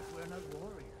 But we're not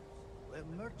warriors. We're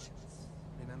merchants.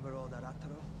 Remember all that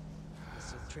Ataro? The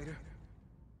silk trader?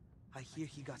 I hear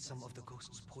he got some of the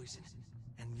ghost's poison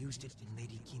and used it in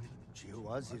Lady Kimi. She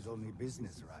was his only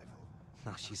business rival.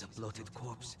 Now she's a bloated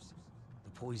corpse.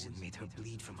 The poison made her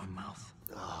bleed from her mouth.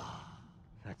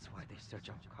 That's why they search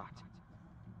our cot.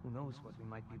 Who knows what we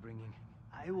might be bringing?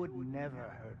 I would never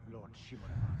hurt Lord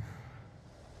Shimura.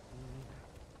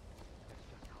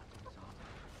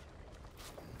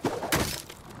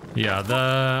 Yeah,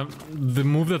 the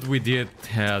move that we did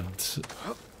had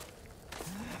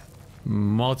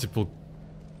multiple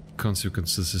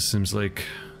consequences. It seems like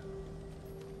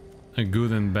a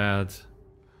good and bad.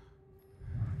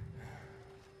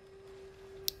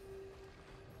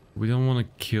 We don't want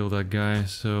to kill that guy,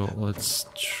 so let's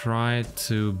try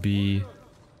to be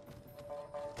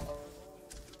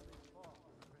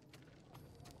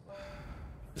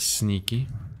sneaky.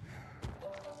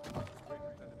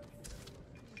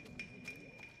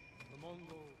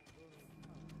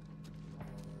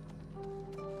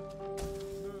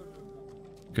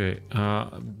 Okay,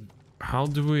 how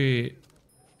do we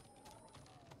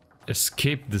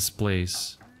escape this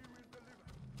place?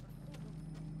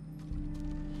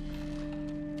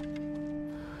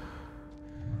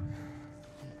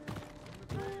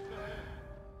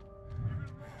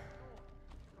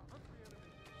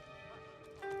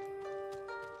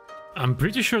 I'm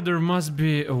pretty sure there must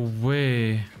be a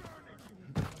way.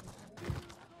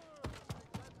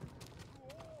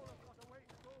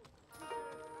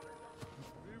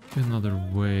 Another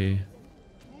way.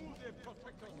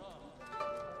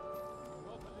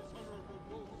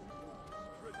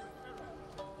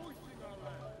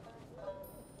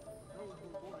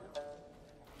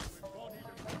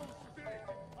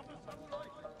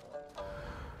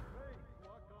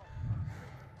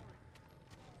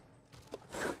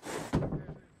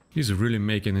 He's really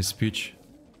making a speech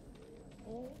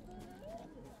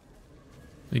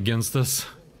against us.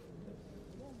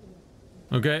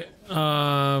 Okay,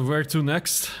 where to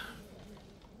next?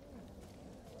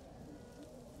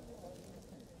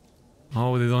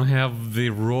 Oh, they don't have the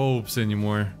ropes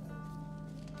anymore.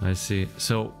 I see.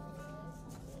 So...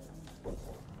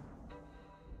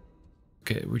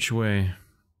 okay, which way?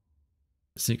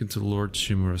 Sneak into Lord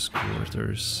Shimura's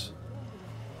quarters.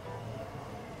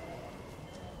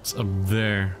 It's up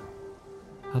there.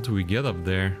 How do we get up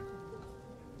there?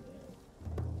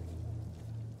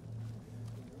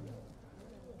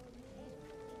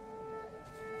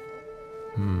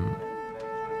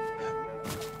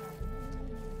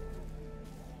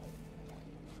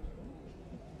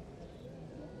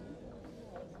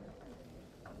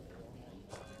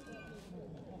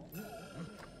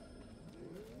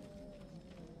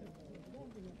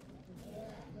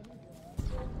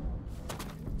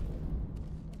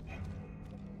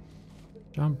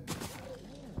 Jump.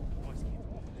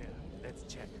 Let's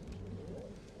check.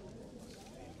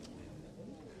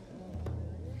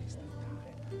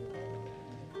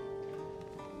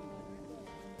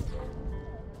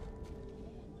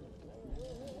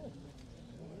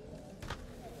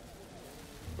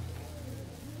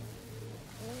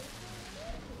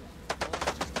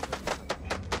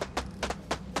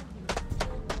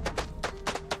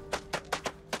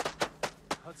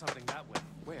 Heard something that way.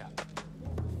 Where?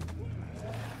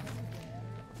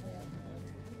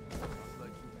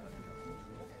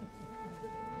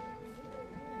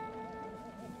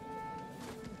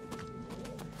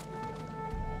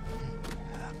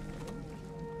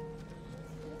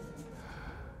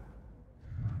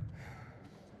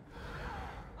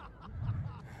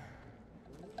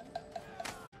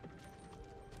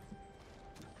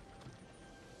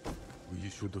 We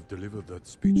should have delivered that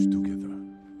speech together.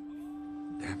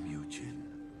 Damn you, Jin.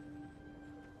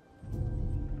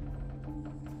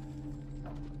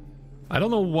 I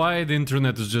don't know why the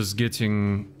internet is just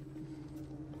getting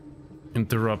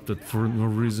interrupted for no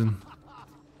reason.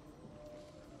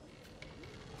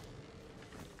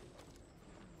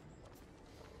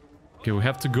 Okay, we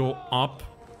have to go up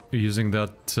using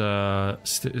that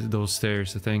those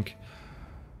stairs, I think.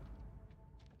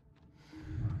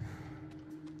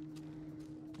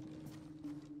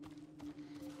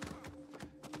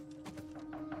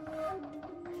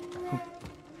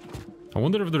 I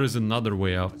wonder if there is another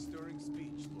way out. The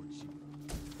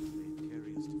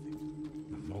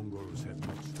Mongols have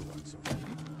much to answer for.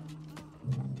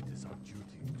 It is our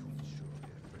duty to ensure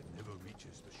their threat never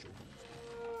reaches the shoulders.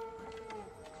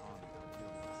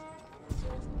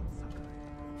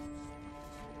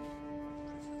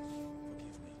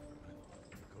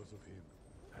 Because of him,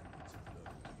 bandits have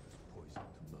learned to use poison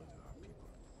to murder our people.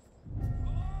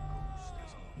 Ghost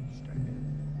has not extracted.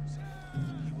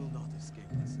 He will not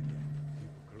escape us again.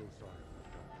 Close eye on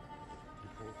that guy.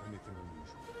 Report anything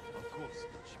unusual. Of course,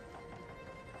 Koshimizu.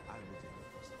 I will take the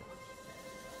first watch.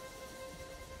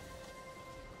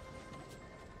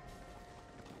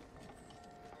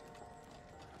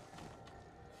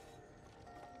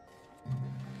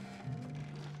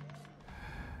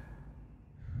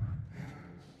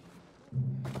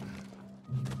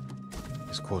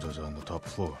 His quarters are on the top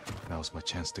floor. Now's my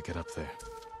chance to get up there.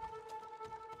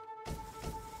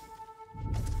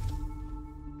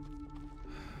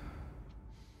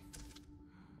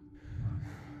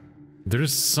 There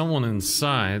is someone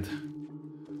inside.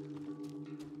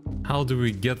 How do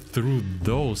we get through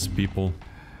those people?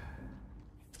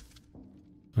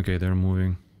 Okay, they're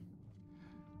moving.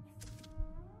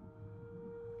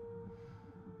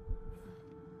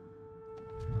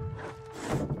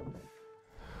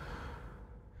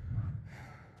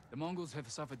 The Mongols have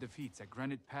suffered defeats at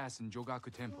Granite Pass and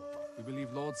Jogaku Temple. We believe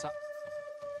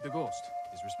the Ghost,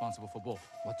 is responsible for both.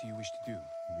 What do you wish to do?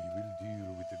 We will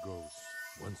deal with the ghosts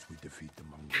once we defeat the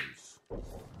Mongols.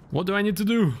 What do I need to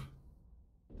do?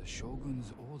 The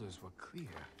Shogun's orders were clear.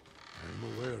 I'm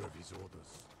aware of his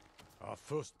orders. Our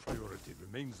first priority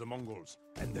remains the Mongols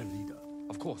and their leader.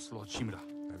 Of course, Lord Shimura.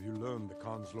 Have you learned the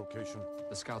Khan's location?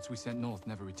 The scouts we sent north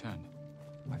never returned.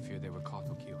 I fear they were caught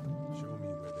or killed. Show me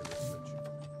where they were searching.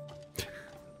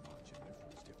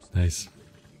 Nice.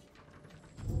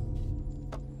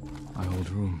 My old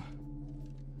room.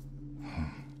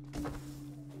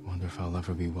 Wonder if I'll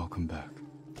ever be welcome back.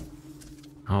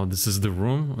 Oh, this is the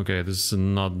room? Okay, this is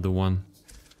not the one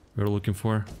we're looking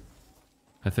for,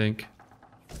 I think.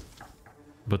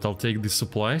 But I'll take the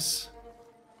supplies.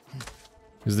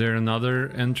 Is there another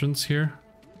entrance here?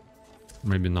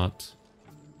 Maybe not.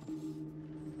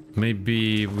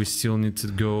 Maybe we still need to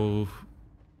go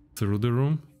through the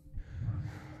room.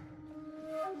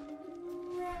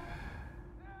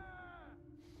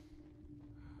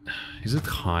 Is it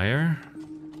higher?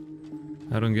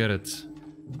 I don't get it.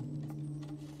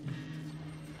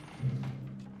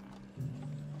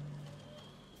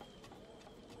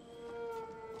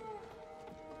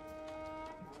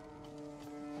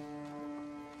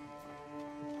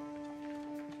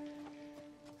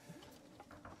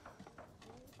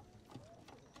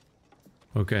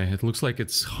 Okay, it looks like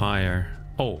it's higher.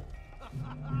 Oh.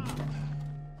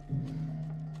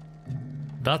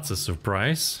 That's a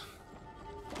surprise.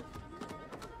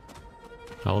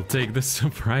 I'll take the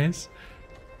surprise.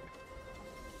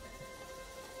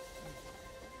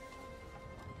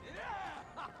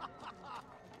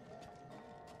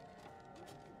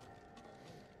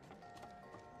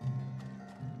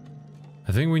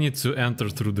 I think we need to enter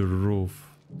through the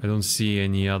roof. I don't see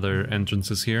any other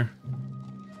entrances here.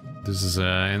 This is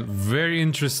a very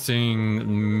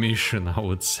interesting mission, I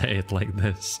would say it like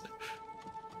this.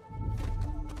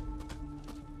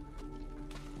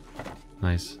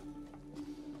 Nice.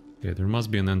 Okay, there must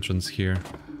be an entrance here.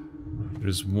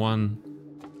 There's one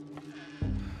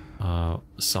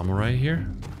samurai here.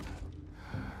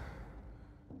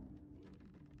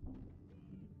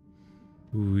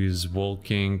 Who is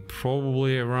walking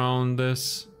probably around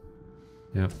this.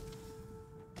 Yep.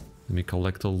 Let me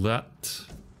collect all that.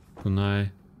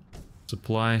 Kunai.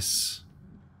 Supplies.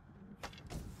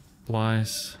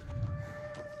 Supplies.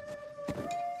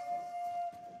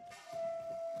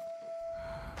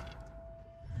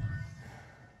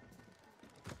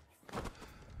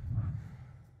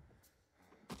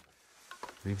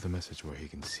 Leave the message where he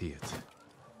can see it.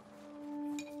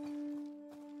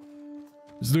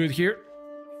 Let's do it here.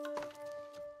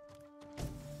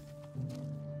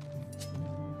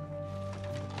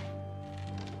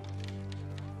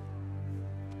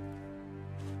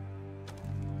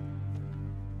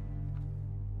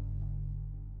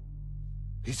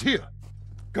 He's here!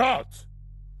 Guards!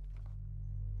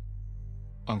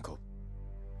 Uncle,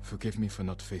 forgive me for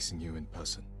not facing you in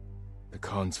person. The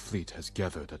Khan's fleet has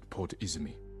gathered at Port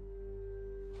Izumi.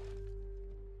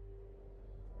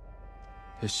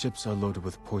 His ships are loaded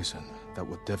with poison that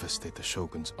will devastate the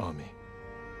Shogun's army.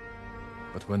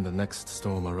 But when the next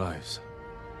storm arrives,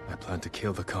 I plan to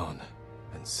kill the Khan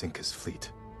and sink his fleet.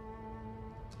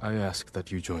 I ask that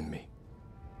you join me.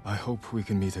 I hope we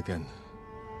can meet again.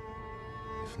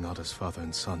 If not as father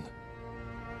and son,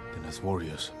 then as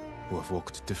warriors who have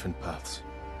walked different paths.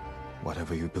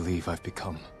 Whatever you believe I've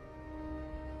become,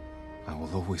 I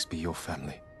will always be your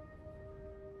family.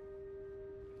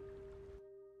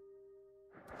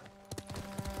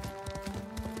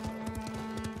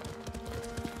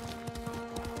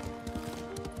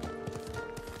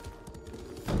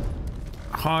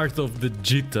 Heart of the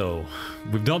Jito.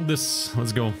 We've done this.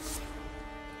 Let's go.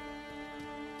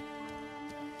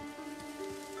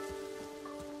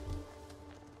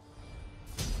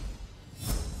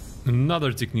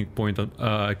 Another technique point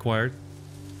acquired.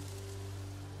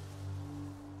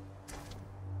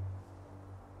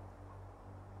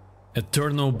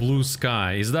 Eternal Blue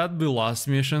Sky. Is that the last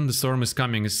mission? The storm is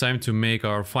coming. It's time to make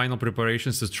our final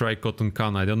preparations to strike Khotun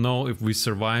Khan. I don't know if we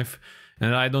survive,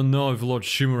 and I don't know if Lord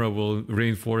Shimura will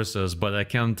reinforce us, but I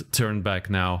can't turn back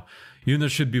now. Yuna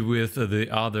should be with the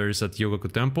others at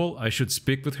Yogaku Temple. I should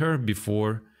speak with her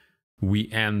before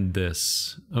we end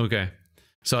this. Okay.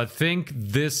 So I think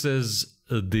this is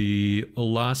the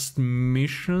last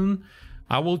mission.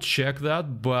 I will check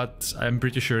that, but I'm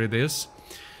pretty sure it is.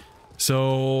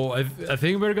 So I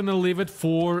think we're gonna leave it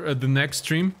for the next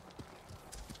stream.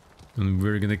 And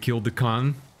we're gonna kill the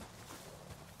Khan.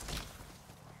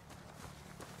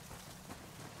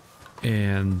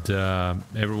 And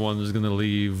everyone is gonna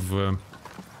leave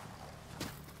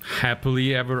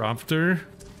happily ever after.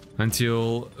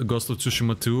 Until Ghost of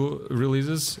Tsushima 2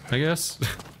 releases, I guess.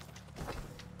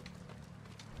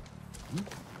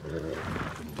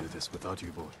 Couldn't do this without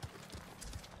you, boy.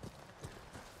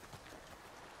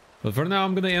 But for now,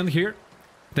 I'm gonna end here.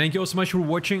 Thank you all so much for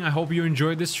watching. I hope you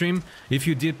enjoyed this stream. If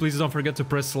you did, please don't forget to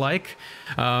press like.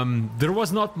 There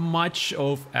was not much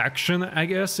of action, I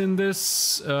guess, in this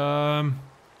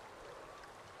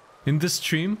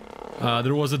stream.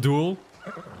 There was a duel.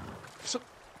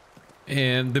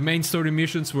 And the main story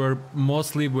missions were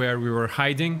mostly where we were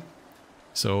hiding,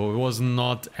 so it was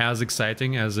not as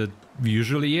exciting as it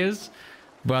usually is.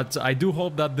 But I do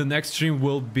hope that the next stream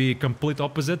will be complete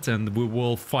opposite, and we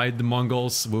will fight the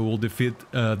Mongols, we will defeat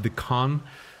the Khan.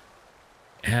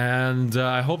 And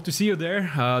I hope to see you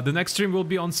there. The next stream will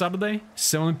be on Saturday,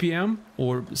 7 PM,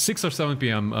 or 6 or 7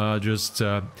 PM, just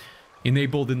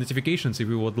enable the notifications if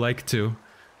you would like to.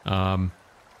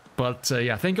 But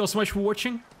yeah, thank you all so much for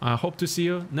watching. I hope to see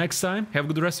you next time. Have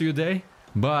a good rest of your day.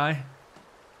 Bye.